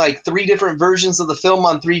expecting like 3 different versions of the film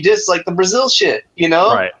on 3 discs, like the Brazil shit.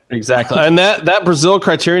 Right? Exactly. And that Brazil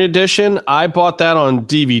Criterion edition, I bought that on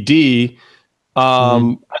DVD.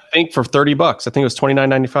 I think for $30. I think it was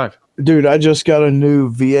 $29.95. Dude, I just got a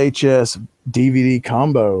new VHS DVD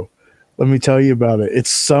combo. Let me tell you about it.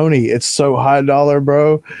 It's Sony. It's so high dollar,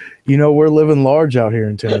 bro. We're living large out here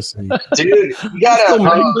in Tennessee. Dude, you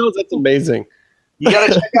gotta. That's amazing. You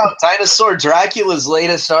gotta check out Dinosaur Dracula's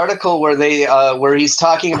latest article where he's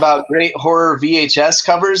talking about great horror VHS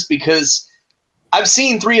covers, because I've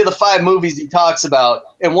seen 3 of the 5 movies he talks about,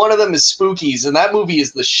 and one of them is Spookies, and that movie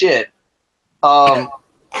is the shit. Well,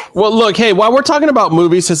 look, hey, while we're talking about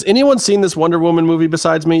movies, has anyone seen this Wonder Woman movie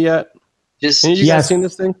besides me yet? You guys seen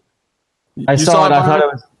this thing? I saw it. I thought it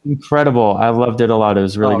was incredible. I loved it a lot. It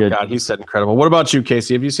was really good. God, he said incredible. What about you,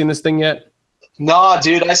 Casey? Have you seen this thing yet? No,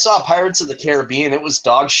 dude. I saw Pirates of the Caribbean. It was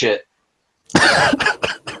dog shit.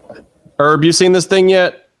 Herb, you seen this thing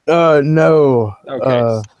yet? No.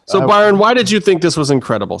 Okay. So, Byron, why did you think this was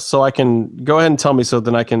incredible? So I can go ahead and tell me so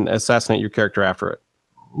then I can assassinate your character after it.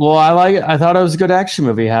 Well, I thought it was a good action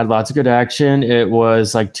movie. It had lots of good action. It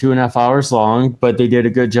was like 2.5 hours long, but they did a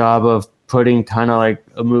good job of putting kind of like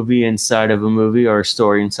a movie inside of a movie or a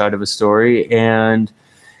story inside of a story. And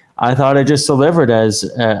I thought it just delivered as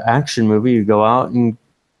an action movie. You go out and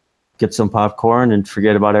get some popcorn and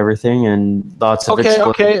forget about everything, and lots of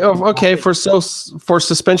okay. For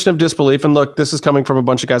suspension of disbelief, and look, this is coming from a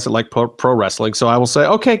bunch of guys that like pro wrestling, so I will say,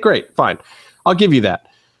 okay, great, fine, I'll give you that.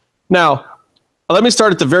 Now, let me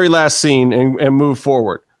start at the very last scene and move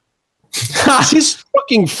forward. She's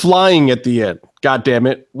fucking flying at the end. God damn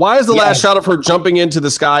it! Why is the last shot of her jumping into the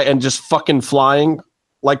sky and just fucking flying?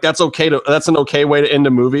 Like that's an okay way to end a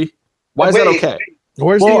movie. Why is that okay?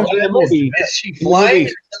 Where's the movie? Is she flying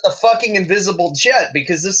in the fucking invisible jet?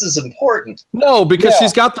 Because this is important. No, because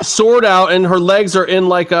she's got the sword out and her legs are in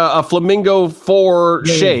like a flamingo 4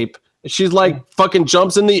 shape. She's like fucking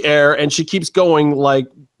jumps in the air and she keeps going like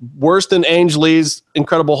worse than Ang Lee's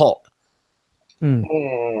Incredible Hulk.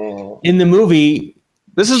 In the movie,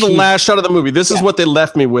 this is the last shot of the movie. This is what they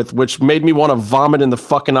left me with, which made me want to vomit in the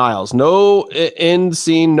fucking aisles. No end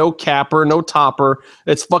scene, no capper, no topper.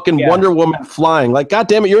 It's fucking Wonder Woman flying. Like, God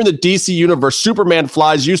damn it, you're in the DC universe. Superman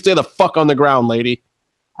flies. You stay the fuck on the ground, lady.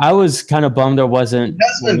 I was kind of bummed there wasn't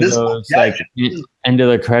one of those like end of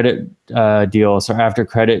the credit deals or after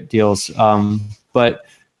credit deals. But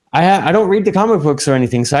I don't read the comic books or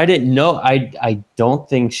anything, so I didn't know. I don't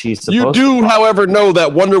think she's supposed to. You do, however, know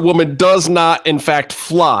that Wonder Woman does not, in fact,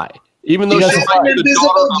 fly. Even though she's an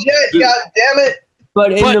invisible jet, god damn it.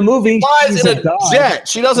 But in the movie, she flies in a jet.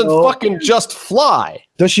 She doesn't fucking just fly.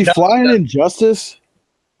 Does she fly in Injustice?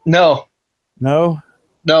 No. No?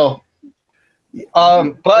 No.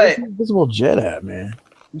 But where's the invisible jet at, man?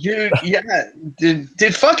 Did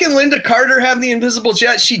fucking Linda Carter have the invisible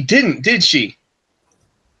jet? She didn't, did she?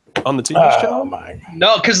 On the TV show?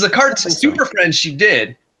 No, because the cartoon Super Friends, she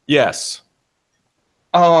did. Yes.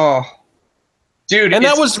 Oh, dude. And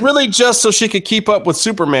that was really just so she could keep up with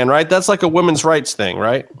Superman, right? That's like a women's rights thing,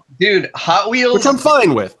 right? Dude, Hot Wheels. Which I'm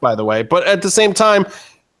fine with, by the way. But at the same time,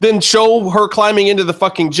 then show her climbing into the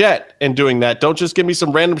fucking jet and doing that. Don't just give me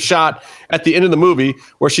some random shot at the end of the movie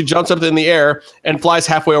where she jumps up in the air and flies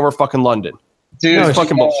halfway over fucking London. Dude, it's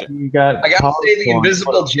fucking bullshit. I gotta say, the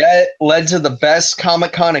Invisible Jet led to the best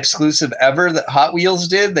Comic-Con exclusive ever that Hot Wheels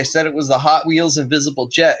did. They said it was the Hot Wheels Invisible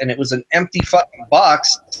Jet, and it was an empty fucking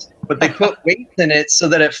box, but they put weights in it so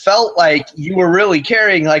that it felt like you were really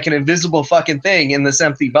carrying like an invisible fucking thing in this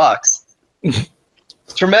empty box.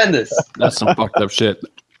 Tremendous. That's some fucked up shit.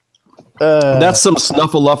 That's some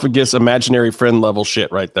Snuffleupagus imaginary friend level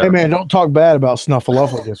shit right there. Hey man, don't talk bad about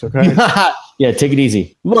Snuffleupagus, okay? Yeah, take it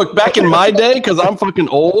easy. Look, back in my day, because I'm fucking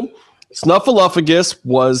old, Snuffleupagus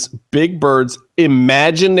was Big Bird's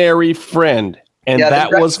imaginary friend, and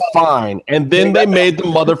that was fine. And then they made the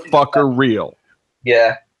motherfucker real.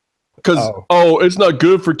 Yeah. Because, it's not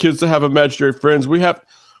good for kids to have imaginary friends.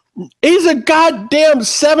 He's a goddamn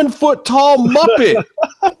 7 foot tall Muppet.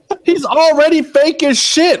 He's already fake as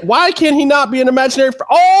shit. Why can't he not be an imaginary friend?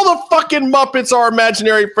 All the fucking Muppets are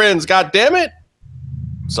imaginary friends. God damn it.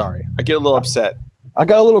 Sorry, I get a little upset. I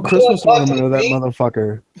got a little Christmas ornament of that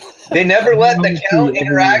motherfucker. They never let the Count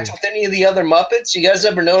interact with any of the other Muppets. You guys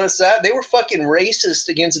ever notice that? They were fucking racist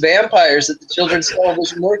against vampires at the Children's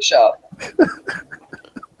Television Workshop.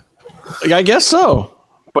 I guess so.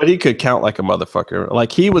 But he could count like a motherfucker.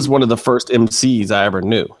 Like, he was one of the first MCs I ever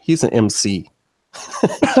knew. He's an MC.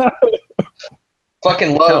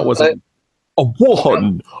 Fucking love was a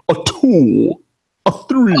 1, a 2, a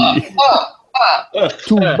 3.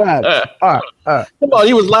 2 bad. Come on,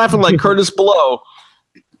 he was laughing like Curtis Blow.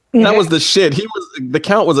 That was the shit. The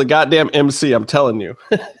Count was a goddamn MC, I'm telling you.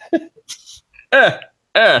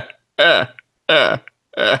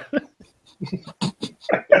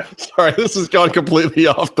 Sorry, this has gone completely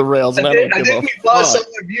off the rails. And I think we lost some of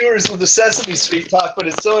the viewers with the Sesame Street talk, but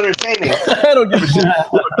it's so entertaining. I don't give a shit.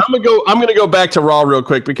 Look, I'm gonna go back to Raw real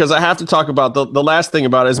quick because I have to talk about the last thing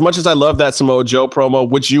about it. As much as I love that Samoa Joe promo,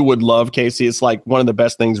 which you would love, Casey, it's like one of the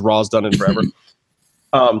best things Raw's done in forever.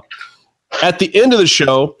 At the end of the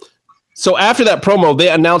show, so after that promo, they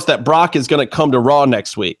announced that Brock is going to come to Raw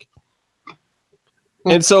next week.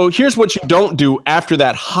 And so here's what you don't do after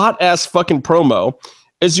that hot-ass fucking promo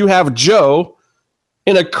is you have Joe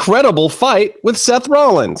in a credible fight with Seth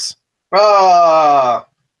Rollins. Yeah,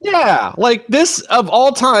 like this of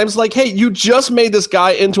all times, like, hey, you just made this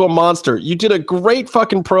guy into a monster. You did a great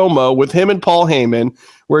fucking promo with him and Paul Heyman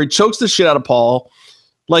where he chokes the shit out of Paul.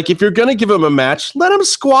 Like, if you're going to give him a match, let him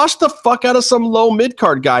squash the fuck out of some low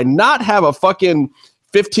mid-card guy, not have a fucking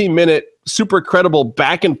 15-minute super credible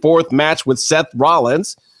back and forth match with Seth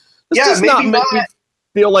Rollins. This does not make me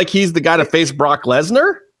feel like he's the guy to face Brock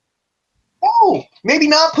Lesnar. Oh, maybe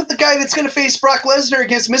not put the guy that's going to face Brock Lesnar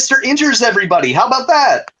against Mr. Injures Everybody. How about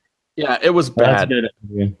that? Yeah, it was bad.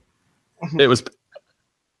 It was.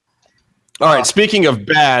 All right, speaking of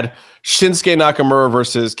bad, Shinsuke Nakamura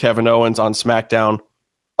versus Kevin Owens on SmackDown.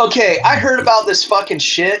 Okay, I heard about this fucking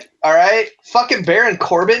shit, all right? Fucking Baron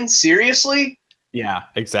Corbin, seriously? Yeah,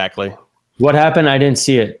 exactly. What happened? I didn't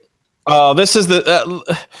see it. This is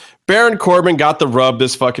the Baron Corbin got the rub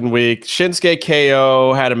this fucking week. Shinsuke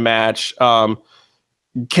KO had a match.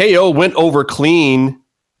 KO went over clean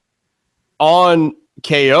on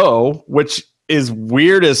KO, which is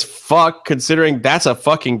weird as fuck considering that's a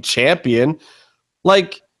fucking champion.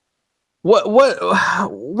 Like,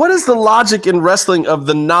 what is the logic in wrestling of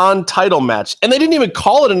the non-title match? And they didn't even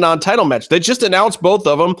call it a non-title match. They just announced both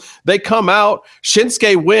of them. They come out.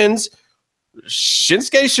 Shinsuke wins.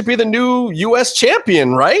 Shinsuke should be the new U.S.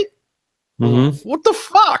 champion, right? Mm-hmm. What the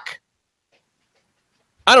fuck?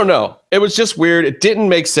 I don't know. It was just weird. It didn't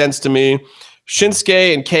make sense to me.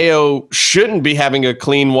 Shinsuke and KO shouldn't be having a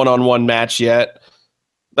clean one-on-one match yet.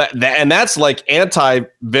 And that's like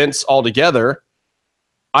anti-Vince altogether.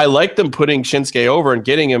 I like them putting Shinsuke over and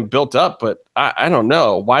getting him built up, but I don't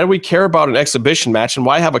know. Why do we care about an exhibition match and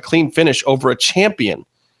why have a clean finish over a champion?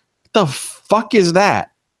 What the fuck is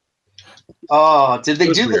that? Oh, did they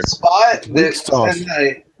do weird. The spot,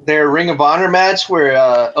 their Ring of Honor match where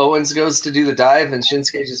Owens goes to do the dive and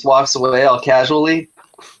Shinsuke just walks away all casually?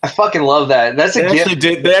 I fucking love that. That's a gift.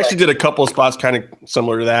 They actually did a couple of spots kind of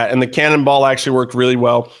similar to that, and the Cannonball actually worked really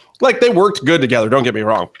well. Like, they worked good together, don't get me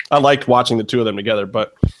wrong. I liked watching the two of them together,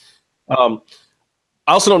 but I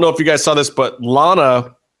also don't know if you guys saw this, but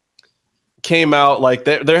Lana came out, like,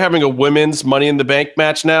 they're having a women's Money in the Bank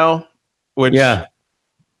match now, which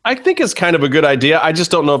I think is kind of a good idea. I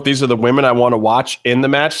just don't know if these are the women I want to watch in the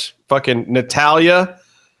match. Fucking Natalya,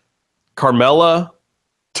 Carmella,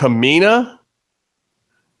 Tamina,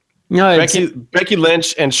 Becky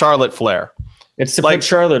Lynch, and Charlotte Flair. It's to put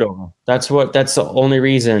Charlotte over. That's the only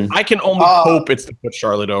reason. I can only hope it's to put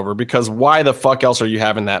Charlotte over, because why the fuck else are you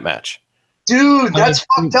having that match? Dude, that's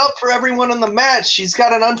fucked up for everyone in the match. She's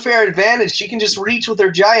got an unfair advantage. She can just reach with her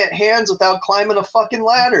giant hands without climbing a fucking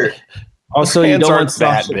ladder. Also, you don't want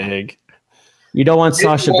Sasha big. You don't want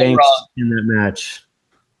Sasha Banks in that match.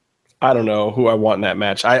 I don't know who I want in that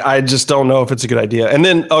match. I just don't know if it's a good idea. And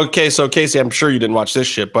then, okay, so Casey, I'm sure you didn't watch this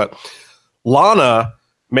shit, but Lana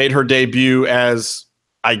made her debut as,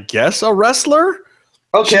 I guess, a wrestler.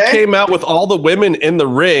 Okay. She came out with all the women in the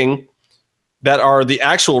ring that are the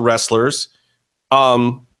actual wrestlers,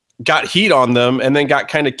 got heat on them, and then got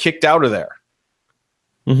kind of kicked out of there.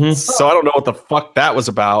 Mm-hmm. So I don't know what the fuck that was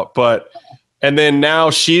about, and then now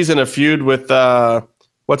she's in a feud with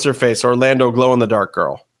what's her face, Orlando Glow in the Dark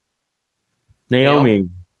girl, Naomi.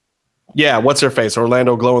 Yeah, what's her face,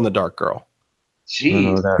 Orlando Glow in the Dark girl.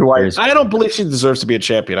 Jeez. I don't believe she deserves to be a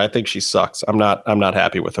champion. I think she sucks. I'm not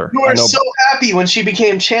happy with her. You were so happy when she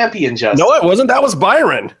became champion, Justin. No, it wasn't. That was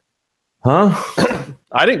Byron. Huh?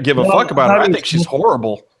 I didn't give a fuck about her. I think she's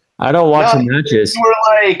horrible. I don't watch the matches. You were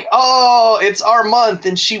like, "Oh, it's our month,"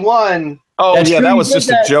 and she won. Oh, that's true. That was just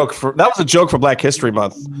a joke. That was a joke for Black History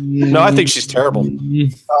Month. No, I think she's terrible.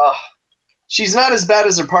 She's not as bad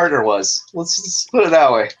as her partner was. Let's just put it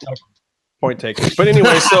that way. Point taken. But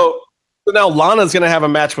anyway, so now Lana's going to have a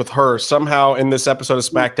match with her somehow in this episode of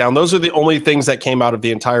SmackDown. Those are the only things that came out of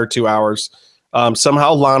the entire 2 hours.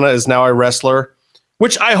 Somehow Lana is now a wrestler,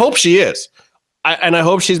 which I hope she is. And I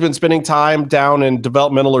hope she's been spending time down in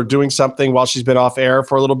developmental or doing something while she's been off air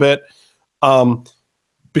for a little bit.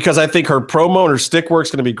 Because I think her promo and her stick work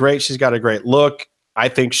is going to be great. She's got a great look. I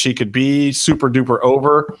think she could be super duper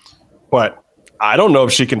over, but I don't know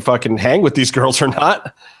if she can fucking hang with these girls or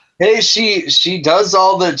not. Hey, she does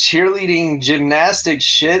all the cheerleading gymnastics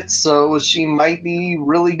shit, so she might be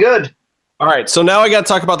really good. All right, so now I got to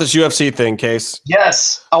talk about this UFC thing, Case.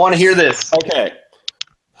 Yes, I want to hear this. Okay.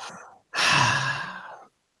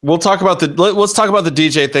 Let's talk about the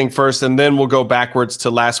DJ thing first, and then we'll go backwards to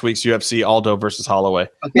last week's UFC Aldo versus Holloway.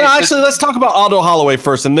 Okay, no, actually, let's talk about Aldo Holloway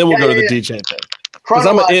first, and then we'll go to the DJ thing. Because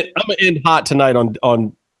I'm gonna end hot tonight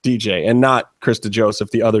on DJ and not Chris DeJoseph,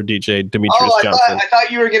 the other DJ, Demetrius Johnson. I thought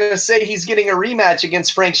you were gonna say he's getting a rematch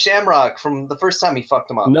against Frank Shamrock from the first time he fucked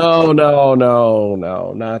him up. No,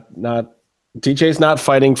 not DJ's not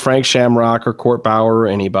fighting Frank Shamrock or Court Bauer or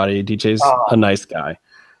anybody. DJ's a nice guy.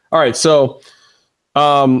 All right, so.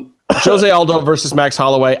 Jose Aldo versus Max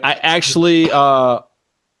Holloway. I actually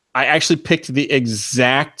picked the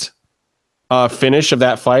exact finish of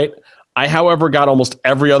that fight. I, however, got almost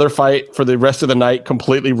every other fight for the rest of the night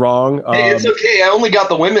completely wrong. Hey, it's okay. I only got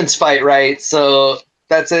the women's fight right, so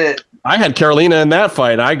that's it. I had Carolina in that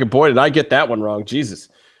fight. Boy, did I get that one wrong. Jesus.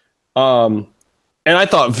 And I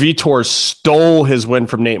thought Vitor stole his win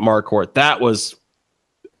from Nate Marquardt. That was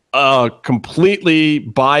completely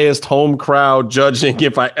biased home crowd judging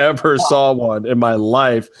if I ever saw one in my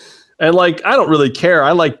life. And I don't really care.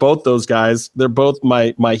 I like both those guys. They're both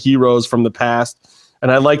my heroes from the past.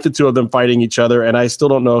 And I like the two of them fighting each other. And I still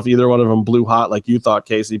don't know if either one of them blew hot like you thought,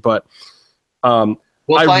 Casey, but we'll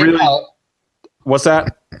find out. What's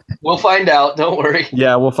that? We'll find out. Don't worry.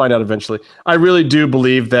 Yeah, we'll find out eventually. I really do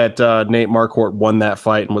believe that Nate Marquardt won that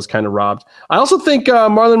fight and was kind of robbed. I also think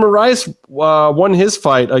Marlon Moraes won his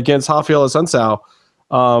fight against Rafael Assunção,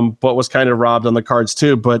 but was kind of robbed on the cards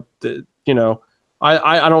too. But,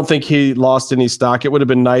 I don't think he lost any stock. It would have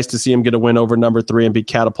been nice to see him get a win over number 3 and be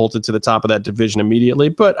catapulted to the top of that division immediately.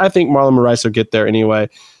 But I think Marlon Moraes will get there anyway.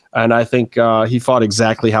 And I think he fought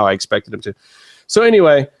exactly how I expected him to. So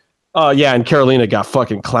anyway... and Carolina got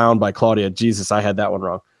fucking clowned by Claudia. Jesus, I had that one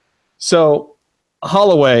wrong. So,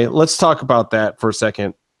 Holloway, let's talk about that for a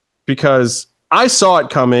second because I saw it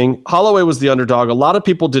coming. Holloway was the underdog. A lot of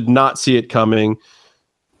people did not see it coming.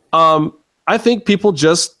 I think people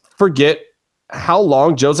just forget how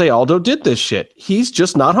long Jose Aldo did this shit. He's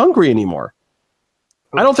just not hungry anymore.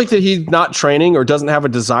 I don't think that he's not training or doesn't have a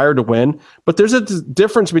desire to win, but there's a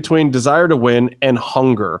difference between desire to win and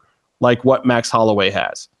hunger, like what Max Holloway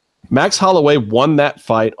has. Max Holloway won that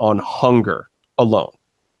fight on hunger alone.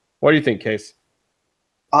 What do you think, Case?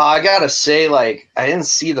 I gotta say, I didn't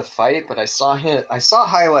see the fight, but I saw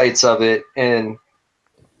highlights of it, and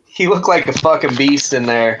he looked like a fucking beast in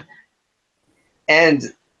there.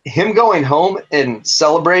 And him going home and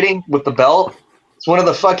celebrating with the belt, it's one of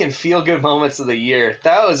the fucking feel-good moments of the year.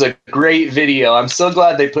 That was a great video. I'm so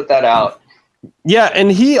glad they put that out. Yeah,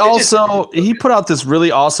 and he put out this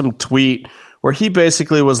really awesome tweet where he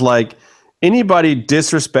basically was like, anybody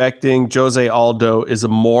disrespecting Jose Aldo is a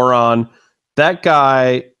moron. That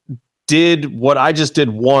guy did what I just did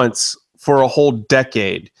once for a whole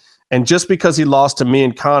decade. And just because he lost to me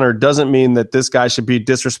and Connor doesn't mean that this guy should be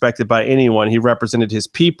disrespected by anyone. He represented his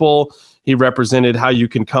people. He represented how you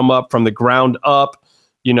can come up from the ground up,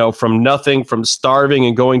 from nothing, from starving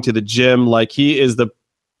and going to the gym. He is the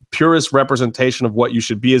purest representation of what you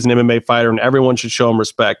should be as an MMA fighter, and everyone should show him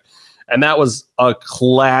respect. And that was a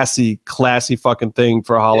classy fucking thing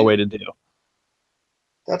for Holloway to do.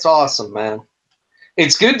 That's awesome, man.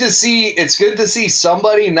 It's good to see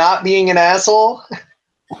somebody not being an asshole.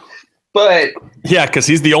 But yeah, because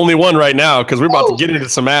he's the only one right now, because we're about to get into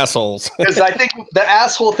some assholes. Because I think the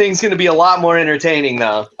asshole thing's going to be a lot more entertaining,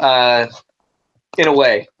 though, in a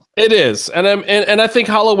way. It is, and I think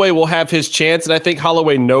Holloway will have his chance, and I think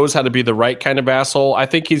Holloway knows how to be the right kind of asshole. I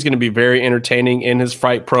think he's going to be very entertaining in his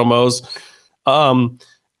fight promos.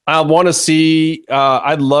 I I want to see.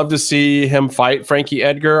 I'd love to see him fight Frankie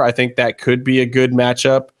Edgar. I think that could be a good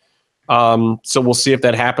matchup. So we'll see if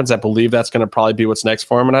that happens. I believe that's going to probably be what's next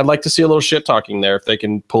for him, and I'd like to see a little shit talking there if they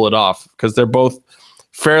can pull it off, because they're both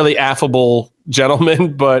fairly affable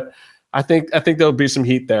gentlemen. But I think there'll be some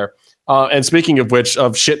heat there. And speaking of which,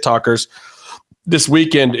 of shit talkers, this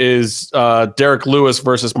weekend is Derek Lewis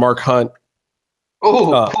versus Mark Hunt.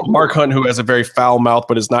 Mark Hunt, who has a very foul mouth,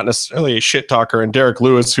 but is not necessarily a shit talker, and Derek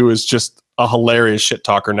Lewis, who is just a hilarious shit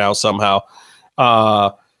talker now somehow.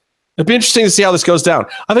 It'd be interesting to see how this goes down.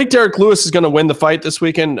 I think Derek Lewis is going to win the fight this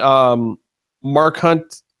weekend. Mark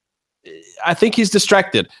Hunt, I think he's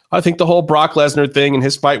distracted. I think the whole Brock Lesnar thing and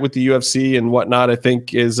his fight with the UFC and whatnot, I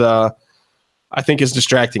think is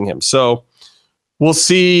distracting him. So we'll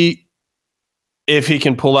see if he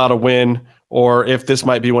can pull out a win, or if this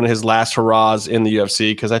might be one of his last hurrahs in the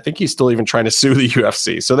UFC, because I think he's still even trying to sue the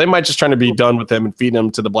UFC. So they might just trying to be done with him and feed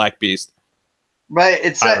him to the Black Beast. Right.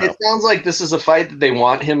 It sounds like this is a fight that they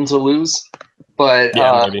want him to lose. But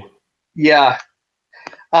maybe. Yeah.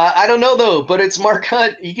 I don't know, though, but it's Mark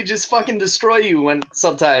Hunt. He could just fucking destroy you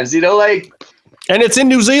sometimes, And it's in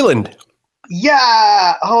New Zealand.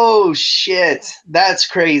 Yeah. Oh, shit. That's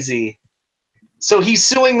crazy. So he's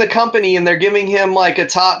suing the company, and they're giving him like a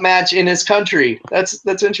top match in his country. That's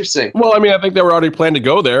interesting. Well, I mean, I think they were already planning to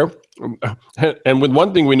go there. And with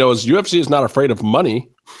one thing we know is UFC is not afraid of money.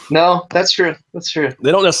 No, that's true. That's true.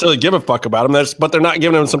 They don't necessarily give a fuck about him. But they're not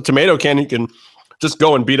giving him some tomato can he can just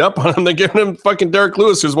go and beat up on him. They're giving him fucking Derek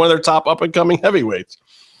Lewis, who's one of their top up and coming heavyweights.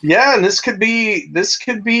 Yeah, and this could be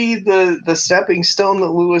the stepping stone that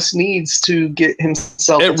Lewis needs to get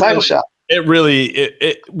himself a title shot. It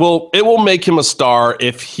will make him a star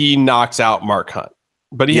if he knocks out Mark Hunt,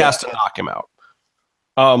 but he has to knock him out.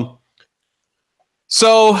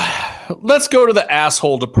 So let's go to the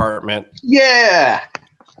asshole department. Yeah.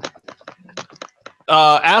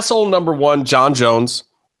 Asshole number one, John Jones,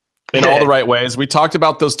 in all the right ways. We talked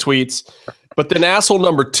about those tweets, but then asshole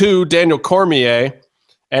number two, Daniel Cormier,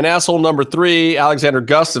 and asshole number three, Alexander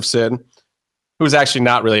Gustafsson, who's actually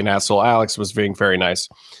not really an asshole. Alex was being very nice.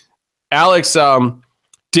 Alex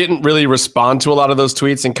didn't really respond to a lot of those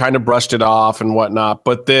tweets and kind of brushed it off and whatnot,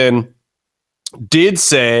 but then did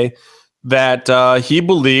say that he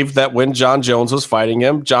believed that when John Jones was fighting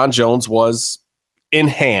him, John Jones was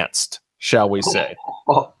enhanced, shall we say.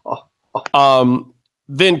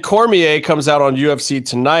 Then Cormier comes out on UFC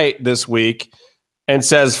Tonight this week and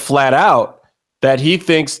says flat out that he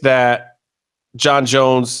thinks that John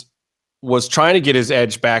Jones was trying to get his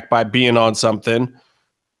edge back by being on something.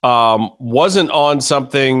 Wasn't on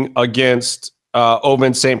something against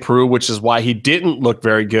Ovince St. Preux, which is why he didn't look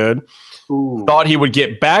very good. Ooh. Thought he would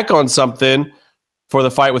get back on something for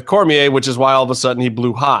the fight with Cormier, which is why all of a sudden he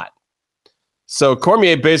blew hot. So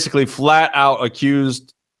Cormier basically flat out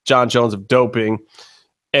accused John Jones of doping.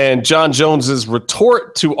 And John Jones's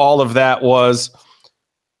retort to all of that was,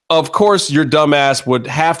 of course, your dumbass would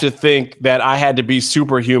have to think that I had to be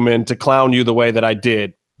superhuman to clown you the way that I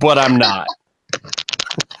did, but I'm not.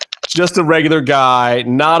 Just a regular guy,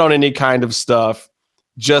 not on any kind of stuff.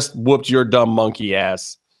 Just whooped your dumb monkey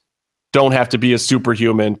ass. Don't have to be a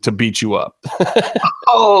superhuman to beat you up.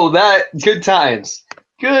 Good times.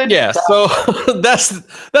 Good. Yeah, so that's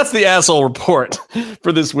the asshole report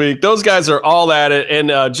for this week. Those guys are all at it,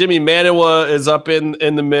 and Jimmy Manuwa is up in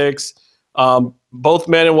the mix. Both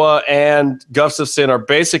Manuwa and Gustafsson are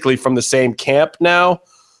basically from the same camp now.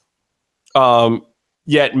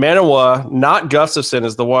 Yet Manuwa, not Gustafsson,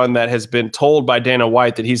 is the one that has been told by Dana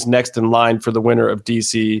White that he's next in line for the winner of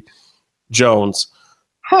DC Jones.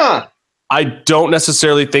 Huh. I don't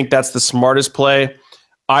necessarily think that's the smartest play.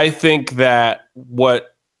 I think that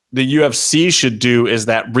what the UFC should do is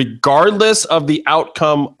that regardless of the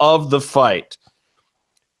outcome of the fight,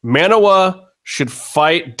 Manuwa should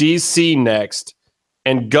fight DC next,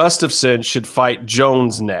 and Gustafsson should fight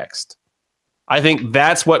Jones next. I think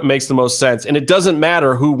that's what makes the most sense. And it doesn't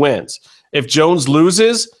matter who wins. If Jones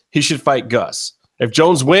loses, he should fight Gus. If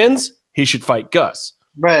Jones wins, he should fight Gus.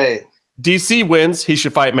 Right. DC wins, he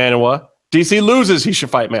should fight Manuwa. DC loses, he should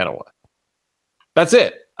fight Manuwa. That's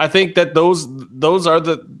it. I think that those are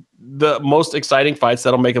the most exciting fights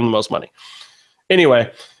that'll make him the most money. Anyway,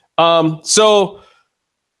 so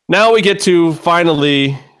now we get to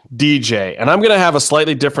finally DJ, and I'm going to have a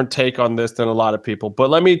slightly different take on this than a lot of people, but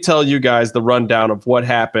let me tell you guys the rundown of what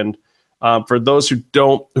happened for those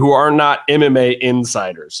who are not MMA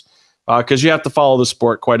insiders, because you have to follow the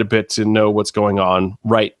sport quite a bit to know what's going on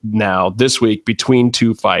right now this week between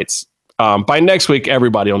two fights. By next week,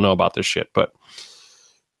 everybody will know about this shit, but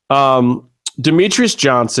Demetrius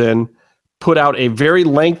Johnson put out a very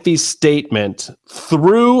lengthy statement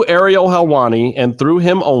through Ariel Helwani and through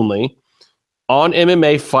him only on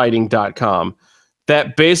MMAfighting.com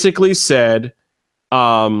that basically said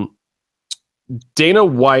Dana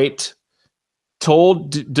White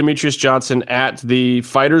told Demetrius Johnson at the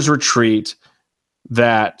Fighters Retreat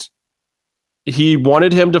that he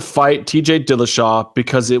wanted him to fight TJ Dillashaw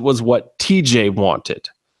because it was what TJ wanted.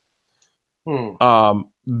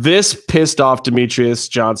 This pissed off Demetrius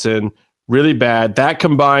Johnson really bad. That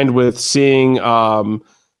combined with seeing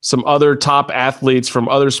some other top athletes from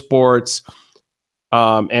other sports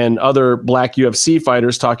and other black UFC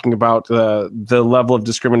fighters talking about the level of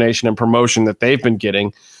discrimination and promotion that they've been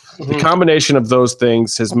getting. The combination of those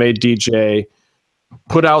things has made DJ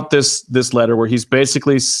put out this letter where he's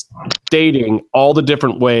basically stating all the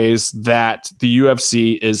different ways that the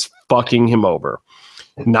UFC is fucking him over.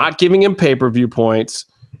 Not giving him pay-per-view points.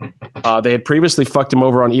 They had previously fucked him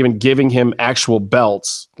over on even giving him actual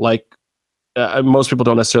belts. Like most people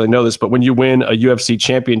don't necessarily know this, but when you win a UFC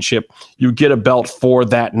championship, you get a belt for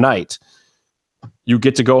that night. You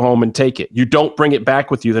get to go home and take it. You don't bring it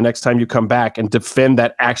back with you the next time you come back and defend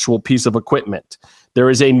that actual piece of equipment. There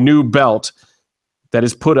is a new belt that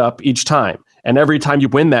is put up each time. And every time you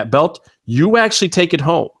win that belt, you actually take it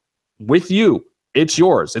home with you. It's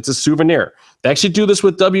yours. It's a souvenir. They actually do this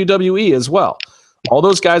with WWE as well. All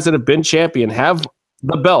those guys that have been champion have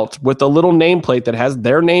the belt with a little nameplate that has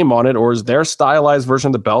their name on it or is their stylized version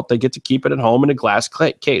of the belt. They get to keep it at home in a glass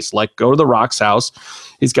case. Like go to The Rock's house.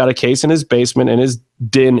 He's got a case in his basement in his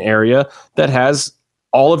den area that has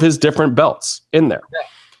all of his different belts in there. Yeah.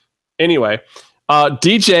 Anyway,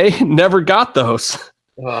 DJ never got those.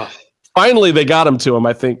 Finally, they got him to him,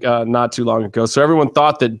 I think, not too long ago. So everyone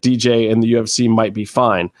thought that DJ and the UFC might be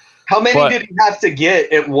fine. How many did he have to get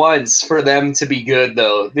at once for them to be good,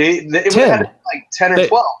 though? It 10. Had like 10 or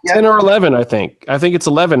 12. Yeah. 10 or 11, I think. I think it's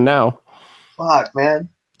 11 now. Fuck, man.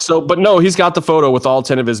 So, but no, he's got the photo with all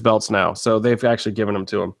 10 of his belts now. So they've actually given them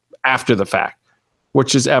to him after the fact,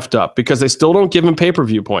 which is effed up because they still don't give him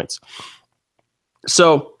pay-per-view points.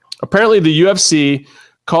 So apparently the UFC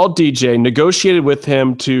called DJ, negotiated with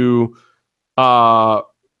him to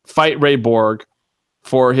fight Ray Borg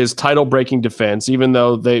for his title-breaking defense, even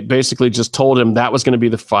though they basically just told him that was going to be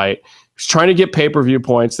the fight. He was trying to get pay-per-view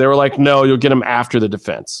points. They were like, no, you'll get him after the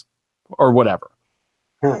defense or whatever.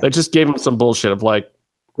 They just gave him some bullshit of like,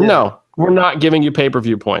 no, we're not giving you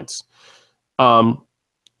pay-per-view points. And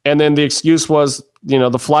then the excuse was, the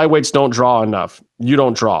flyweights don't draw enough. You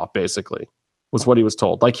don't draw, basically, was what he was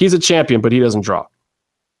told. Like, he's a champion, but he doesn't draw.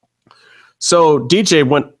 So DJ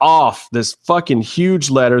went off this fucking huge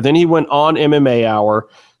letter. Then he went on MMA Hour,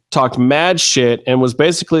 talked mad shit, and was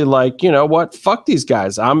basically like, you know what? Fuck these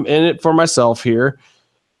guys. I'm in it for myself here.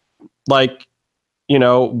 Like,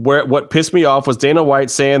 what pissed me off was Dana White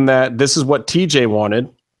saying that this is what TJ wanted,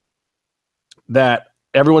 that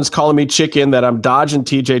everyone's calling me chicken, that I'm dodging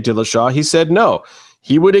TJ Dillashaw. He said no.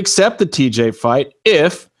 He would accept the TJ fight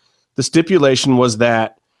if the stipulation was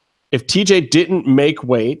that if TJ didn't make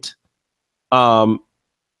weight,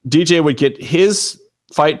 DJ would get his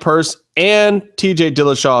fight purse and TJ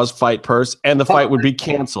Dillashaw's fight purse, and the fight would be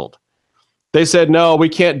canceled. They said, no, we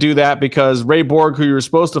can't do that because Ray Borg, who you were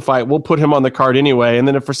supposed to fight, we'll put him on the card anyway. And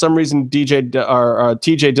then if for some reason TJ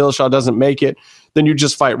Dillashaw doesn't make it, then you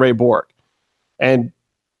just fight Ray Borg. And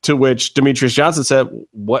to which Demetrius Johnson said,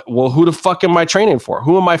 "What? Well, who the fuck am I training for?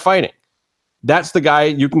 Who am I fighting? That's the guy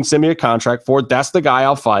you can send me a contract for. That's the guy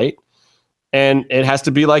I'll fight. And it has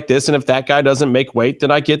to be like this. And if that guy doesn't make weight,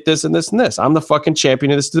 then I get this and this and this. I'm the fucking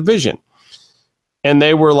champion of this division." And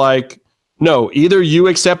they were like, no, either you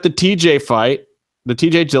accept the TJ fight, the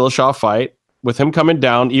TJ Dillashaw fight, with him coming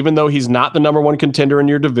down, even though he's not the number one contender in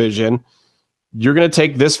your division, you're going to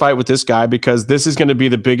take this fight with this guy because this is going to be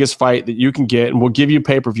the biggest fight that you can get, and we'll give you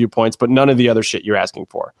pay-per-view points, but none of the other shit you're asking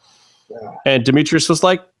for. Yeah. And Demetrius was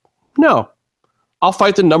like, no. I'll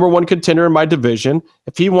fight the number one contender in my division.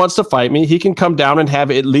 If he wants to fight me, he can come down and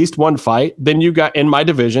have at least one fight. Then you got in my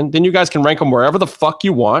division. Then you guys can rank him wherever the fuck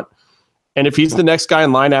you want. And if he's the next guy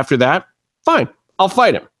in line after that, fine, I'll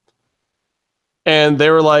fight him. And they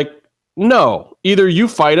were like, no, either you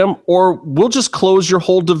fight him or we'll just close your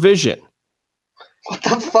whole division. What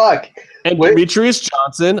the fuck? And Demetrius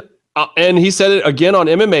Johnson, and he said it again on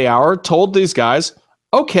MMA Hour, told these guys,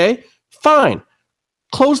 okay, fine.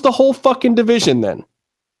 Close the whole fucking division then.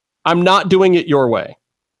 I'm not doing it your way.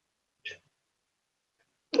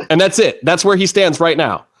 And that's it. That's where he stands right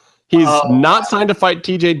now. He's not signed to fight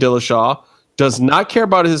TJ Dillashaw, does not care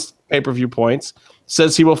about his pay-per-view points,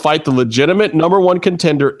 says he will fight the legitimate number one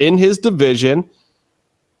contender in his division,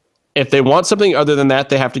 If they want something other than that,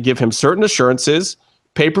 they have to give him certain assurances,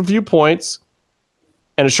 pay-per-view points,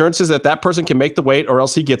 and assurances that that person can make the weight, or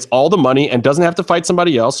else he gets all the money and doesn't have to fight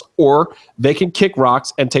somebody else, or they can kick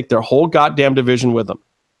rocks and take their whole goddamn division with them.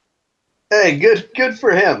 Hey, good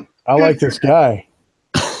for him. I like this guy.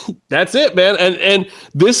 That's it, man. And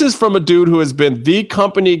this is from a dude who has been the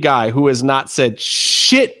company guy who has not said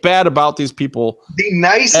shit bad about these people. The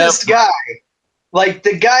nicest guy. Like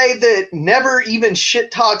the guy that never even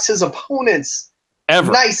shit talks his opponents.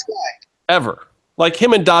 Ever. Nice guy. Ever. Like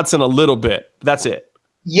him and Dodson a little bit. That's it.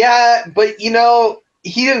 Yeah, but he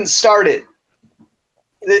didn't start it.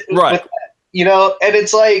 Right. And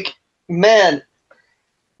it's like, man,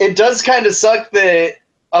 it does kind of suck that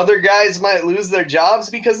other guys might lose their jobs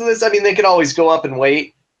because of this. I mean, they could always go up and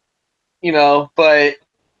wait, but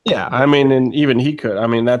yeah, I mean, and even he could. I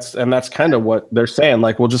mean, that's kind of what they're saying.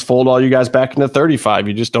 Like, we'll just fold all you guys back into 35.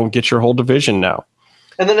 You just don't get your whole division now.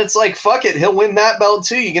 And then it's like, fuck it, he'll win that belt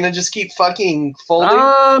too. You're gonna just keep fucking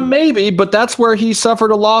folding? Maybe, but that's where he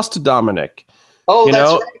suffered a loss to Dominic. Oh,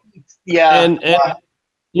 that's right. Yeah.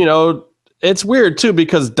 And it's weird too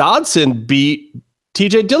because Dodson beat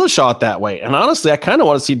TJ Dillashaw that way. And honestly, I kind of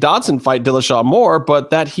want to see Dodson fight Dillashaw more, but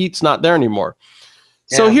that heat's not there anymore.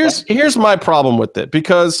 So here's my problem with it,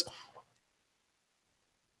 because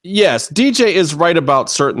yes, DJ is right about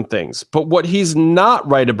certain things, but what he's not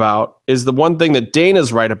right about is the one thing that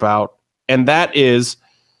Dana's right about, and that is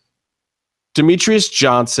Demetrius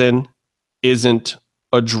Johnson isn't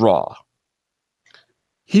a draw.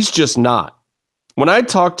 He's just not. When I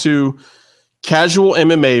talk to casual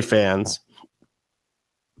MMA fans,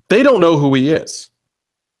 they don't know who he is.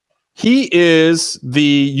 He is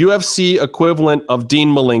the UFC equivalent of Dean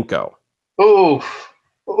Malenko. Oh,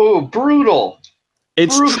 brutal.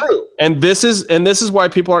 It's true. And this is why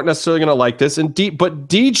people aren't necessarily going to like this. But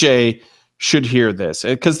DJ should hear this,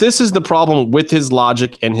 because this is the problem with his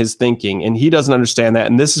logic and his thinking, and he doesn't understand that.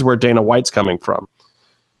 And this is where Dana White's coming from.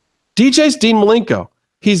 DJ's Dean Malenko.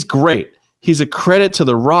 He's great. He's a credit to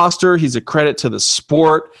the roster. He's a credit to the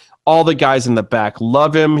sport. All the guys in the back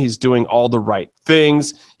love him. He's doing all the right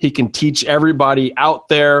things. He can teach everybody out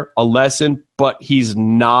there a lesson, but he's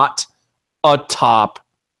not a top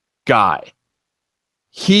guy.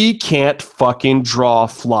 He can't fucking draw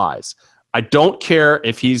flies. I don't care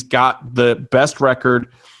if he's got the best record.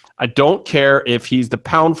 I don't care if he's the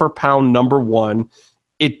pound for pound number one.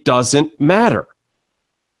 It doesn't matter.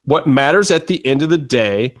 What matters at the end of the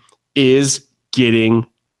day is getting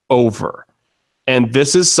over. And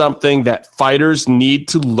this is something that fighters need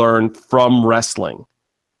to learn from wrestling.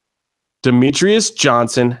 Demetrius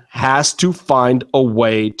Johnson has to find a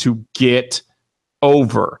way to get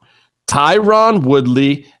over. Tyron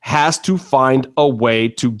Woodley has to find a way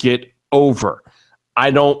to get over.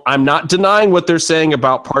 I'm not denying what they're saying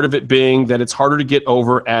about part of it being that it's harder to get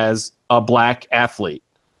over as a black athlete.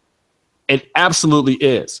 It absolutely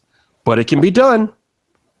is. But it can be done.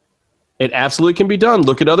 It absolutely can be done.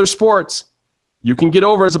 Look at other sports. You can get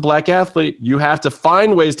over as a black athlete. You have to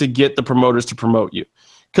find ways to get the promoters to promote you.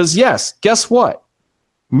 Because, yes, guess what?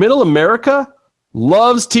 Middle America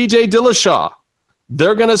loves TJ Dillashaw.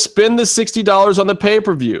 They're going to spend the $60 on the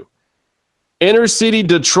pay-per-view. Inner city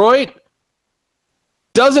Detroit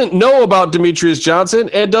doesn't know about Demetrius Johnson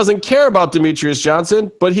and doesn't care about Demetrius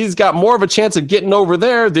Johnson, but he's got more of a chance of getting over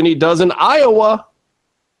there than he does in Iowa.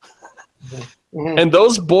 And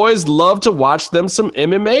those boys love to watch them some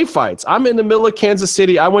MMA fights. I'm in the middle of Kansas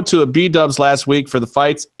City. I went to a B-dubs last week for the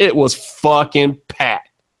fights. It was fucking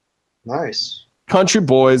packed. Nice. Country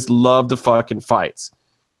boys love the fucking fights.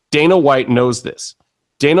 Dana White knows this.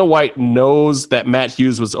 Dana White knows that Matt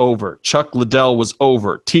Hughes was over. Chuck Liddell was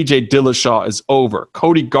over. TJ Dillashaw is over.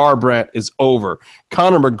 Cody Garbrandt is over.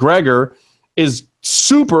 Conor McGregor is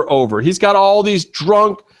super over. He's got all these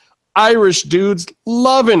drunk Irish dudes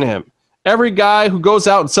loving him. Every guy who goes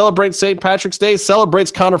out and celebrates St. Patrick's Day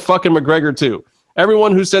celebrates Conor fucking McGregor too.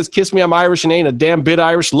 Everyone who says, "Kiss me, I'm Irish," and ain't a damn bit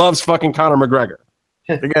Irish loves fucking Conor McGregor.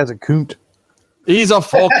 The guy's a coont. He's a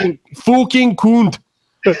fucking coont.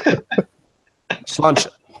 Slancha.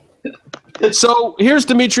 So here's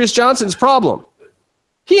Demetrius Johnson's problem.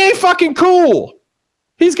 He ain't fucking cool.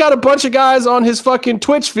 He's got a bunch of guys on his fucking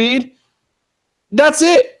Twitch feed. That's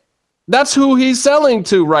it. That's who he's selling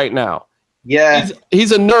to right now. Yeah.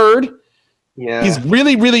 He's a nerd. Yeah. He's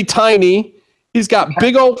really, really tiny. He's got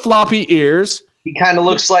big old floppy ears. He kind of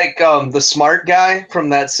looks like the smart guy from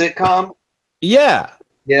that sitcom. Yeah.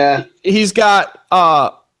 Yeah. He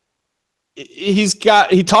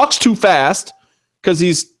talks too fast because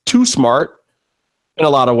he's too smart in a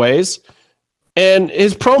lot of ways. And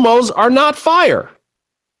his promos are not fire.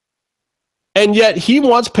 And yet he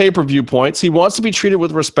wants pay-per-view points. He wants to be treated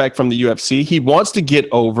with respect from the UFC. He wants to get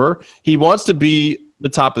over. He wants to be the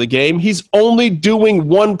top of the game. He's only doing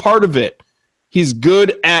one part of it. He's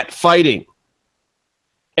good at fighting.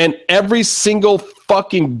 And every single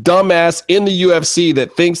fucking dumbass in the UFC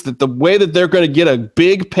that thinks that the way that they're going to get a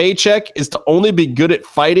big paycheck is to only be good at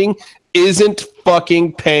fighting isn't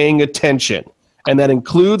fucking paying attention. And that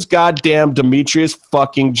includes goddamn Demetrius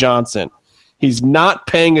fucking Johnson. He's not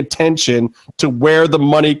paying attention to where the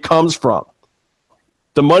money comes from.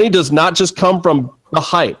 The money does not just come from the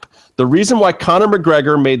hype. The reason why Conor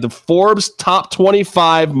McGregor made the Forbes top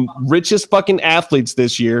 25 richest fucking athletes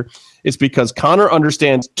this year is because Conor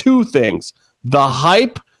understands two things, the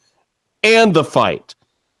hype and the fight.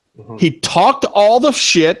 Mm-hmm. He talked all the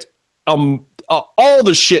shit in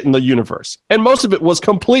the universe, and most of it was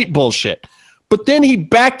complete bullshit. But then he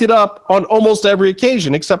backed it up on almost every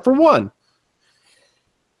occasion except for one.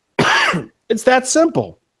 It's that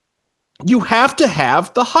simple. You have to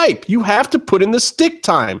have the hype. You have to put in the stick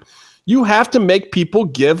time. You have to make people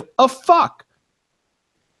give a fuck.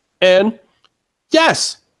 And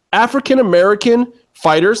yes, African-American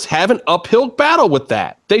fighters have an uphill battle with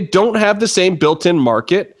that. They don't have the same built-in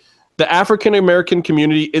market. The African-American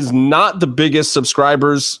community is not the biggest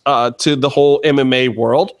subscribers to the whole MMA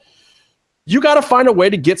world. You got to find a way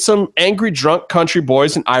to get some angry, drunk country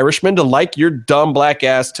boys and Irishmen to like your dumb black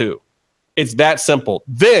ass too. It's that simple.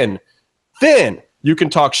 Then you can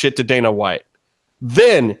talk shit to Dana White.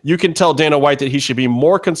 Then you can tell Dana White that he should be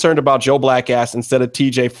more concerned about Joe Blackass instead of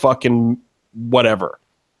TJ fucking whatever.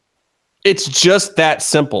 It's just that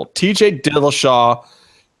simple. TJ Dillashaw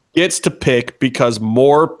gets to pick because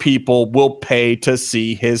more people will pay to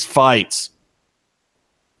see his fights.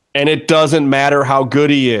 And it doesn't matter how good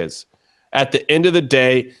he is. At the end of the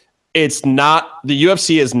day, the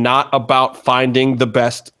UFC is not about finding the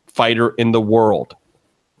best fighter in the world.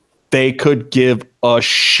 They could give a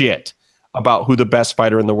shit about who the best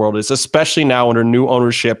fighter in the world is, especially now under new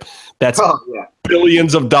ownership that's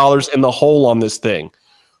billions of dollars in the hole on this thing.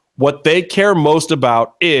 What they care most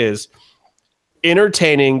about is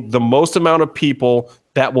entertaining the most amount of people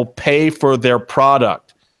that will pay for their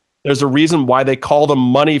product. There's a reason why they call them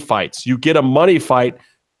money fights. You get a money fight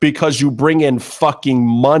because you bring in fucking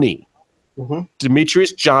money. Mm-hmm.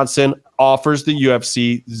 Demetrius Johnson offers the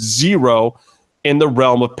UFC zero in the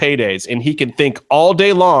realm of paydays, and he can think all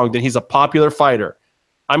day long that he's a popular fighter.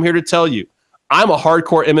 I'm here to tell you, I'm a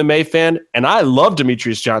hardcore MMA fan, and I love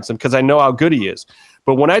Demetrius Johnson because I know how good he is.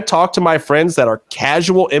 But when I talk to my friends that are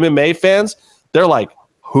casual MMA fans, they're like,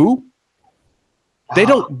 who? They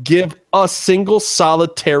don't give a single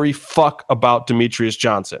solitary fuck about Demetrius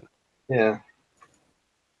Johnson. Yeah.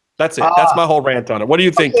 That's it. That's my whole rant on it. What do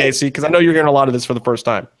you think, Casey? Because I know you're hearing a lot of this for the first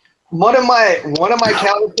time. One of my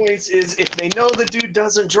counterpoints is if they know the dude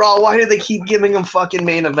doesn't draw, why do they keep giving him fucking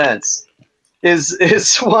main events?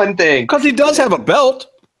 Is one thing. Because he does have a belt.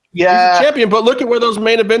 Yeah. He's a champion, but look at where those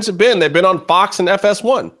main events have been. They've been on Fox and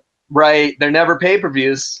FS1. Right. They're never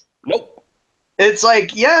pay-per-views. Nope. It's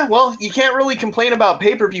like, yeah, well, you can't really complain about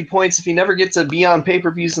pay-per-view points if you never get to be on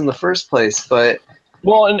pay-per-views in the first place, but...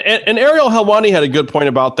 Well, and Ariel Helwani had a good point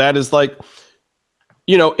about that, is like,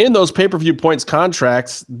 you know, in those pay-per-view points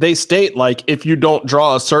contracts, they state, like, if you don't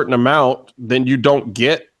draw a certain amount, then you don't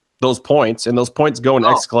get those points, and those points go in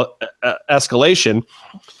escalation.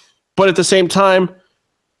 But at the same time,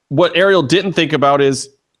 what Ariel didn't think about is,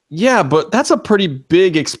 yeah, but that's a pretty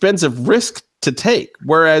big, expensive risk to take.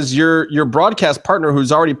 Whereas your broadcast partner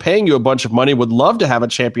who's already paying you a bunch of money would love to have a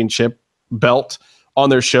championship belt on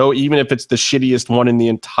their show, even if it's the shittiest one in the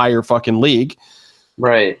entire fucking league.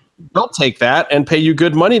 Right. They'll take that and pay you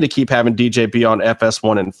good money to keep having DJ be on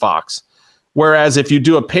FS1 and Fox. Whereas if you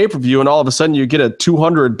do a pay-per-view and all of a sudden you get a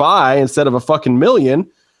 200 buy instead of a fucking million,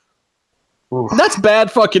 that's bad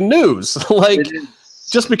fucking news. Like,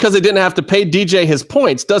 just because they didn't have to pay DJ his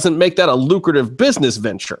points doesn't make that a lucrative business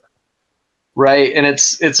venture. Right, and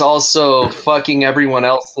it's also fucking everyone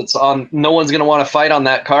else that's on. No one's going to want to fight on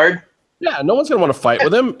that card. Yeah, no one's going to want to fight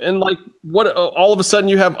with him. And like, what? All of a sudden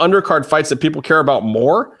you have undercard fights that people care about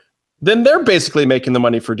more, then they're basically making the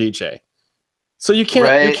money for DJ. So you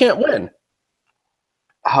can't win.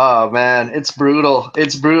 Oh man, it's brutal.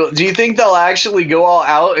 It's brutal. Do you think they'll actually go all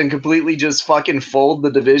out and completely just fucking fold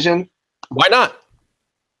the division? Why not?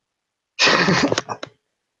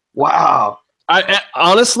 Wow. I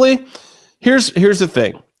honestly, here's the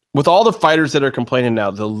thing. With all the fighters that are complaining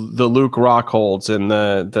now, the Luke Rockholds and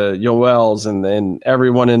the Yoels and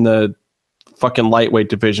everyone in the fucking lightweight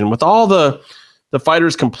division, with all the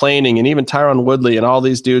fighters complaining, and even Tyron Woodley and all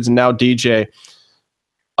these dudes, and now DJ,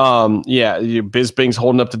 Bisping's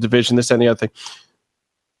holding up the division, this and the other thing.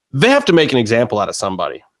 They have to make an example out of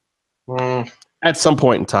somebody at some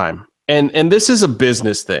point in time. And this is a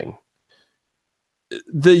business thing.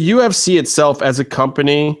 The UFC itself as a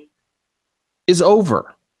company is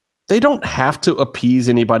over. They don't have to appease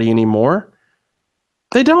anybody anymore.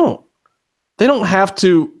 They don't have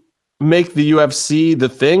to make the UFC the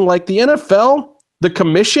thing. Like the NFL, the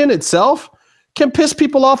commission itself can piss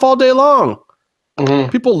people off all day long.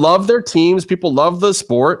 People love their teams. People love the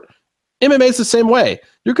sport. MMA is the same way.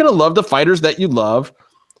 You're going to love the fighters that you love.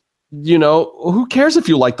 You know, who cares if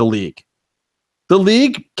you like the league? The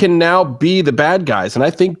league can now be the bad guys, and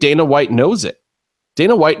I think Dana White knows it.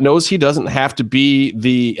 Dana White knows he doesn't have to be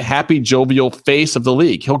the happy, jovial face of the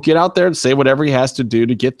league. He'll get out there and say whatever he has to do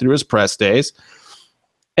to get through his press days,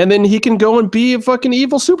 and then he can go and be a fucking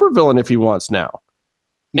evil supervillain if he wants now.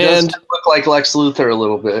 He does look like Lex Luthor a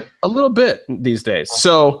little bit. A little bit these days.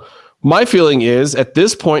 So my feeling is, at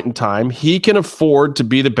this point in time, he can afford to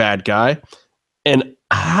be the bad guy. And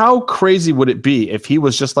how crazy would it be if he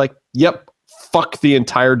was just like, yep, fuck the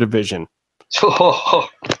entire division.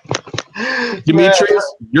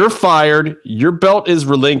 Demetrius, you're fired. Your belt is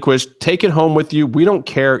relinquished. Take it home with you. We don't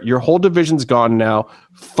care. Your whole division's gone now.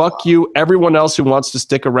 Fuck you. Everyone else who wants to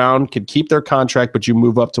stick around can keep their contract, but you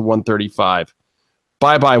move up to 135.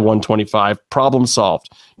 Bye-bye 125. Problem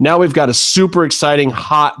solved. Now we've got a super exciting,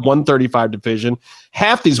 hot 135 division.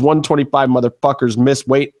 Half these 125 motherfuckers miss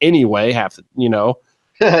weight anyway.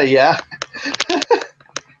 Yeah.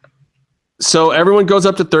 So everyone goes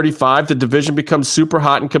up to 35. The division becomes super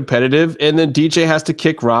hot and competitive. And then DJ has to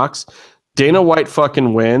kick rocks. Dana White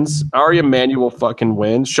fucking wins. Ari Emanuel fucking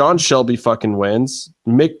wins. Sean Shelby fucking wins.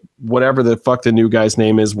 Mick, whatever the fuck the new guy's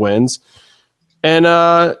name is, wins. And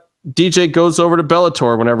DJ goes over to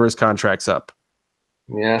Bellator whenever his contract's up.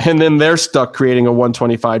 Yeah. And then they're stuck creating a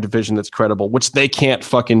 125 division that's credible, which they can't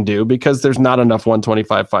fucking do because there's not enough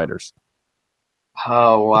 125 fighters.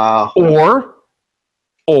 Oh, wow.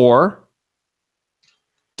 Or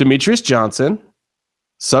Demetrius Johnson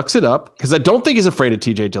sucks it up, because I don't think he's afraid of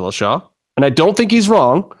TJ Dillashaw, and I don't think he's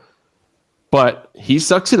wrong, but he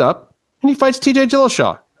sucks it up and he fights TJ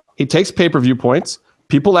Dillashaw. He takes pay-per-view points.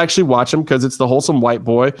 People actually watch him because it's the wholesome white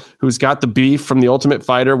boy who's got the beef from the Ultimate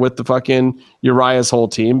Fighter with the fucking Uriah's whole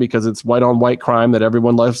team, because it's white on white crime that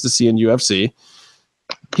everyone loves to see in UFC.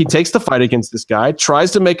 He takes the fight against this guy,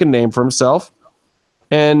 tries to make a name for himself,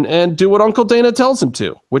 and do what Uncle Dana tells him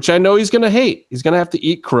to, which I know he's going to hate. He's going to have to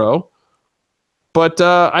eat crow. But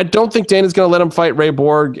I don't think Dana's going to let him fight Ray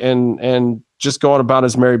Borg and just go on about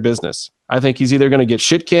his merry business. I think he's either going to get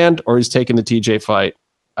shit canned or he's taking the TJ fight.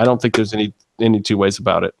 I don't think there's any two ways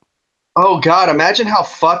about it. Oh, God. Imagine how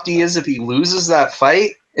fucked he is if he loses that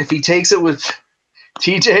fight. If he takes it with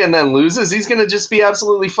TJ and then loses, he's going to just be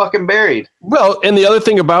absolutely fucking buried. Well, and the other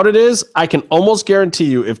thing about it is, I can almost guarantee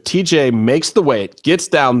you, if TJ makes the weight, gets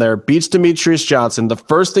down there, beats Demetrius Johnson, the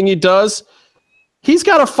first thing he does, he's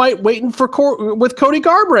got a fight waiting with Cody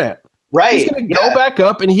Garbrandt. Right. He's going to go back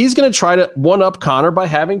up, and he's going to try to one-up Conor by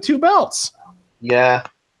having 2 belts. Yeah.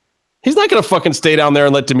 He's not going to fucking stay down there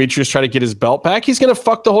and let Demetrius try to get his belt back. He's going to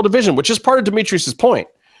fuck the whole division, which is part of Demetrius's point.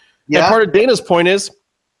 Yeah. And part of Dana's point is,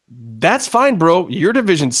 that's fine, bro. Your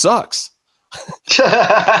division sucks.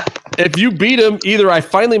 If you beat him, either I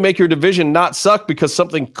finally make your division not suck because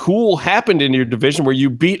something cool happened in your division where you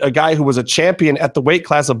beat a guy who was a champion at the weight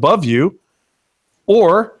class above you,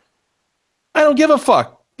 or I don't give a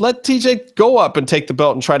fuck. Let TJ go up and take the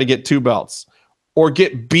belt and try to get 2 belts, or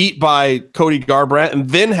get beat by Cody Garbrandt and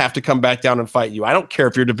then have to come back down and fight you. I don't care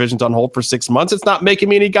if your division's on hold for 6 months. It's not making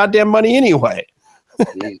me any goddamn money anyway.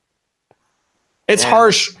 It's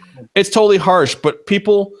harsh. It's totally harsh, but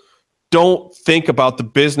people don't think about the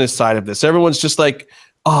business side of this. Everyone's just like,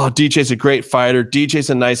 oh, DJ's a great fighter.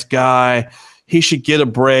 DJ's a nice guy. He should get a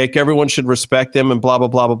break. Everyone should respect him and blah, blah,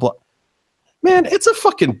 blah, blah, blah. Man, it's a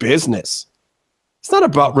fucking business. It's not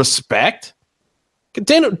about respect.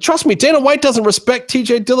 Trust me, Dana White doesn't respect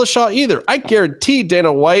TJ Dillashaw either. I guarantee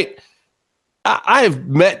Dana White, I've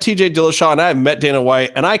met TJ Dillashaw and I've met Dana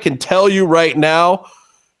White, and I can tell you right now,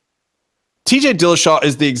 TJ Dillashaw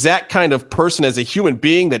is the exact kind of person as a human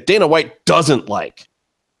being that Dana White doesn't like.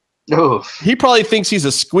 Oof. He probably thinks he's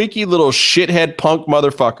a squeaky little shithead punk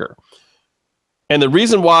motherfucker. And the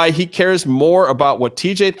reason why he cares more about what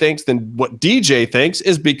TJ thinks than what DJ thinks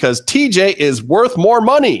is because TJ is worth more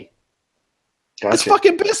money. Gotcha. It's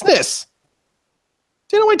fucking business.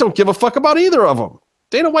 Dana White don't give a fuck about either of them.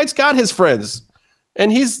 Dana White's got his friends,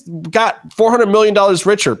 and he's got $400 million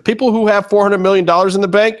richer. People who have $400 million in the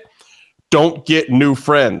bank don't get new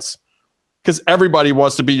friends. Because everybody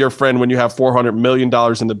wants to be your friend when you have $400 million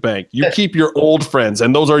in the bank. You keep your old friends,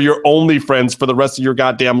 and those are your only friends for the rest of your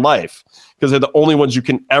goddamn life because they're the only ones you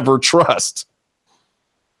can ever trust.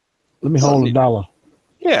 Let me hold $1.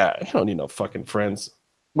 Yeah, you don't need no fucking friends.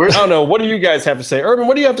 I don't know. What do you guys have to say? Urban,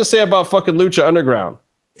 what do you have to say about fucking Lucha Underground?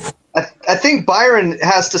 I think Byron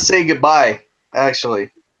has to say goodbye,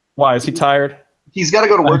 actually. Why? Is he tired? He's got to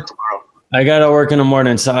go to work tomorrow. I got to work in the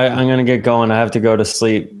morning, so I'm going to get going. I have to go to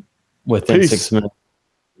sleep within 6 minutes.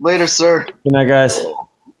 Later, sir. Good night, guys.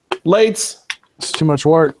 Lates. It's too much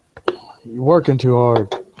work. You're working too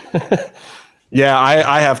hard. Yeah,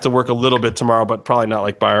 I have to work a little bit tomorrow, but probably not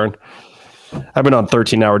like Byron. I've been on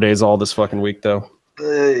 13-hour days all this fucking week, though.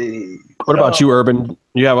 What about you, Urban?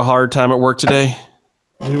 You have a hard time at work today?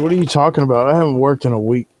 Dude, what are you talking about? I haven't worked in a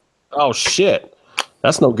week. Oh, shit.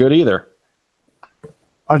 That's no good either.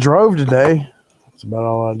 I drove today. That's about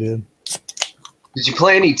all I did. Did you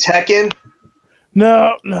play any Tekken?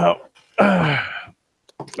 No.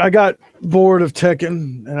 I got bored of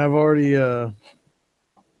Tekken, and I've already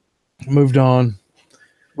moved on.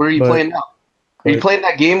 Where are you playing now? Are you playing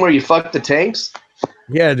that game where you fuck the tanks?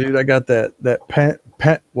 Yeah, dude, I got that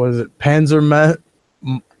was it Panzer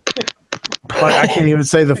I can't even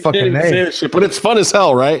say the fucking name. But it's fun as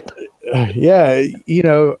hell, right? Yeah, you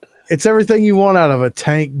know, it's everything you want out of a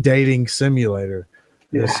tank dating simulator.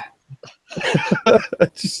 Yeah.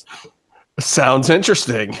 Just, sounds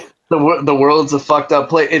interesting. The world's a fucked up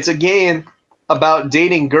place. It's a game about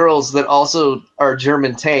dating girls that also are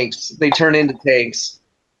German tanks. They turn into tanks.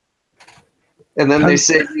 And then they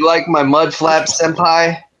say, "You like my mud flap,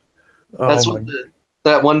 senpai?" That's what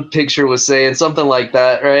that one picture was saying. Something like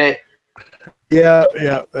that, right? Yeah.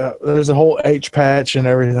 There's a whole H patch and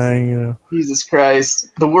everything, you know. Jesus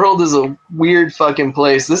Christ. The world is a weird fucking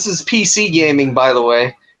place. This is PC gaming, by the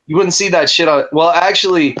way. You wouldn't see that shit on... Well,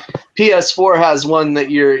 actually, PS4 has one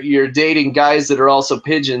that you're dating guys that are also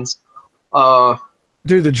pigeons.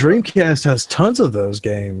 Dude, the Dreamcast has tons of those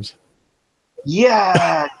games.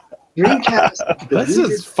 Yeah. Dreamcast. This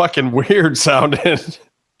is fucking weird sounding.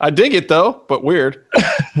 I dig it, though, but weird.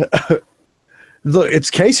 Look, it's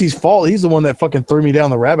Casey's fault. He's the one that fucking threw me down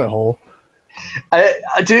the rabbit hole.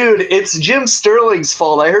 Dude, it's Jim Sterling's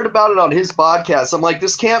fault. I heard about it on his podcast. I'm like,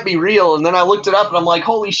 this can't be real. And then I looked it up and I'm like,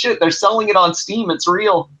 holy shit, they're selling it on Steam. It's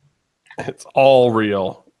real. It's all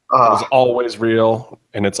real. It's always real,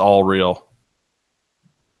 and it's all real.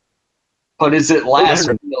 But is it last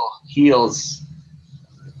real? Heels.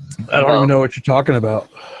 I don't even know what you're talking about.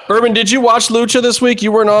 Urban, did you watch Lucha this week?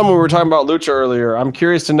 You weren't on when we were talking about Lucha earlier. I'm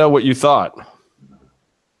curious to know what you thought.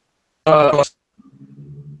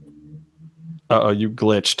 You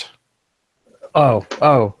glitched. Oh,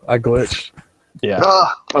 I glitched. Yeah.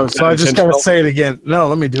 So I just gotta say it again. No,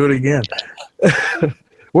 let me do it again.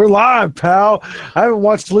 We're live, pal. I haven't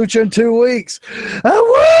watched Lucha in 2 weeks.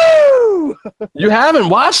 Woo! You haven't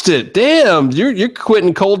watched it. Damn, you're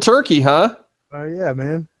quitting cold turkey, huh? Oh yeah,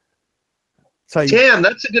 man. Damn,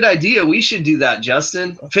 that's a good idea. We should do that,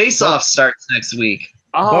 Justin. Face Off starts next week.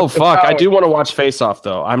 Oh, fuck. I do want to watch Face Off,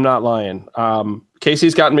 though. I'm not lying.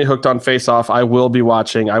 Casey's gotten me hooked on Face Off. I will be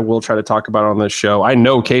watching. I will try to talk about it on this show. I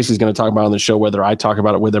know Casey's going to talk about it on the show, whether I talk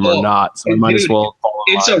about it with him or not. So I might as well follow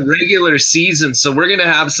It's a regular season, so we're going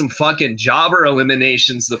to have some fucking jobber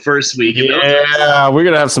eliminations the first week. Yeah, we're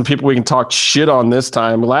going to have some people we can talk shit on this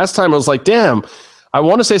time. Last time I was like, damn, I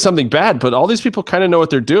want to say something bad, but all these people kind of know what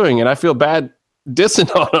they're doing, and I feel bad dissing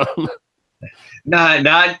on them.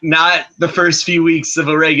 Not the first few weeks of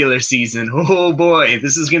a regular season. Oh boy,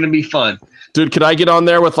 this is gonna be fun. Dude, could I get on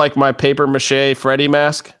there with like my paper mache Freddy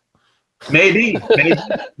mask? Maybe.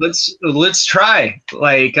 let's try.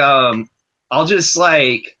 Like, I'll just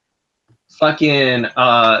like fucking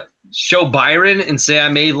show Byron and say I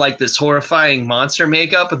made like this horrifying monster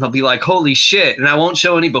makeup, and they'll be like, holy shit. And I won't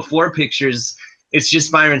show any before pictures. It's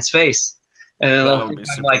just Byron's face. And they'll think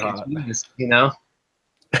I'm like, Jesus, you know?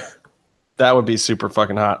 That would be super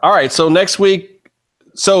fucking hot. All right, so next week.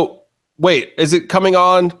 So wait, is it coming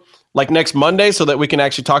on like next Monday so that we can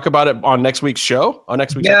actually talk about it on next week's show? On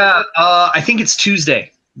next week's episode? I think it's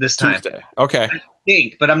Tuesday this time. Tuesday. Okay. I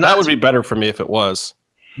think, but I'm not. That would be better for me if it was.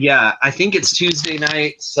 Yeah, I think it's Tuesday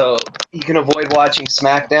night, so you can avoid watching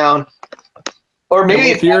SmackDown. Or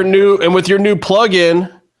maybe with your new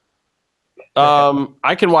plug-in,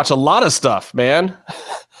 I can watch a lot of stuff, man.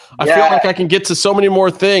 I feel like I can get to so many more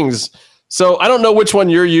things. So I don't know which one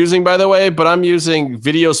you're using, by the way, but I'm using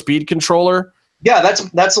Video Speed Controller. Yeah, that's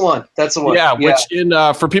the one. That's the one. Yeah, which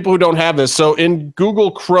for people who don't have this, so in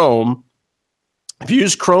Google Chrome, if you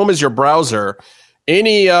use Chrome as your browser,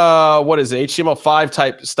 any HTML5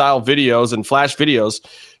 type style videos and Flash videos,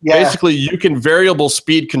 basically you can variable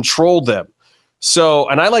speed control them. So,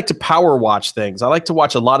 and I like to power watch things. I like to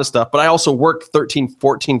watch a lot of stuff, but I also work 13,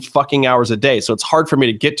 14 fucking hours a day. So it's hard for me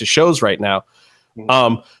to get to shows right now.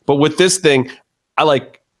 But with this thing, I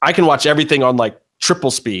can watch everything on like triple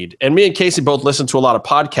speed. And me and Casey both listen to a lot of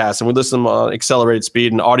podcasts, and we listen to them on accelerated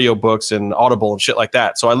speed and audiobooks and Audible and shit like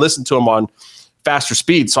that. So I listen to them on faster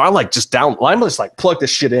speed. So I'm like, I'm just like, plug this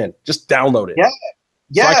shit in, just download it.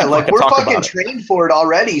 Yeah, like we're fucking trained for it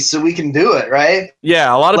already, so we can do it, right?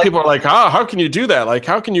 Yeah, a lot of people are like, how can you do that? Like,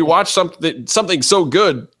 how can you watch something so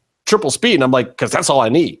good triple speed? And I'm like, because that's all I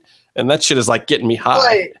need. And that shit is like getting me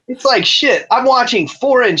high. It's like shit. I'm watching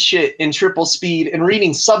foreign shit in triple speed and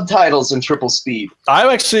reading subtitles in triple speed. I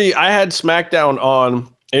had SmackDown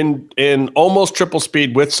on in almost triple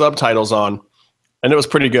speed with subtitles on, and it was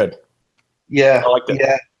pretty good. Yeah, I like that.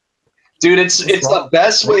 Yeah. Dude, it's the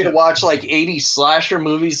best way to watch like 80s slasher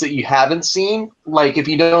movies that you haven't seen. Like if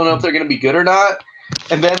you don't know if they're gonna be good or not,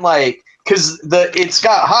 and then like because it's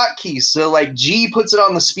got hotkeys, so like G puts it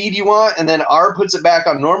on the speed you want, and then R puts it back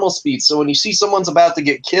on normal speed. So when you see someone's about to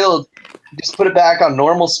get killed, just put it back on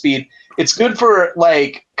normal speed. It's good for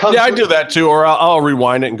like Kung Fu. I do that too, or I'll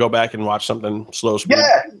rewind it and go back and watch something slow speed.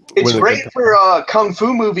 Yeah, it's great for Kung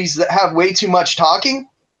Fu movies that have way too much talking.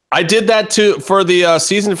 I did that too for the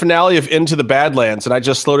season finale of Into the Badlands, and I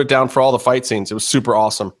just slowed it down for all the fight scenes. It was super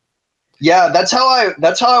awesome. Yeah, that's how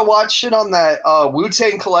I watched it on that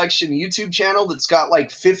Wu-Tang Collection YouTube channel that's got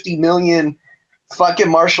like 50 million fucking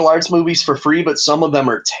martial arts movies for free, but some of them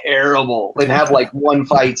are terrible and have like one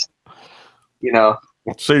fight, you know.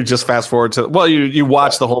 So you just fast forward to you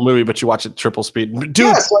watch the whole movie, but you watch it triple speed.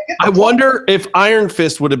 Dude, I wonder if Iron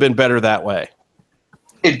Fist would have been better that way.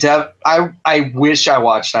 I wish I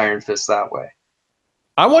watched Iron Fist that way.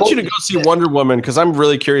 I want you to go see Wonder Woman because I'm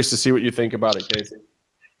really curious to see what you think about it, Casey.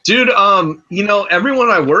 Dude, you know, everyone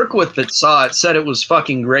I work with that saw it said it was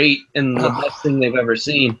fucking great and the best thing they've ever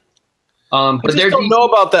seen. But I just don't know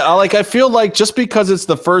about that. I feel like just because it's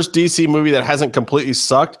the first DC movie that hasn't completely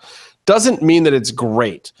sucked doesn't mean that it's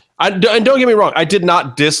great. And don't get me wrong, I did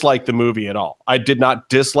not dislike the movie at all. I did not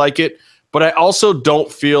dislike it. But I also don't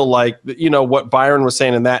feel like, you know, what Byron was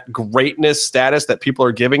saying in that greatness status that people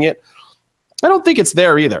are giving it. I don't think it's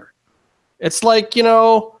there either. It's like, you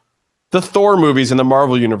know, the Thor movies in the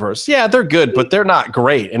Marvel universe. Yeah, they're good, but they're not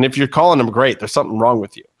great. And if you're calling them great, there's something wrong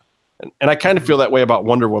with you. And I kind of feel that way about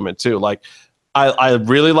Wonder Woman too. Like, I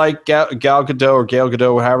really like Gal Gadot or Gail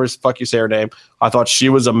Gadot, however the fuck you say her name. I thought she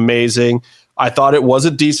was amazing. I thought it was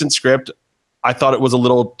a decent script. I thought it was a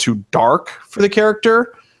little too dark for the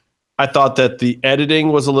character. I thought that the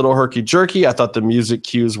editing was a little herky-jerky. I thought the music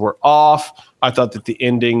cues were off. I thought that the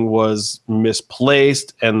ending was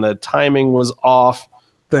misplaced and the timing was off.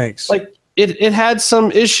 Thanks. Like it had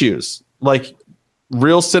some issues, like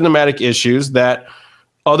real cinematic issues that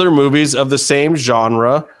other movies of the same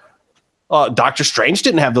genre, Doctor Strange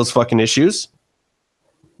didn't have those fucking issues.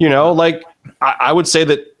 You know, like I would say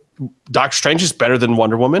that Doctor Strange is better than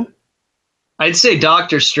Wonder Woman. I'd say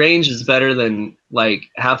Doctor Strange is better than like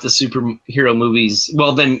half the superhero movies.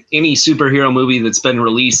 Well, than any superhero movie that's been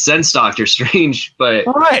released since Doctor Strange. But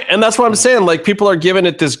right, and that's what I'm saying. Like people are giving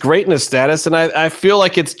it this greatness status, and I feel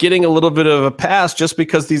like it's getting a little bit of a pass just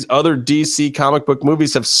because these other DC comic book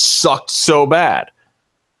movies have sucked so bad.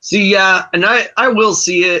 See, yeah, and I will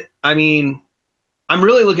see it. I mean, I'm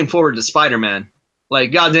really looking forward to Spider-Man.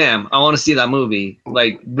 Like, goddamn, I want to see that movie.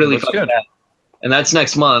 Like, really fucking bad. And that's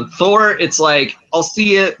next month. Thor, it's like, I'll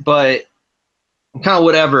see it, but I'm kind of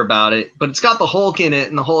whatever about it. But it's got the Hulk in it,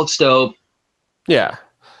 and the Hulk's dope. Yeah.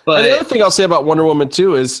 But and the other thing I'll say about Wonder Woman,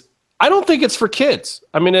 too, is I don't think it's for kids.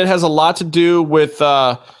 I mean, it has a lot to do with,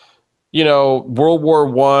 you know, World War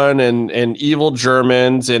I and evil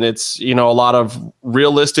Germans, and it's, you know, a lot of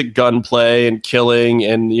realistic gunplay and killing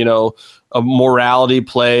and, you know, a morality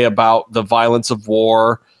play about the violence of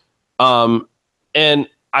war. And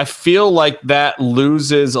I feel like that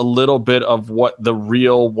loses a little bit of what the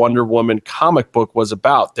real Wonder Woman comic book was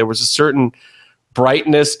about. There was a certain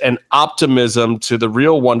brightness and optimism to the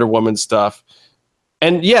real Wonder Woman stuff.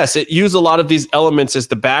 And yes, it used a lot of these elements as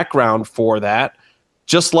the background for that,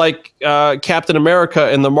 just like Captain America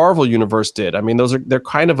in the Marvel universe did. I mean, they're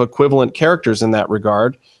kind of equivalent characters in that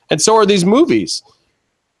regard. And so are these movies.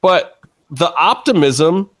 But the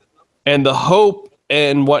optimism and the hope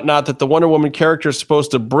and whatnot that the Wonder Woman character is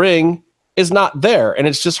supposed to bring is not there. And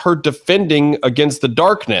it's just her defending against the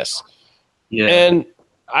darkness. Yeah. And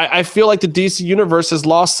I feel like the DC universe has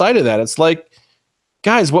lost sight of that. It's like,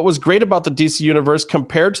 guys, what was great about the DC universe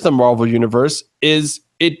compared to the Marvel universe is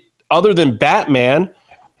it other than Batman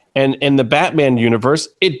and in the Batman universe,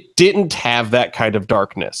 it didn't have that kind of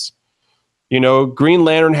darkness. You know, Green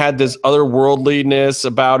Lantern had this otherworldliness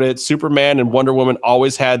about it. Superman and Wonder Woman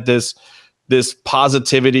always had this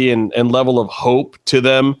positivity and level of hope to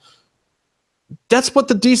them. That's what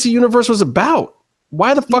the DC universe was about.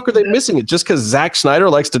 Why the fuck are they missing it? Just because Zack Snyder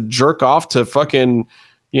likes to jerk off to fucking,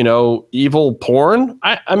 you know, evil porn?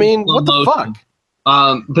 I mean, what the fuck?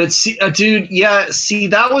 But see, dude, see,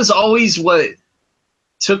 that was always what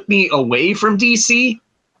took me away from DC.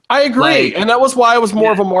 I agree. And that was why I was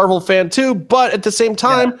more of a Marvel fan too. But at the same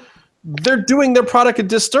time, they're doing their product a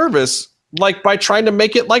disservice, like by trying to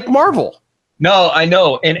make it like Marvel. No, I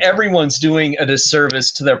know. And everyone's doing a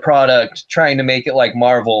disservice to their product, trying to make it like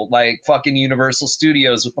Marvel, like fucking Universal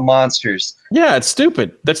Studios with the monsters. Yeah, it's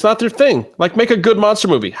stupid. That's not their thing. Like, make a good monster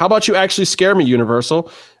movie. How about you actually scare me,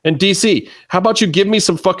 Universal? And DC, how about you give me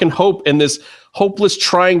some fucking hope in this hopeless,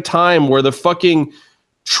 trying time where the fucking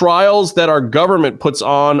trials that our government puts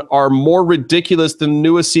on are more ridiculous than the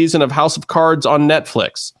newest season of House of Cards on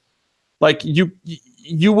Netflix. Like,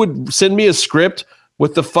 you would send me a script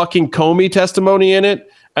with the fucking Comey testimony in it,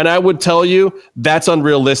 and I would tell you that's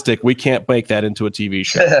unrealistic. We can't make that into a TV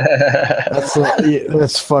show.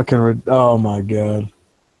 That's fucking. Oh my god.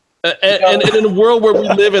 And in a world where we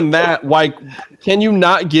live in that, like, can you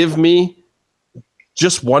not give me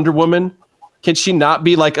just Wonder Woman? Can she not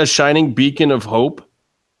be like a shining beacon of hope?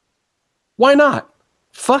 Why not?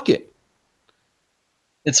 Fuck it.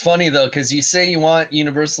 It's funny, though, because you say you want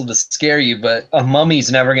Universal to scare you, but a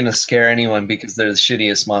mummy's never going to scare anyone because they're the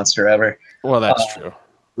shittiest monster ever. Well, that's true.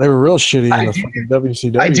 They were real shitty in the fucking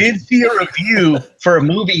WCW. I did see a review for a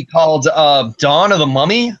movie called Dawn of the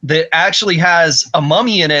Mummy that actually has a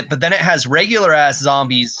mummy in it, but then it has regular-ass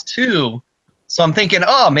zombies, too. So I'm thinking,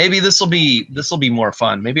 maybe this will be more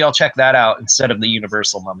fun. Maybe I'll check that out instead of the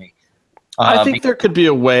Universal Mummy. I think there could be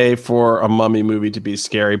a way for a mummy movie to be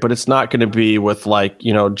scary, but it's not going to be with, like,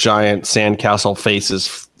 you know, giant sandcastle faces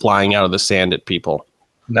flying out of the sand at people.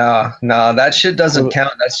 No, that shit doesn't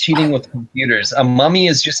count. That's cheating with computers. A mummy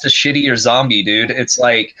is just a shittier zombie, dude. It's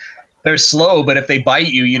like they're slow, but if they bite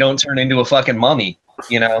you, you don't turn into a fucking mummy,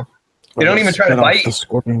 you know? They don't even try to bite you. The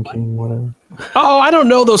Scorpion King, whatever. Oh, I don't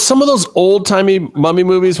know, though. Some of those old-timey mummy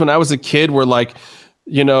movies when I was a kid were like,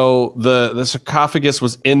 you know, the sarcophagus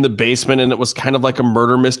was in the basement and it was kind of like a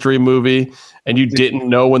murder mystery movie, and you didn't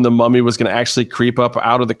know when the mummy was going to actually creep up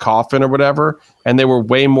out of the coffin or whatever, and they were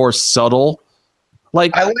way more subtle.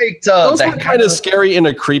 Like, I liked those were kind of scary in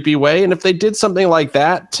a creepy way, and if they did something like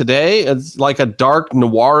that today, it's like a dark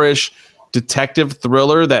noirish detective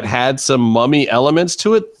thriller that had some mummy elements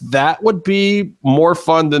to it, that would be more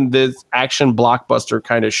fun than this action blockbuster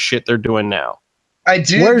kind of shit they're doing now. I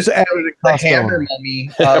do. Where's the Hammer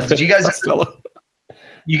Mummy? Did you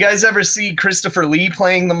guys ever see Christopher Lee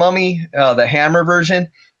playing the Mummy, the Hammer version?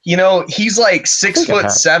 You know, he's like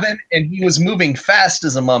 6'7", and he was moving fast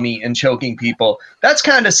as a mummy and choking people. That's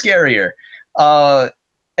kind of scarier.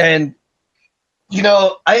 And you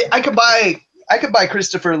know, I could buy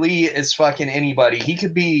Christopher Lee as fucking anybody. He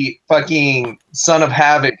could be fucking Son of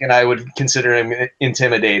Havoc, and I would consider him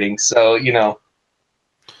intimidating. So, you know.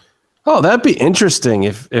 Oh, that'd be interesting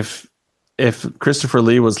if Christopher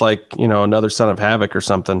Lee was like, you know, another Son of Havoc or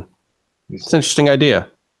something. It's an interesting idea.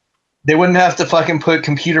 They wouldn't have to fucking put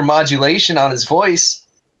computer modulation on his voice.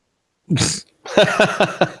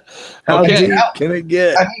 How deep can it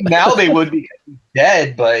get? I mean, now they would because he's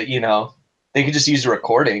dead, but, you know, they could just use a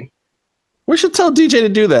recording. We should tell DJ to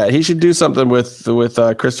do that. He should do something with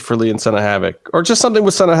Christopher Lee and Son of Havoc, or just something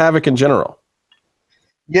with Son of Havoc in general.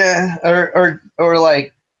 Yeah, or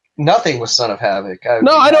like nothing with Son of Havoc. I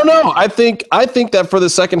don't know. I think that for the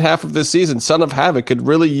second half of this season, Son of Havoc could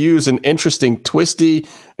really use an interesting, twisty,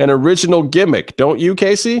 and original gimmick. Don't you,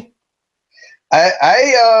 Casey?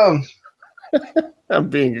 I'm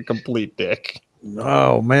being a complete dick.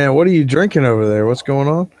 Oh man, what are you drinking over there? What's going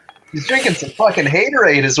on? He's drinking some fucking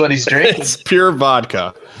Haterade is what he's drinking. It's pure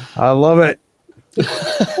vodka. I love it.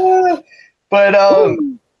 But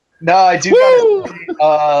no, I do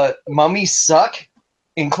gotta say, mummies suck.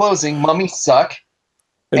 In closing, mummies suck.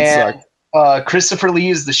 Christopher Lee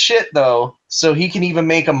is the shit, though, so he can even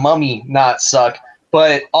make a mummy not suck.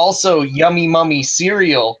 But also, Yummy Mummy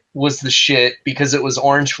cereal was the shit because it was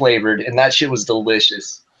orange flavored, and that shit was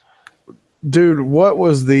delicious. Dude, what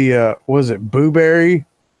was was it Blueberry?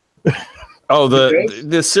 Oh,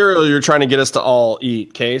 the cereal you're trying to get us to all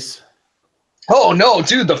eat, Case? Oh, no,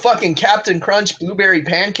 dude, the fucking Captain Crunch Blueberry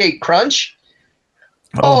Pancake Crunch.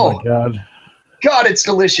 Oh my God. God, it's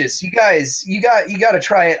delicious. You guys, you got to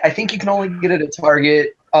try it. I think you can only get it at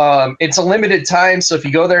Target. It's a limited time, so if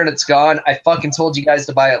you go there and it's gone, I fucking told you guys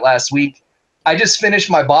to buy it last week. I just finished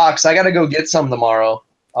my box. I gotta go get some tomorrow.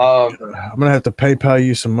 I'm gonna have to PayPal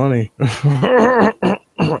you some money.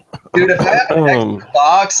 Dude, if I have an extra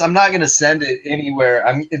box, I'm not gonna send it anywhere.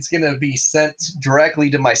 It's gonna be sent directly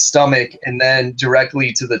to my stomach and then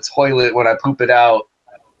directly to the toilet when I poop it out.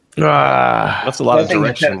 That's a lot of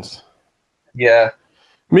directions. Yeah.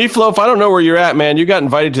 Meatloaf, I don't know where you're at, man. You got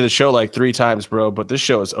invited to the show like 3 times, bro, but this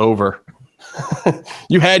show is over.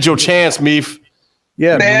 You had your chance, Meef.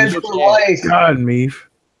 Yeah, man for life. God, Meef.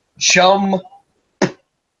 Chum.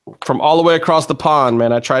 From all the way across the pond,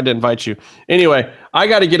 man. I tried to invite you. Anyway, I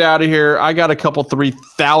got to get out of here. I got a couple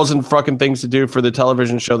 3,000 fucking things to do for the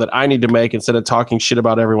television show that I need to make instead of talking shit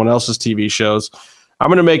about everyone else's TV shows. I'm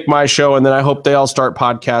going to make my show, and then I hope they all start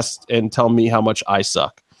podcasts and tell me how much I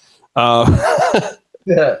suck.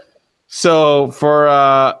 Yeah. So for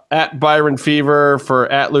at Byron Fever,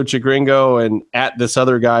 for at Lucha Gringo, and at this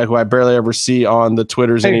other guy who I barely ever see on the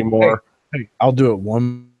Twitters anymore. Hey, I'll do it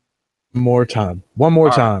one more time. One more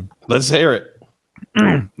time. Right, let's hear it.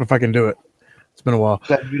 If I can do it. It's been a while.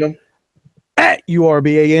 At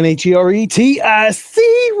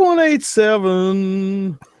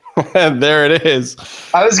URBANHERETIC187. And there it is.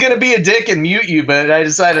 I was going to be a dick and mute you, but I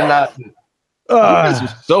decided not to. You guys are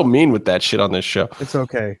so mean with that shit on this show. It's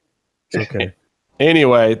okay. It's okay.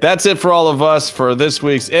 Anyway, that's it for all of us for this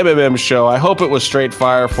week's MMM show. I hope it was straight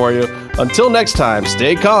fire for you. Until next time,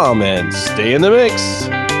 stay calm and stay in the mix.